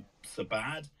looked so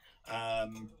bad.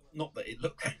 Not that it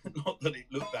looked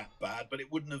that bad, but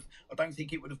it wouldn't have. I don't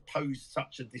think it would have posed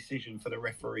such a decision for the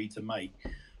referee to make.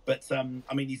 But I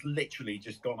mean, he's literally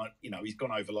just gone. He's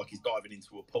gone over like he's diving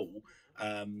into a pool.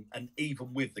 And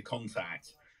even with the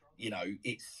contact,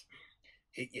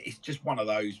 it's just one of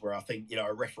those where I think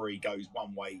a referee goes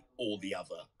one way or the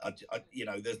other.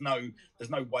 There's no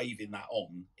waving that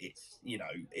on. It's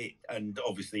and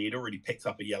obviously he'd already picked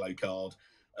up a yellow card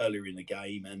earlier in the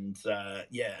game, and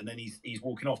and then he's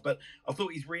walking off. But I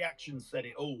thought his reaction said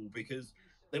it all, because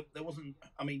there wasn't.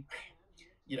 I mean,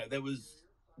 there was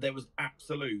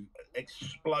absolute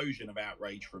explosion of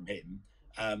outrage from him.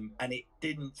 And it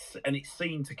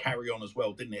seemed to carry on as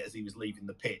well, didn't it? As he was leaving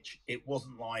the pitch, it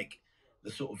wasn't like the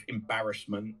sort of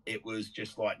embarrassment. It was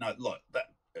just like, no, look,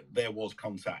 that there was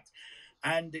contact.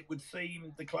 And it would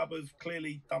seem the club have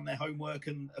clearly done their homework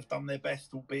and have done their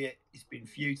best, albeit it's been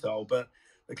futile. But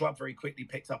the club very quickly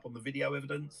picked up on the video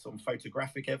evidence, on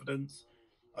photographic evidence.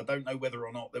 I don't know whether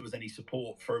or not there was any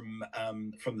support from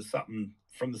the Sutton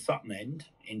end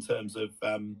in terms of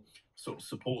sort of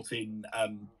supporting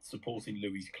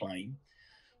Louis' claim.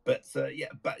 But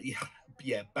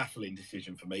baffling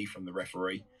decision for me from the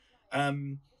referee.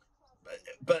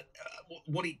 But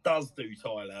what it does do,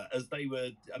 Tyler, as they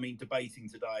were, debating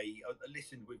today, I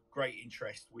listened with great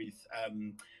interest with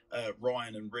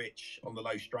Ryan and Rich on the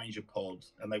Low Stranger pod,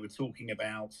 and they were talking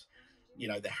about,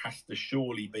 there has to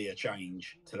surely be a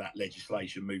change to that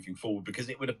legislation moving forward, because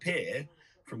it would appear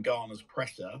from Garner's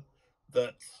presser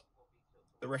that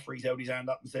the referee's held his hand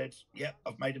up and said, "Yep,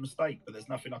 I've made a mistake, but there's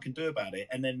nothing I can do about it."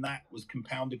 And then that was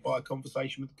compounded by a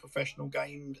conversation with the professional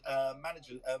game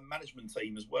management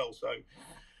team as well. So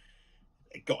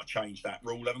they've got to change that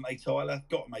rule, haven't they, Tyler?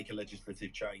 Got to make a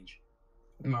legislative change.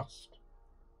 Must.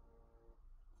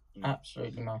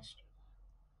 Absolutely must.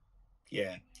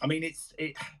 Yeah, I mean,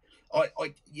 I've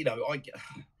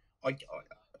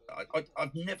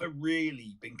never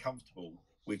really been comfortable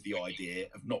with the idea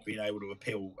of not being able to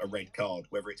appeal a red card,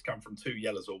 whether it's come from 2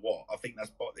 yellows or what. I think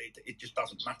it just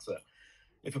doesn't matter.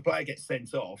 If a player gets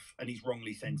sent off and he's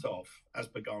wrongly sent off, as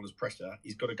per Garner's presser,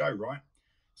 he's got to go, right?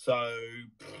 So,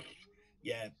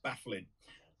 baffling.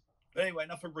 But anyway,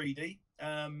 enough of Reedy.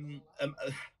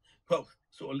 Well,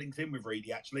 sort of links in with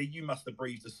Reedy, actually. You must have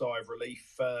breathed a sigh of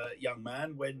relief, young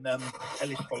man, when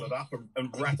Ellis followed up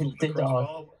and rattled the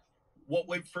crossbar. What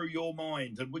went through your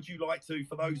mind? And would you like to,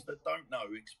 for those that don't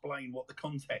know, explain what the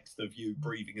context of you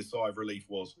breathing a sigh of relief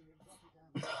was?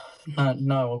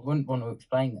 No, I wouldn't want to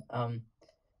explain it.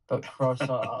 But Christ,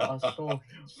 I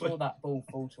saw that ball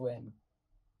fall to him,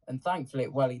 and thankfully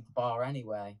it wellied the bar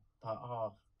anyway.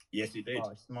 But yes, it did.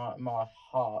 Christ, my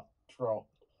heart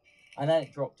dropped, and then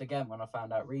it dropped again when I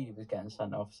found out Reedy was getting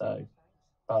sent off. So,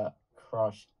 but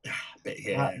Christ, But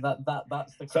yeah,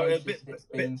 that's the so closest it's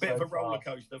been bit so of a roller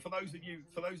far. coaster for those of you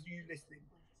listening.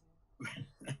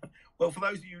 Well, for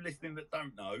those of you listening that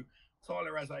don't know,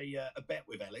 Tyler has a bet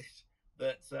with Ellis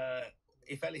that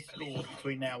if Ellis scores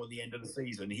between now and the end of the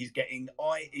season, he's getting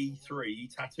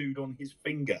IE3 tattooed on his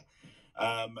finger.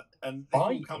 And this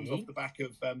all comes off the back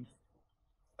of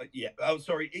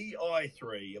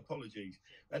EI3. Apologies.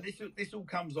 And this all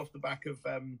comes off the back of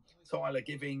Tyler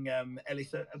giving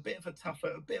Ellis a bit of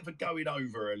a going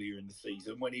over earlier in the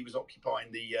season when he was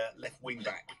occupying the left wing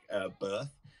back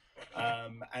berth.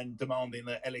 And demanding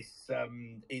that Ellis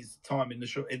his time in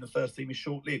the first team is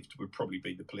short lived would probably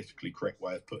be the politically correct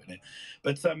way of putting it.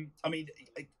 But I mean,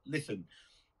 listen,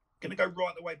 going to go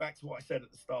right the way back to what I said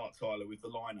at the start, Tyler, with the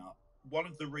lineup. One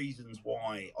of the reasons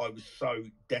why I was so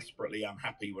desperately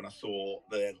unhappy when I saw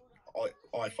the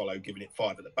I follow giving it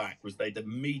 5 at the back was they'd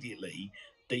immediately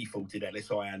defaulted Ellis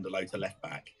Iandolo to left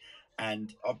back,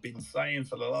 and I've been saying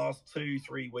for the last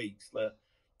 2-3 weeks that,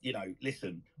 you know,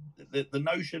 listen, the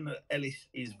notion that Ellis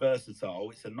is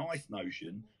versatile, it's a nice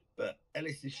notion, but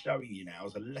Ellis is showing you now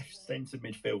as a left centre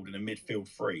midfield and a midfield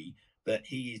free that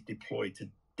he is deployed to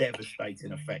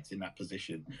devastating effect in that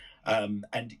position.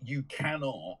 And you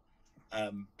cannot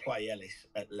play Ellis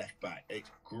at left back. It's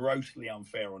grossly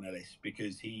unfair on Ellis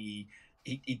because he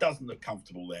doesn't look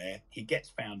comfortable there. He gets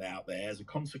found out there. As a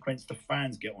consequence, the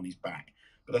fans get on his back.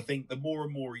 But I think the more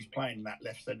and more he's playing in that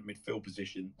left centre midfield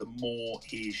position, the more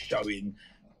he is showing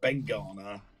Ben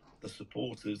Garner, the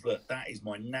supporters, that is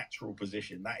my natural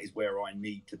position. That is where I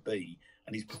need to be.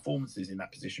 And his performances in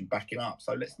that position back him up.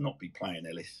 So let's not be playing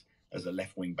Ellis as a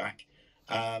left wing back.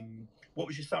 What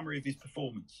was your summary of his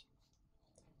performance?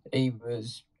 He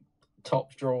was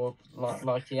top drawer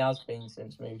like he has been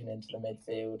since moving into the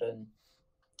midfield. And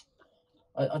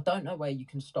I don't know where you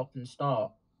can stop and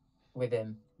start with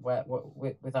him,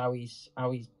 with how he's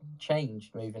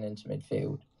changed moving into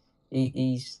midfield.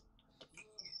 He's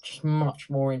just much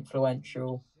more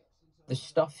influential. The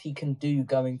stuff he can do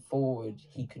going forward,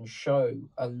 he can show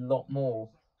a lot more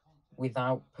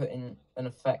without putting an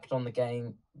effect on the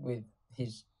game with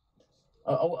his.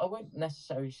 I won't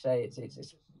necessarily say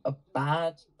it's a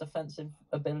bad defensive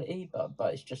ability,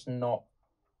 but it's just not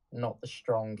the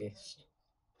strongest.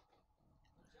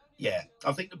 Yeah,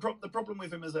 I think the problem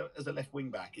with him as a left wing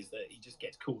back is that he just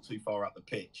gets caught too far up the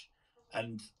pitch,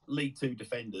 and League Two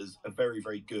defenders are very,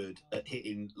 very good at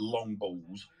hitting long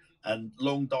balls and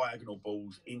long diagonal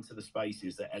balls into the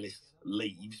spaces that Ellis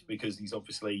leaves, because he's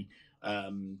obviously,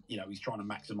 he's trying to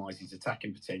maximise his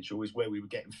attacking potential, is where we were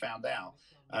getting found out.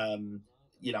 A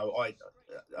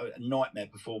nightmare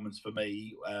performance for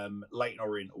me, Leyton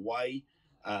Orient away.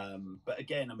 But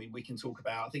again, I mean, we can talk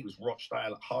about, I think it was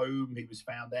Rochdale at home, he was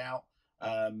found out.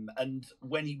 And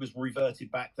when he was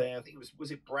reverted back there, I think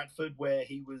was it Bradford where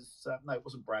he was, no, it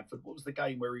wasn't Bradford. What was the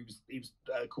game where he was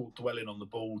caught dwelling on the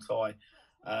ball, Ty?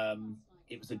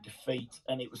 It was a defeat,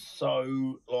 and it was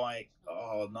so like,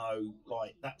 oh no,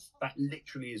 like that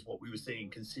literally is what we were seeing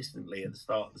consistently at the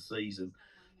start of the season.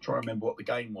 Try to remember what the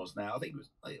game was now. I think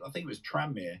it was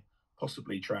Tranmere,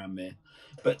 possibly Tranmere.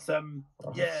 But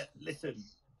yeah, listen,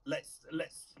 let's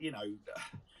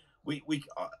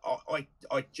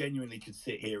I genuinely could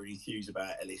sit here and enthuse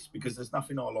about Ellis, because there's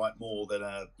nothing I like more than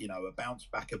a bounce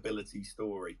back ability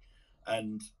story,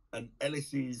 and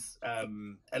Ellis's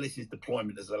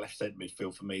deployment as a left centre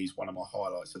midfield for me is one of my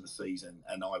highlights of the season,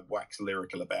 and I wax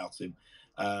lyrical about him.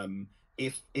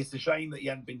 If it's a shame that he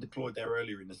hadn't been deployed there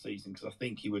earlier in the season, because I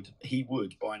think he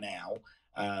would by now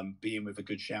be in with a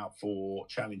good shout for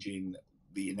challenging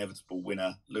the inevitable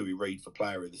winner Louis Reed for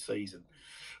Player of the Season.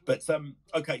 But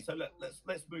okay, so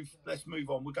let's move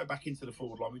on. We'll go back into the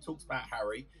forward line. We talked about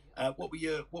Harry. What were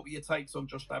your takes on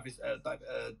Josh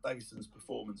Davison's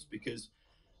performance? Because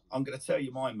I'm going to tell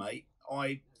you mine, mate.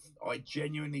 I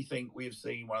genuinely think we have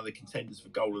seen one of the contenders for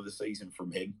goal of the season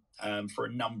from him, for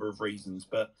a number of reasons.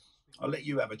 But I'll let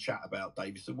you have a chat about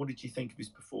Davison. What did you think of his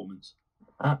performance?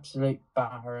 Absolute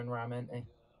battering ram, isn't he?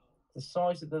 The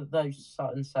size of those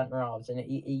Sutton centre halves, and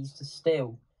he's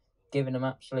still giving them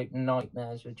absolute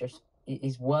nightmares with just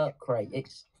his work rate.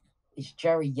 It's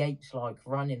Jerry Yates like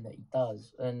running that he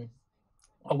does, and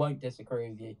I won't disagree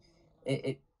with you.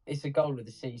 It's a goal of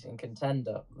the season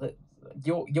contender.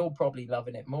 You're probably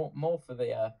loving it more for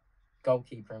the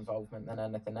goalkeeper involvement than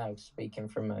anything else. Speaking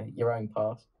from your own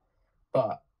past,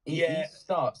 but he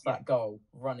starts that goal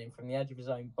running from the edge of his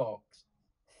own box,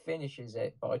 finishes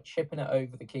it by chipping it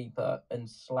over the keeper and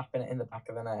slapping it in the back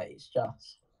of the net.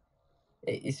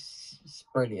 It's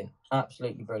brilliant,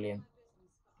 absolutely brilliant.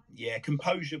 Yeah,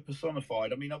 composure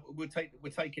personified. I mean, we'll take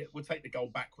the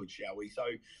goal backwards, shall we? So,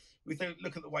 we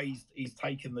look at the way he's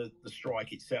taken the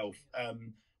strike itself.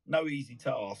 No easy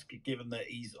task, given that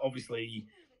he's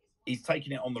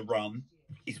taken it on the run.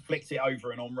 He's flicked it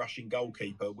over an on-rushing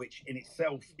goalkeeper, which in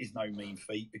itself is no mean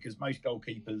feat, because most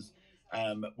goalkeepers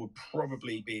would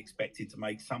probably be expected to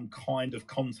make some kind of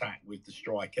contact with the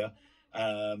striker.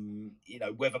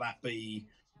 Whether that be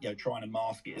trying to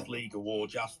mask it as legal or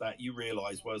just that you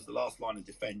realise was the last line of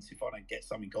defence. If I don't get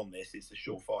something on this, it's a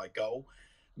surefire goal.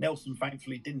 Nelson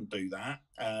thankfully didn't do that,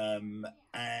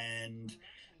 and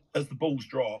as the ball's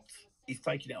dropped, he's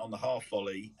taking it on the half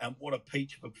volley, and what a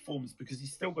peach of a performance, because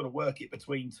he's still got to work it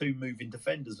between two moving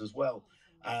defenders as well,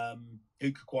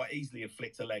 who could quite easily have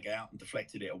flicked a leg out and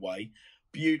deflected it away.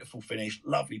 Beautiful finish,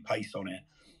 lovely pace on it.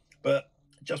 But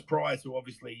just prior to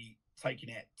obviously taking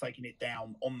it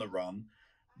down on the run,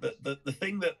 the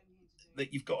thing that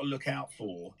you've got to look out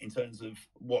for in terms of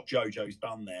what Jojo's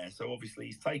done there. So obviously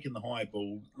he's taken the high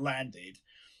ball, landed,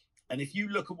 and if you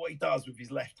look at what he does with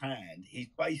his left hand, he's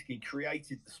basically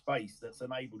created the space that's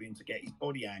enabled him to get his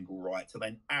body angle right to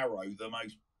then arrow the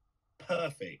most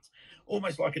perfect,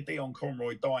 almost like a Dion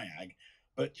Conroy diag,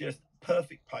 but just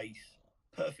perfect pace,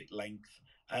 perfect length.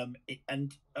 And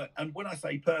when I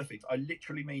say perfect, I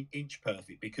literally mean inch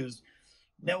perfect, because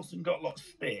Nelson got a lot of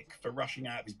stick for rushing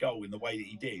out of his goal in the way that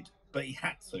he did, but he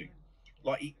had to.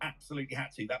 Like, he absolutely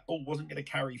had to. That ball wasn't going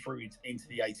to carry through into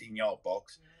the 18-yard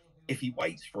box. If he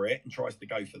waits for it and tries to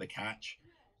go for the catch,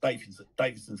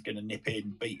 Davidson's going to nip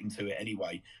in, beat into it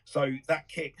anyway. So that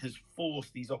kick has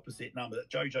forced his opposite number. That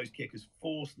Jojo's kick has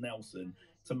forced Nelson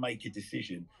to make a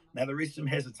decision. Now, there is some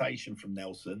hesitation from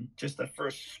Nelson. Just for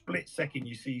a split second,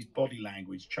 you see his body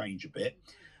language change a bit.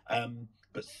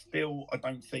 But still, I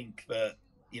don't think that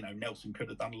Nelson could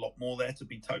have done a lot more there, to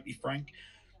be totally frank.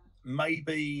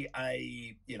 Maybe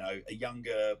a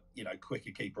younger,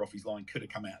 quicker keeper off his line could have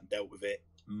come out and dealt with it,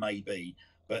 maybe.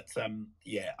 But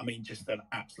just an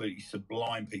absolutely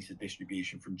sublime piece of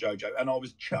distribution from Jojo, and I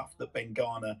was chuffed that Ben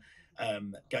Garner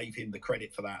gave him the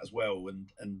credit for that as well. And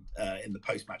in the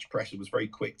post-match presser, was very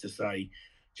quick to say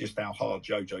just how hard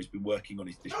Jojo's been working on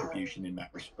his distribution in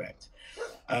that respect.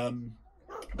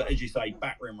 But as you say,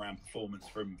 back rim round performance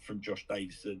from Josh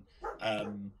Davison. I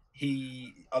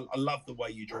love the way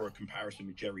you draw a comparison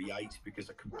with Jerry Yates, because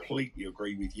I completely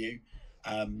agree with you.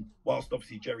 Whilst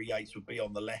obviously Jerry Yates would be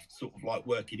on the left, sort of like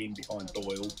working in behind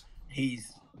Doyle,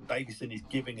 Davison is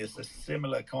giving us a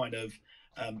similar kind of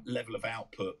level of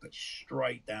output, but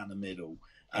straight down the middle.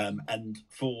 And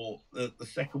for the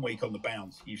second week on the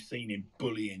bounce, you've seen him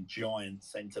bullying giant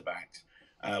centre backs,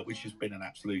 which has been an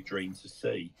absolute dream to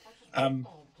see.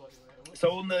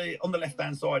 So on the left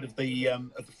hand side of the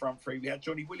front three, we had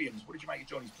Johnny Williams. What did you make of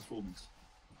Johnny's performance?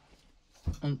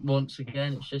 Once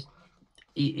again, it's just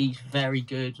he's very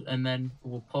good, and then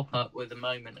will pop up with a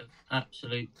moment of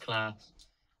absolute class.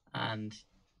 And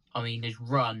I mean, his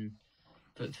run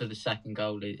for the second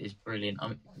goal is brilliant.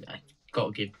 I've got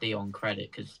to give Dion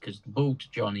credit, because the ball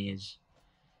to Johnny is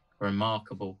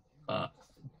remarkable, but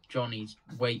Johnny's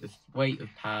weight of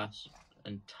pass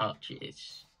and touch,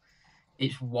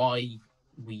 it's why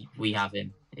we have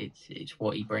him. It's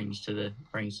what he brings to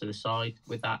the side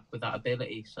with that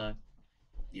ability. So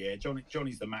yeah,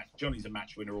 Johnny's a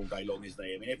match winner all day long, isn't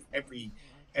he? I mean,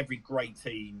 every great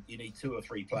team, you need 2 or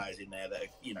 3 players in there that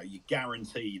you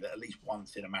guarantee that at least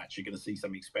once in a match you're going to see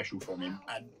something special from him.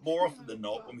 And more often than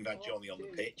not, when we've had Johnny on the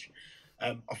pitch,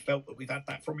 I felt that we've had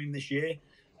that from him this year.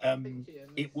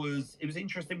 It was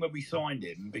interesting when we signed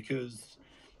him, because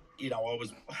I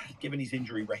was given his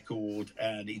injury record,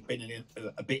 and he's been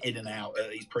a bit in and out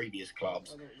at his previous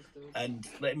clubs. And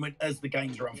then as the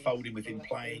games are unfolding with him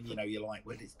playing, you're like,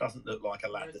 well, this doesn't look like a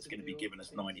lad that's going to be giving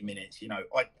us 90 minutes.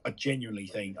 I genuinely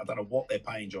think, I don't know what they're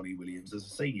paying Johnny Williams. As a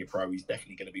senior pro, he's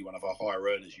definitely going to be one of our higher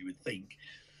earners, you would think.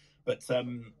 But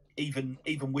even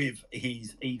with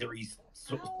his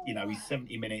sort of, his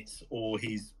 70 minutes or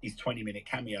his 20-minute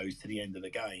cameos to the end of the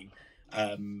game,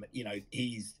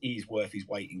 he's worth his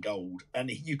weight in gold, and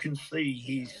you can see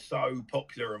he's so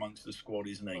popular amongst the squad,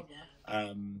 isn't he?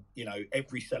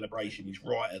 Every celebration is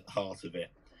right at the heart of it.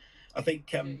 I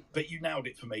think, but you nailed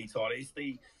it for me, Tyler.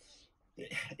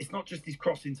 It's not just his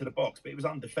cross into the box, but it was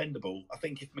undefendable. I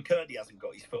think if McCurdy hasn't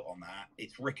got his foot on that,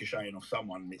 it's ricocheting off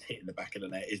someone and it's hitting the back of the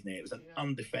net, isn't it? It was an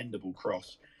undefendable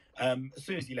cross. As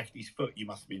soon as he left his foot, you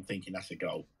must have been thinking that's a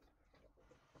goal.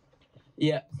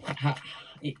 Yeah,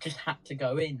 it just had to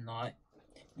go in. Like,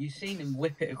 you've seen him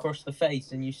whip it across the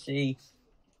face, and you see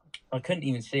I couldn't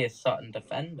even see a Sutton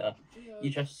defender. You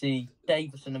just see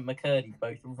Davison and McCurdy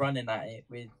both running at it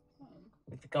with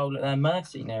the goal at their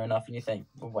mercy near enough, and you think,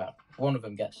 well, one of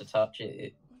them gets a touch,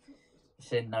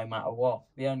 it's in no matter what.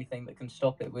 The only thing that can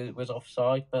stop it was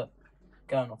offside, but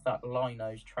going off that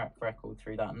Lino's track record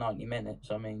through that 90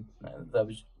 minutes, I mean, there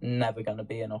was never going to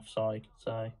be an offside,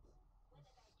 so...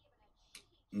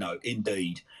 No,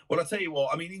 indeed. Well, I'll tell you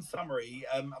what, I mean, in summary,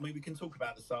 we can talk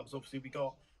about the subs. Obviously, we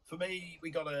got 30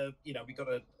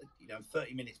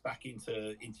 minutes back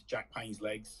into Jack Payne's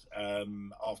legs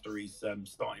after his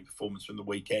starting performance from the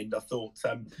weekend. I thought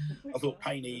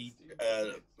Payne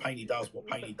does what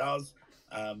Payne does.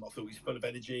 I thought he's full of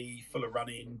energy, full of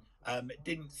running. It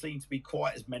didn't seem to be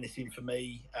quite as menacing for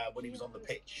me when he was on the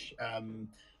pitch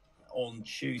on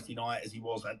Tuesday night as he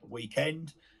was at the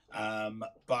weekend.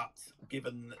 But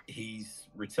given his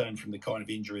return from the kind of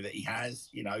injury that he has,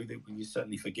 you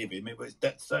certainly forgive him.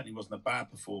 That certainly wasn't a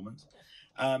bad performance.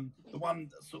 The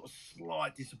one sort of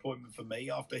slight disappointment for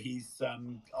me after his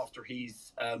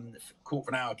quarter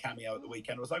of an hour cameo at the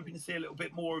weekend, I was hoping to see a little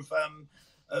bit more of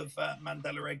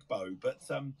Mandela Egbo. But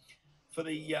for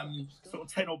the sort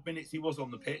of 10 odd minutes he was on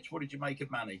the pitch, what did you make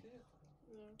of Manny?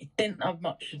 He didn't have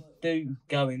much to do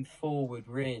going forward,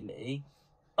 really,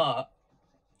 but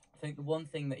I think the one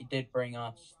thing that he did bring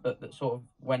us that sort of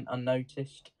went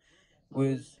unnoticed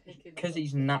was because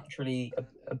he's naturally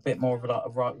a bit more of a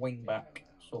right wing back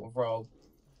sort of role.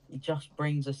 He just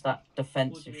brings us that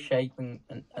defensive shape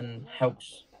and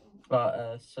helps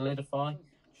solidify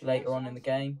later on in the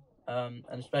game, and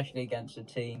especially against a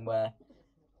team where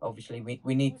obviously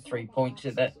we need the 3 points.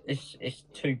 It's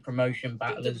two promotion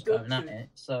battlers going at it,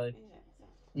 so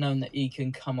knowing that he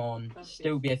can come on,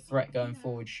 still be a threat going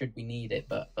forward should we need it,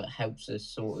 but helps us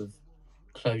sort of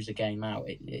close the game out.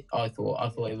 I thought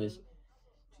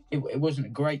it wasn't a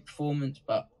great performance,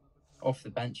 but off the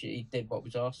bench he did what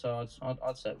was asked. So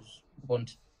I'd say it was one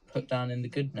to put down in the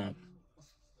good note.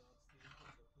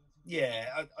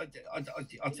 Yeah,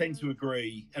 I tend to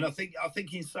agree, and I think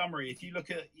in summary, if you look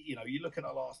at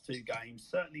our last two games,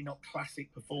 certainly not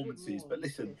classic performances. But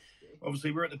listen,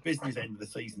 obviously we're at the business end of the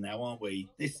season now, aren't we?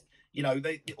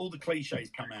 All the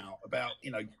cliches come out about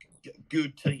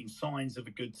good team. Signs of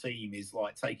a good team is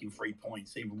like taking 3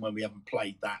 points even when we haven't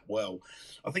played that well.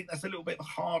 I think that's a little bit of a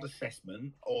hard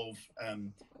assessment of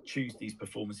Tuesday's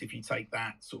performance if you take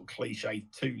that sort of cliche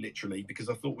too literally, because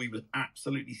I thought we were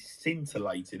absolutely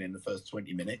scintillating in the first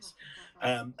 20 minutes,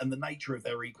 and the nature of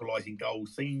their equalising goal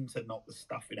seemed to knock the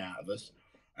stuffing out of us.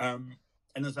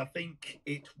 And as I think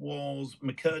it was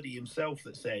McCurdy himself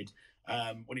that said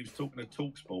when he was talking to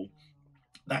TalkSport,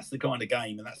 that's the kind of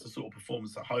game and that's the sort of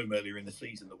performance at home earlier in the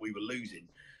season that we were losing.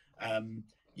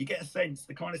 You get a sense,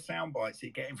 the kind of sound bites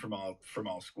you're getting from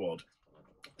our squad,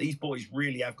 these boys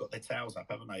really have got their tails up,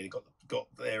 haven't they?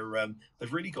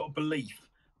 They've really got a belief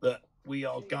that we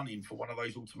are gunning for one of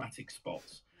those automatic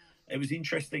spots. It was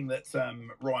interesting that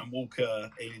Ryan Walker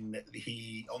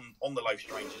on the Low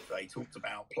Strangers today talked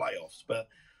about playoffs, but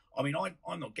I mean,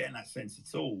 I'm not getting that sense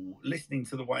at all. Listening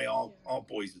to the way our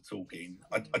boys are talking,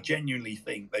 I genuinely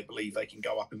think they believe they can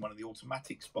go up in one of the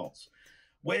automatic spots.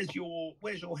 Where's your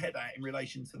head at in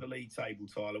relation to the league table,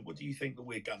 Tyler? What do you think that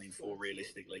we're gunning for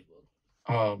realistically?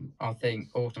 I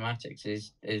think automatics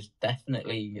is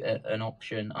definitely an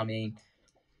option. I mean,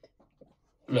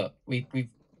 look, we've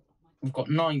got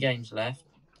 9 games left,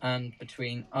 and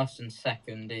between us and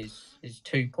second is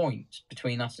 2 points.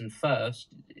 Between us and first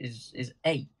is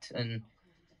 8, and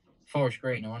Forest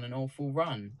Green are on an awful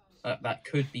run. That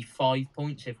could be 5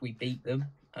 points if we beat them.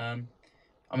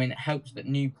 I mean, it helps that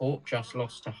Newport just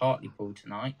lost to Hartlepool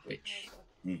tonight, which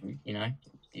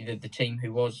the team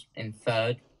who was in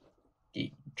third,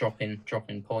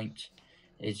 dropping points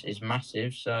is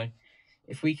massive. So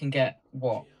if we can get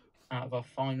out of our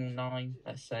final 9,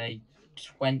 let's say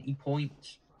 20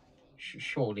 points,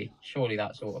 surely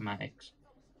that's automatics.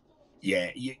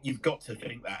 Yeah, you've got to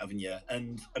think that, haven't you?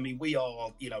 And I mean, we are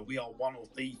one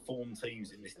of the form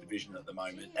teams in this division at the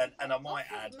moment, and I might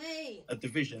add a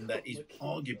division that is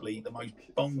arguably the most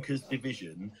bonkers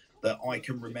division that I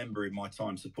can remember in my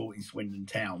time supporting Swindon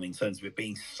Town, in terms of it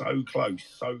being so close,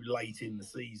 so late in the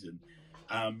season.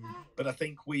 But I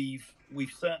think we've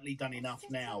certainly done enough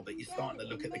now that you're starting to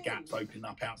look at the gaps opening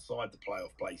up outside the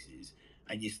playoff places,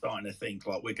 and you're starting to think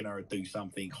like we're going to do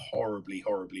something horribly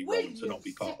wrong to not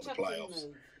be part of the playoffs.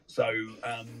 So,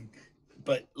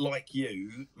 but like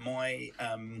you, I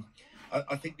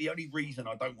think the only reason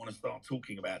I don't want to start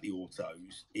talking about the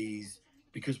autos is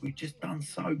because we've just done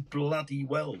so bloody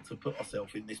well to put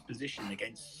ourselves in this position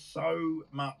against so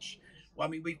much. Well,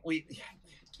 I mean, we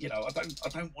I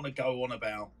don't want to go on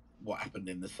about what happened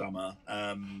in the summer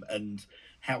and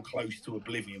how close to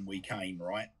oblivion we came,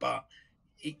 right? But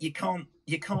you can't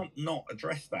not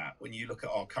address that when you look at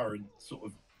our current sort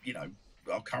of,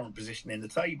 our current position in the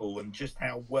table and just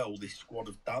how well this squad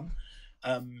have done.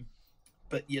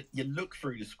 But you look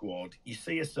through the squad, you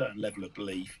see a certain level of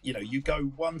belief. You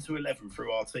go 1 to 11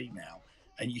 through our team now,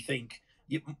 and you think,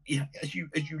 as you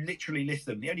literally list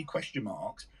them, the only question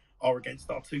marks are against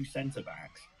our 2 centre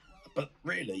backs. But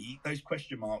really, those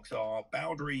question marks are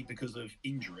Boundary because of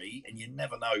injury, and you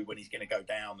never know when he's going to go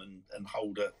down and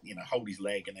hold his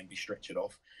leg and then be stretchered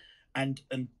off, and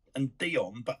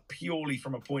Dion, but purely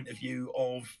from a point of view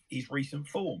of his recent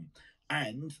form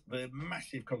and the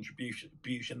massive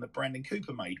contribution that Brandon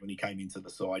Cooper made when he came into the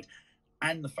side,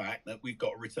 and the fact that we've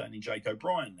got a returning Jake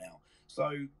O'Brien now.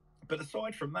 So, but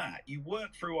aside from that, you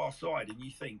work through our side and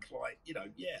you think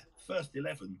first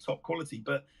 11, top quality,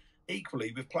 but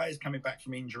equally with players coming back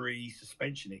from injury,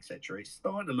 suspension, etc., it's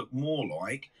starting to look more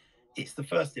like it's the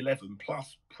first 11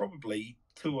 plus probably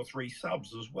 2 or 3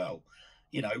 subs as well.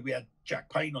 We had Jack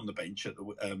Payne on the bench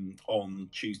on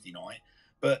Tuesday night,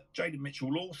 but Jaden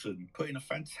Mitchell-Lawson put in a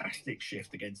fantastic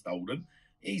shift against Oldham.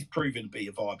 He's proven to be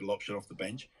a viable option off the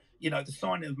bench. The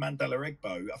signing of Mandela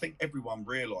Egbo, I think everyone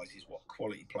realises what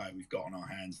quality player we've got on our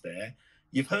hands there.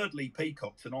 You've heard Lee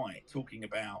Peacock tonight talking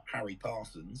about Harry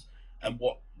Parsons and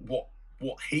what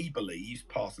he believes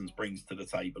Parsons brings to the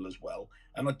table as well.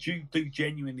 And I do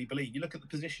genuinely believe, you look at the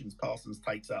positions Parsons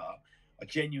takes up, I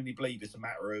genuinely believe it's a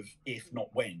matter of if not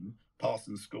when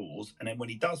Parsons scores. And then when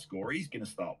he does score, he's going to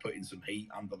start putting some heat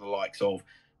under the likes of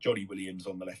Johnny Williams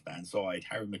on the left-hand side,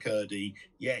 Harry McCurdy.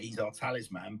 Yeah, he's our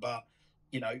talisman. But,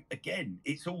 again,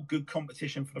 it's all good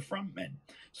competition for the front men.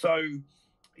 So,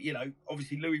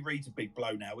 obviously Louis Reed's a big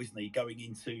blow now, isn't he, going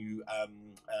into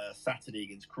Saturday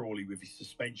against Crawley with his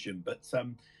suspension. But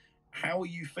how are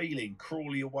you feeling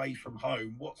Crawley away from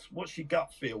home? What's your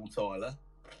gut feel, Tyler?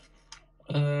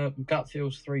 Gut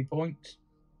feel's 3 points.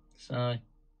 So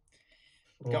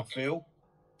gut feel.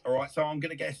 All right, so I'm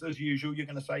going to guess, as usual, you're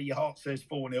going to say your heart says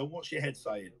 4-0. What's your head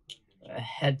saying?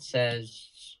 Head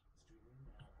says...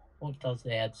 What does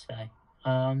the head say?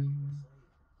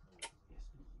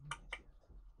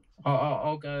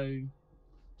 I'll go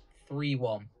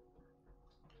 3-1.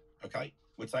 Okay,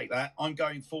 we'll take that. I'm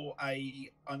going for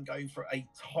a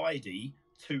tidy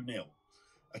 2-0.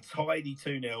 A tidy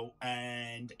 2-0,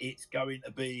 and it's going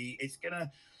to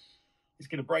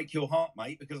break your heart,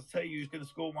 mate, because I'll tell you who's going to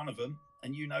score one of them,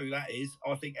 and you know that is.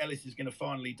 I think Ellis is going to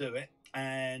finally do it,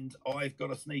 and I've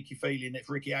got a sneaky feeling if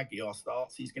Ricky Aguiar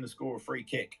starts, he's going to score a free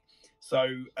kick. So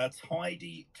a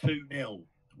tidy 2-0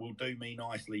 will do me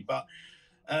nicely. But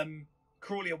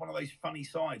Crawley are one of those funny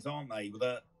sides, aren't they?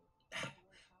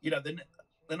 They're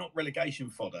not relegation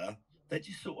fodder. They're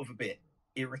just sort of a bit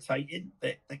irritating.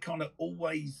 They're kind of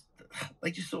always,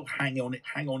 they just sort of hang on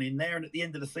in there. And at the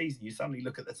end of the season, you suddenly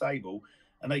look at the table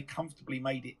and they comfortably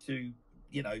made it to,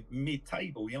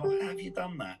 mid-table. You're like, how have you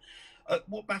done that?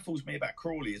 What baffles me about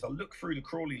Crawley is I look through the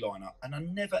Crawley lineup and I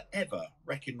never, ever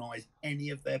recognise any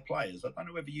of their players. I don't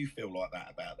know whether you feel like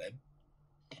that about them.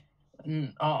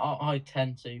 I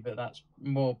tend to, but that's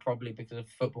more probably because of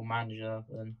Football Manager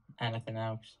than anything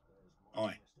else.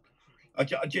 I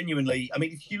genuinely, I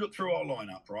mean, if you look through our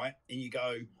lineup, right, and you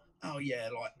go, oh yeah,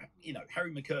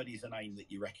 Harry McCurdy is a name that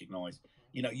you recognise.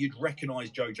 You'd recognise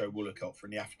Jojo Woolacott from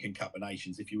the African Cup of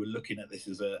Nations if you were looking at this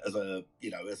as a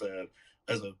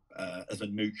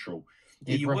neutral.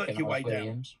 You work your way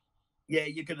Williams. Down. Yeah,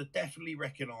 you're going to definitely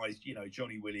recognise,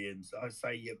 Johnny Williams. I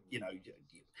say,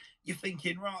 you're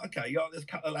thinking, right, okay, there's a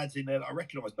couple of lads in there that I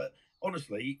recognise. But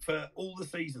honestly, for all the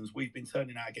seasons we've been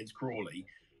turning out against Crawley,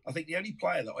 I think the only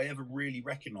player that I ever really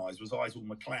recognised was Isel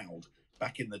McLeod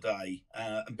back in the day,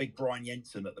 and big Brian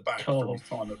Jensen at the back from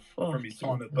his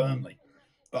time at Burnley.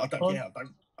 But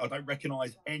I don't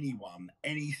recognise anyone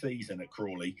any season at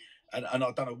Crawley, and I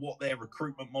don't know what their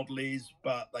recruitment model is,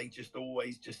 but they just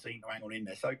always just seem to hang on in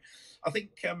there. So I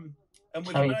think, and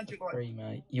with a manager like,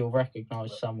 mate, you'll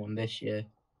recognise someone this year.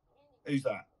 Who's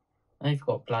that? They've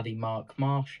got bloody Mark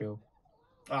Marshall.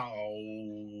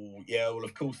 Oh, yeah, well,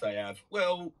 of course they have.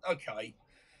 Well, okay.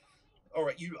 All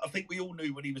right, I think we all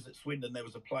knew when he was at Swindon there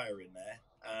was a player in there.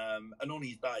 And on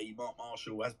his day, Mark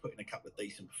Marshall has put in a couple of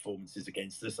decent performances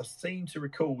against us. I seem to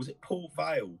recall, was it Port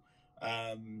Vale?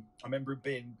 I remember it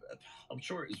being, I'm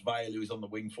sure it was Vale who was on the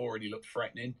wing for and he looked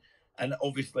threatening. And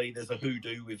obviously there's a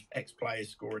hoodoo with ex-players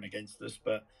scoring against us,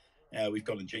 but we've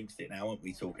gone and jinxed it now, aren't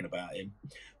we, talking about him?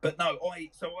 But no, I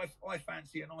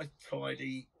fancy a nice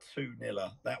tidy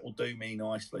 2-0. That will do me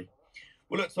nicely.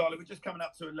 Well, look, Tyler, we're just coming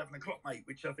up to 11 o'clock, mate,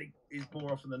 which I think is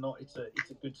more often than not, it's a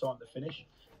good time to finish.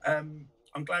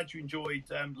 I'm glad you enjoyed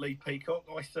Lee Peacock.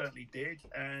 I certainly did,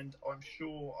 and I'm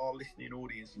sure our listening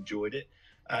audience enjoyed it.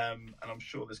 And I'm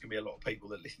sure there's going to be a lot of people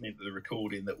that listen into the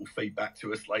recording that will feed back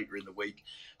to us later in the week.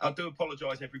 I do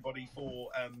apologise, everybody, for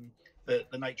the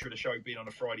nature of the show being on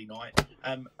a Friday night.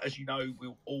 As you know,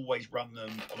 we'll always run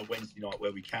them on a Wednesday night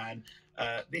where we can.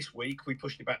 This week, we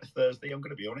pushed it back to Thursday. I'm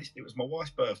going to be honest, it was my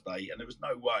wife's birthday, and there was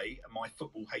no way my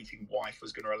football-hating wife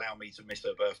was going to allow me to miss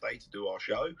her birthday to do our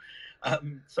show.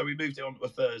 So we moved it on to a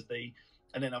Thursday.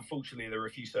 And then, unfortunately, there were a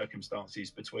few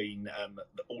circumstances between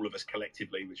all of us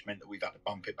collectively, which meant that we've had to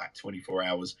bump it back 24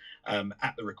 hours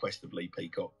at the request of Lee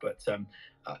Peacock. But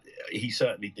he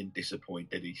certainly didn't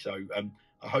disappoint, did he? So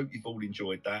I hope you've all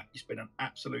enjoyed that. It's been an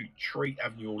absolute treat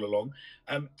having you all along.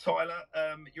 Tyler,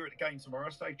 you're at the game tomorrow.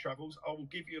 Safe travels. I will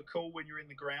give you a call when you're in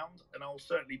the ground, and I'll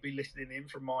certainly be listening in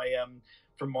from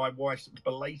my wife's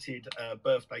belated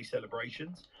birthday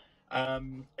celebrations.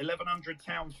 1,100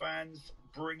 Town fans,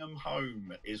 bring them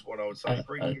home is what I would say.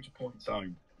 Bring those points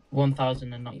home.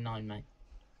 1,099, mate.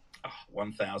 Oh,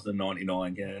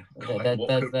 1,099, yeah. God,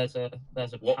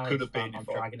 there's a what could have been I'm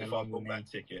if I bought that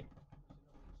ticket?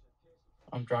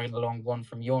 I'm dragging along one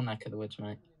from your neck of the woods,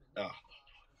 mate. Oh,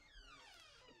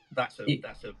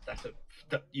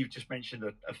 you've just mentioned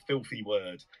a filthy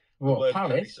word. What,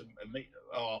 Palace? You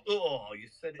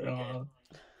said it again.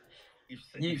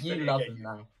 You love him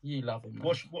now. You love him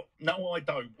now. No, I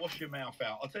don't. Wash your mouth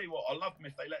out. I'll tell you what, I love them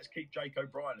if they let us keep Jake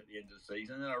O'Brien at the end of the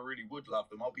season, then I really would love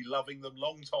them. I'll be loving them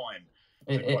long time.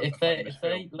 If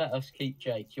they let us keep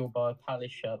Jake, you'll buy a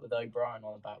Palace shirt with O'Brien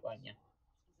on the back, won't you?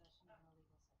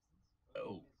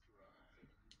 Oh.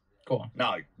 Go on.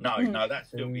 No, that'd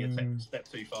still be a step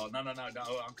too far. No, I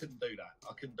couldn't do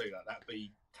that. That'd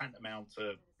be tantamount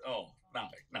to, no.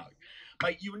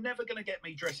 Mate, you were never going to get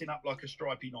me dressing up like a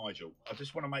stripy Nigel. I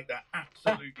just want to make that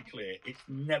absolutely clear. It's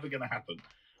never going to happen.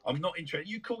 I'm not interested.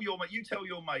 You tell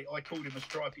your mate I called him a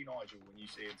stripy Nigel when you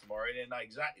see him tomorrow, and they know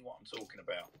exactly what I'm talking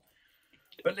about.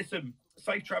 But listen,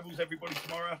 safe travels, everybody,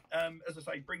 tomorrow. As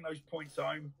I say, bring those points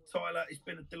home. Tyler, it's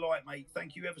been a delight, mate.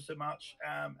 Thank you ever so much.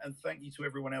 And thank you to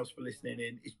everyone else for listening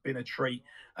in. It's been a treat.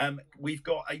 We've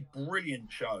got a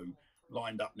brilliant show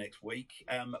lined up next week,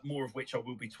 more of which I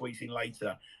will be tweeting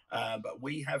later. But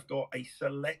we have got a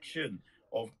selection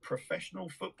of professional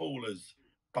footballers,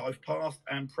 both past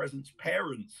and present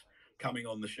parents, coming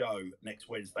on the show next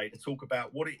Wednesday to talk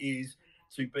about what it is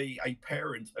to be a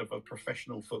parent of a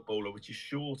professional footballer, which is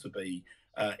sure to be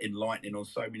enlightening on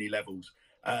so many levels.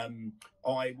 I'm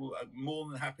more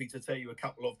than happy to tell you a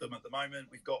couple of them at the moment.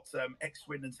 We've got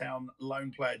ex-Swindon Town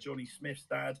loan player Johnny Smith's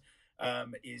dad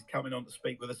is coming on to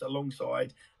speak with us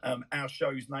alongside our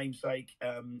show's namesake,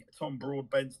 Tom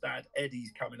Broadbent's dad,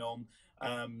 Eddie's coming on.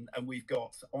 And we've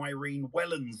got Irene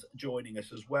Wellens joining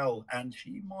us as well. And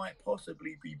she might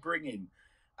possibly be bringing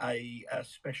a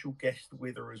special guest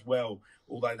with her as well,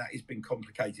 although that has been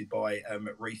complicated by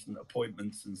recent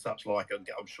appointments and such like.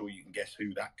 I'm sure you can guess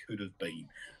who that could have been,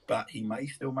 but he may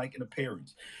still make an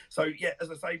appearance. So yeah, as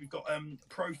I say, we've got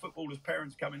pro footballers'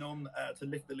 parents coming on to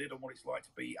lift the lid on what it's like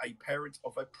to be a parent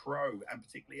of a pro, and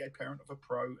particularly a parent of a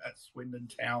pro at Swindon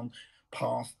Town,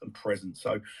 past and present.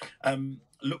 So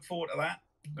look forward to that.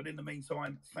 But in the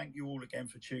meantime, thank you all again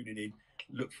for tuning in.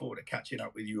 Look forward to catching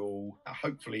up with you all,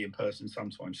 hopefully in person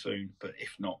sometime soon. But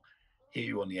if not, hear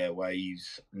you on the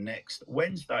airwaves next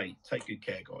Wednesday. Take good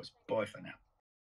care, guys. Bye for now.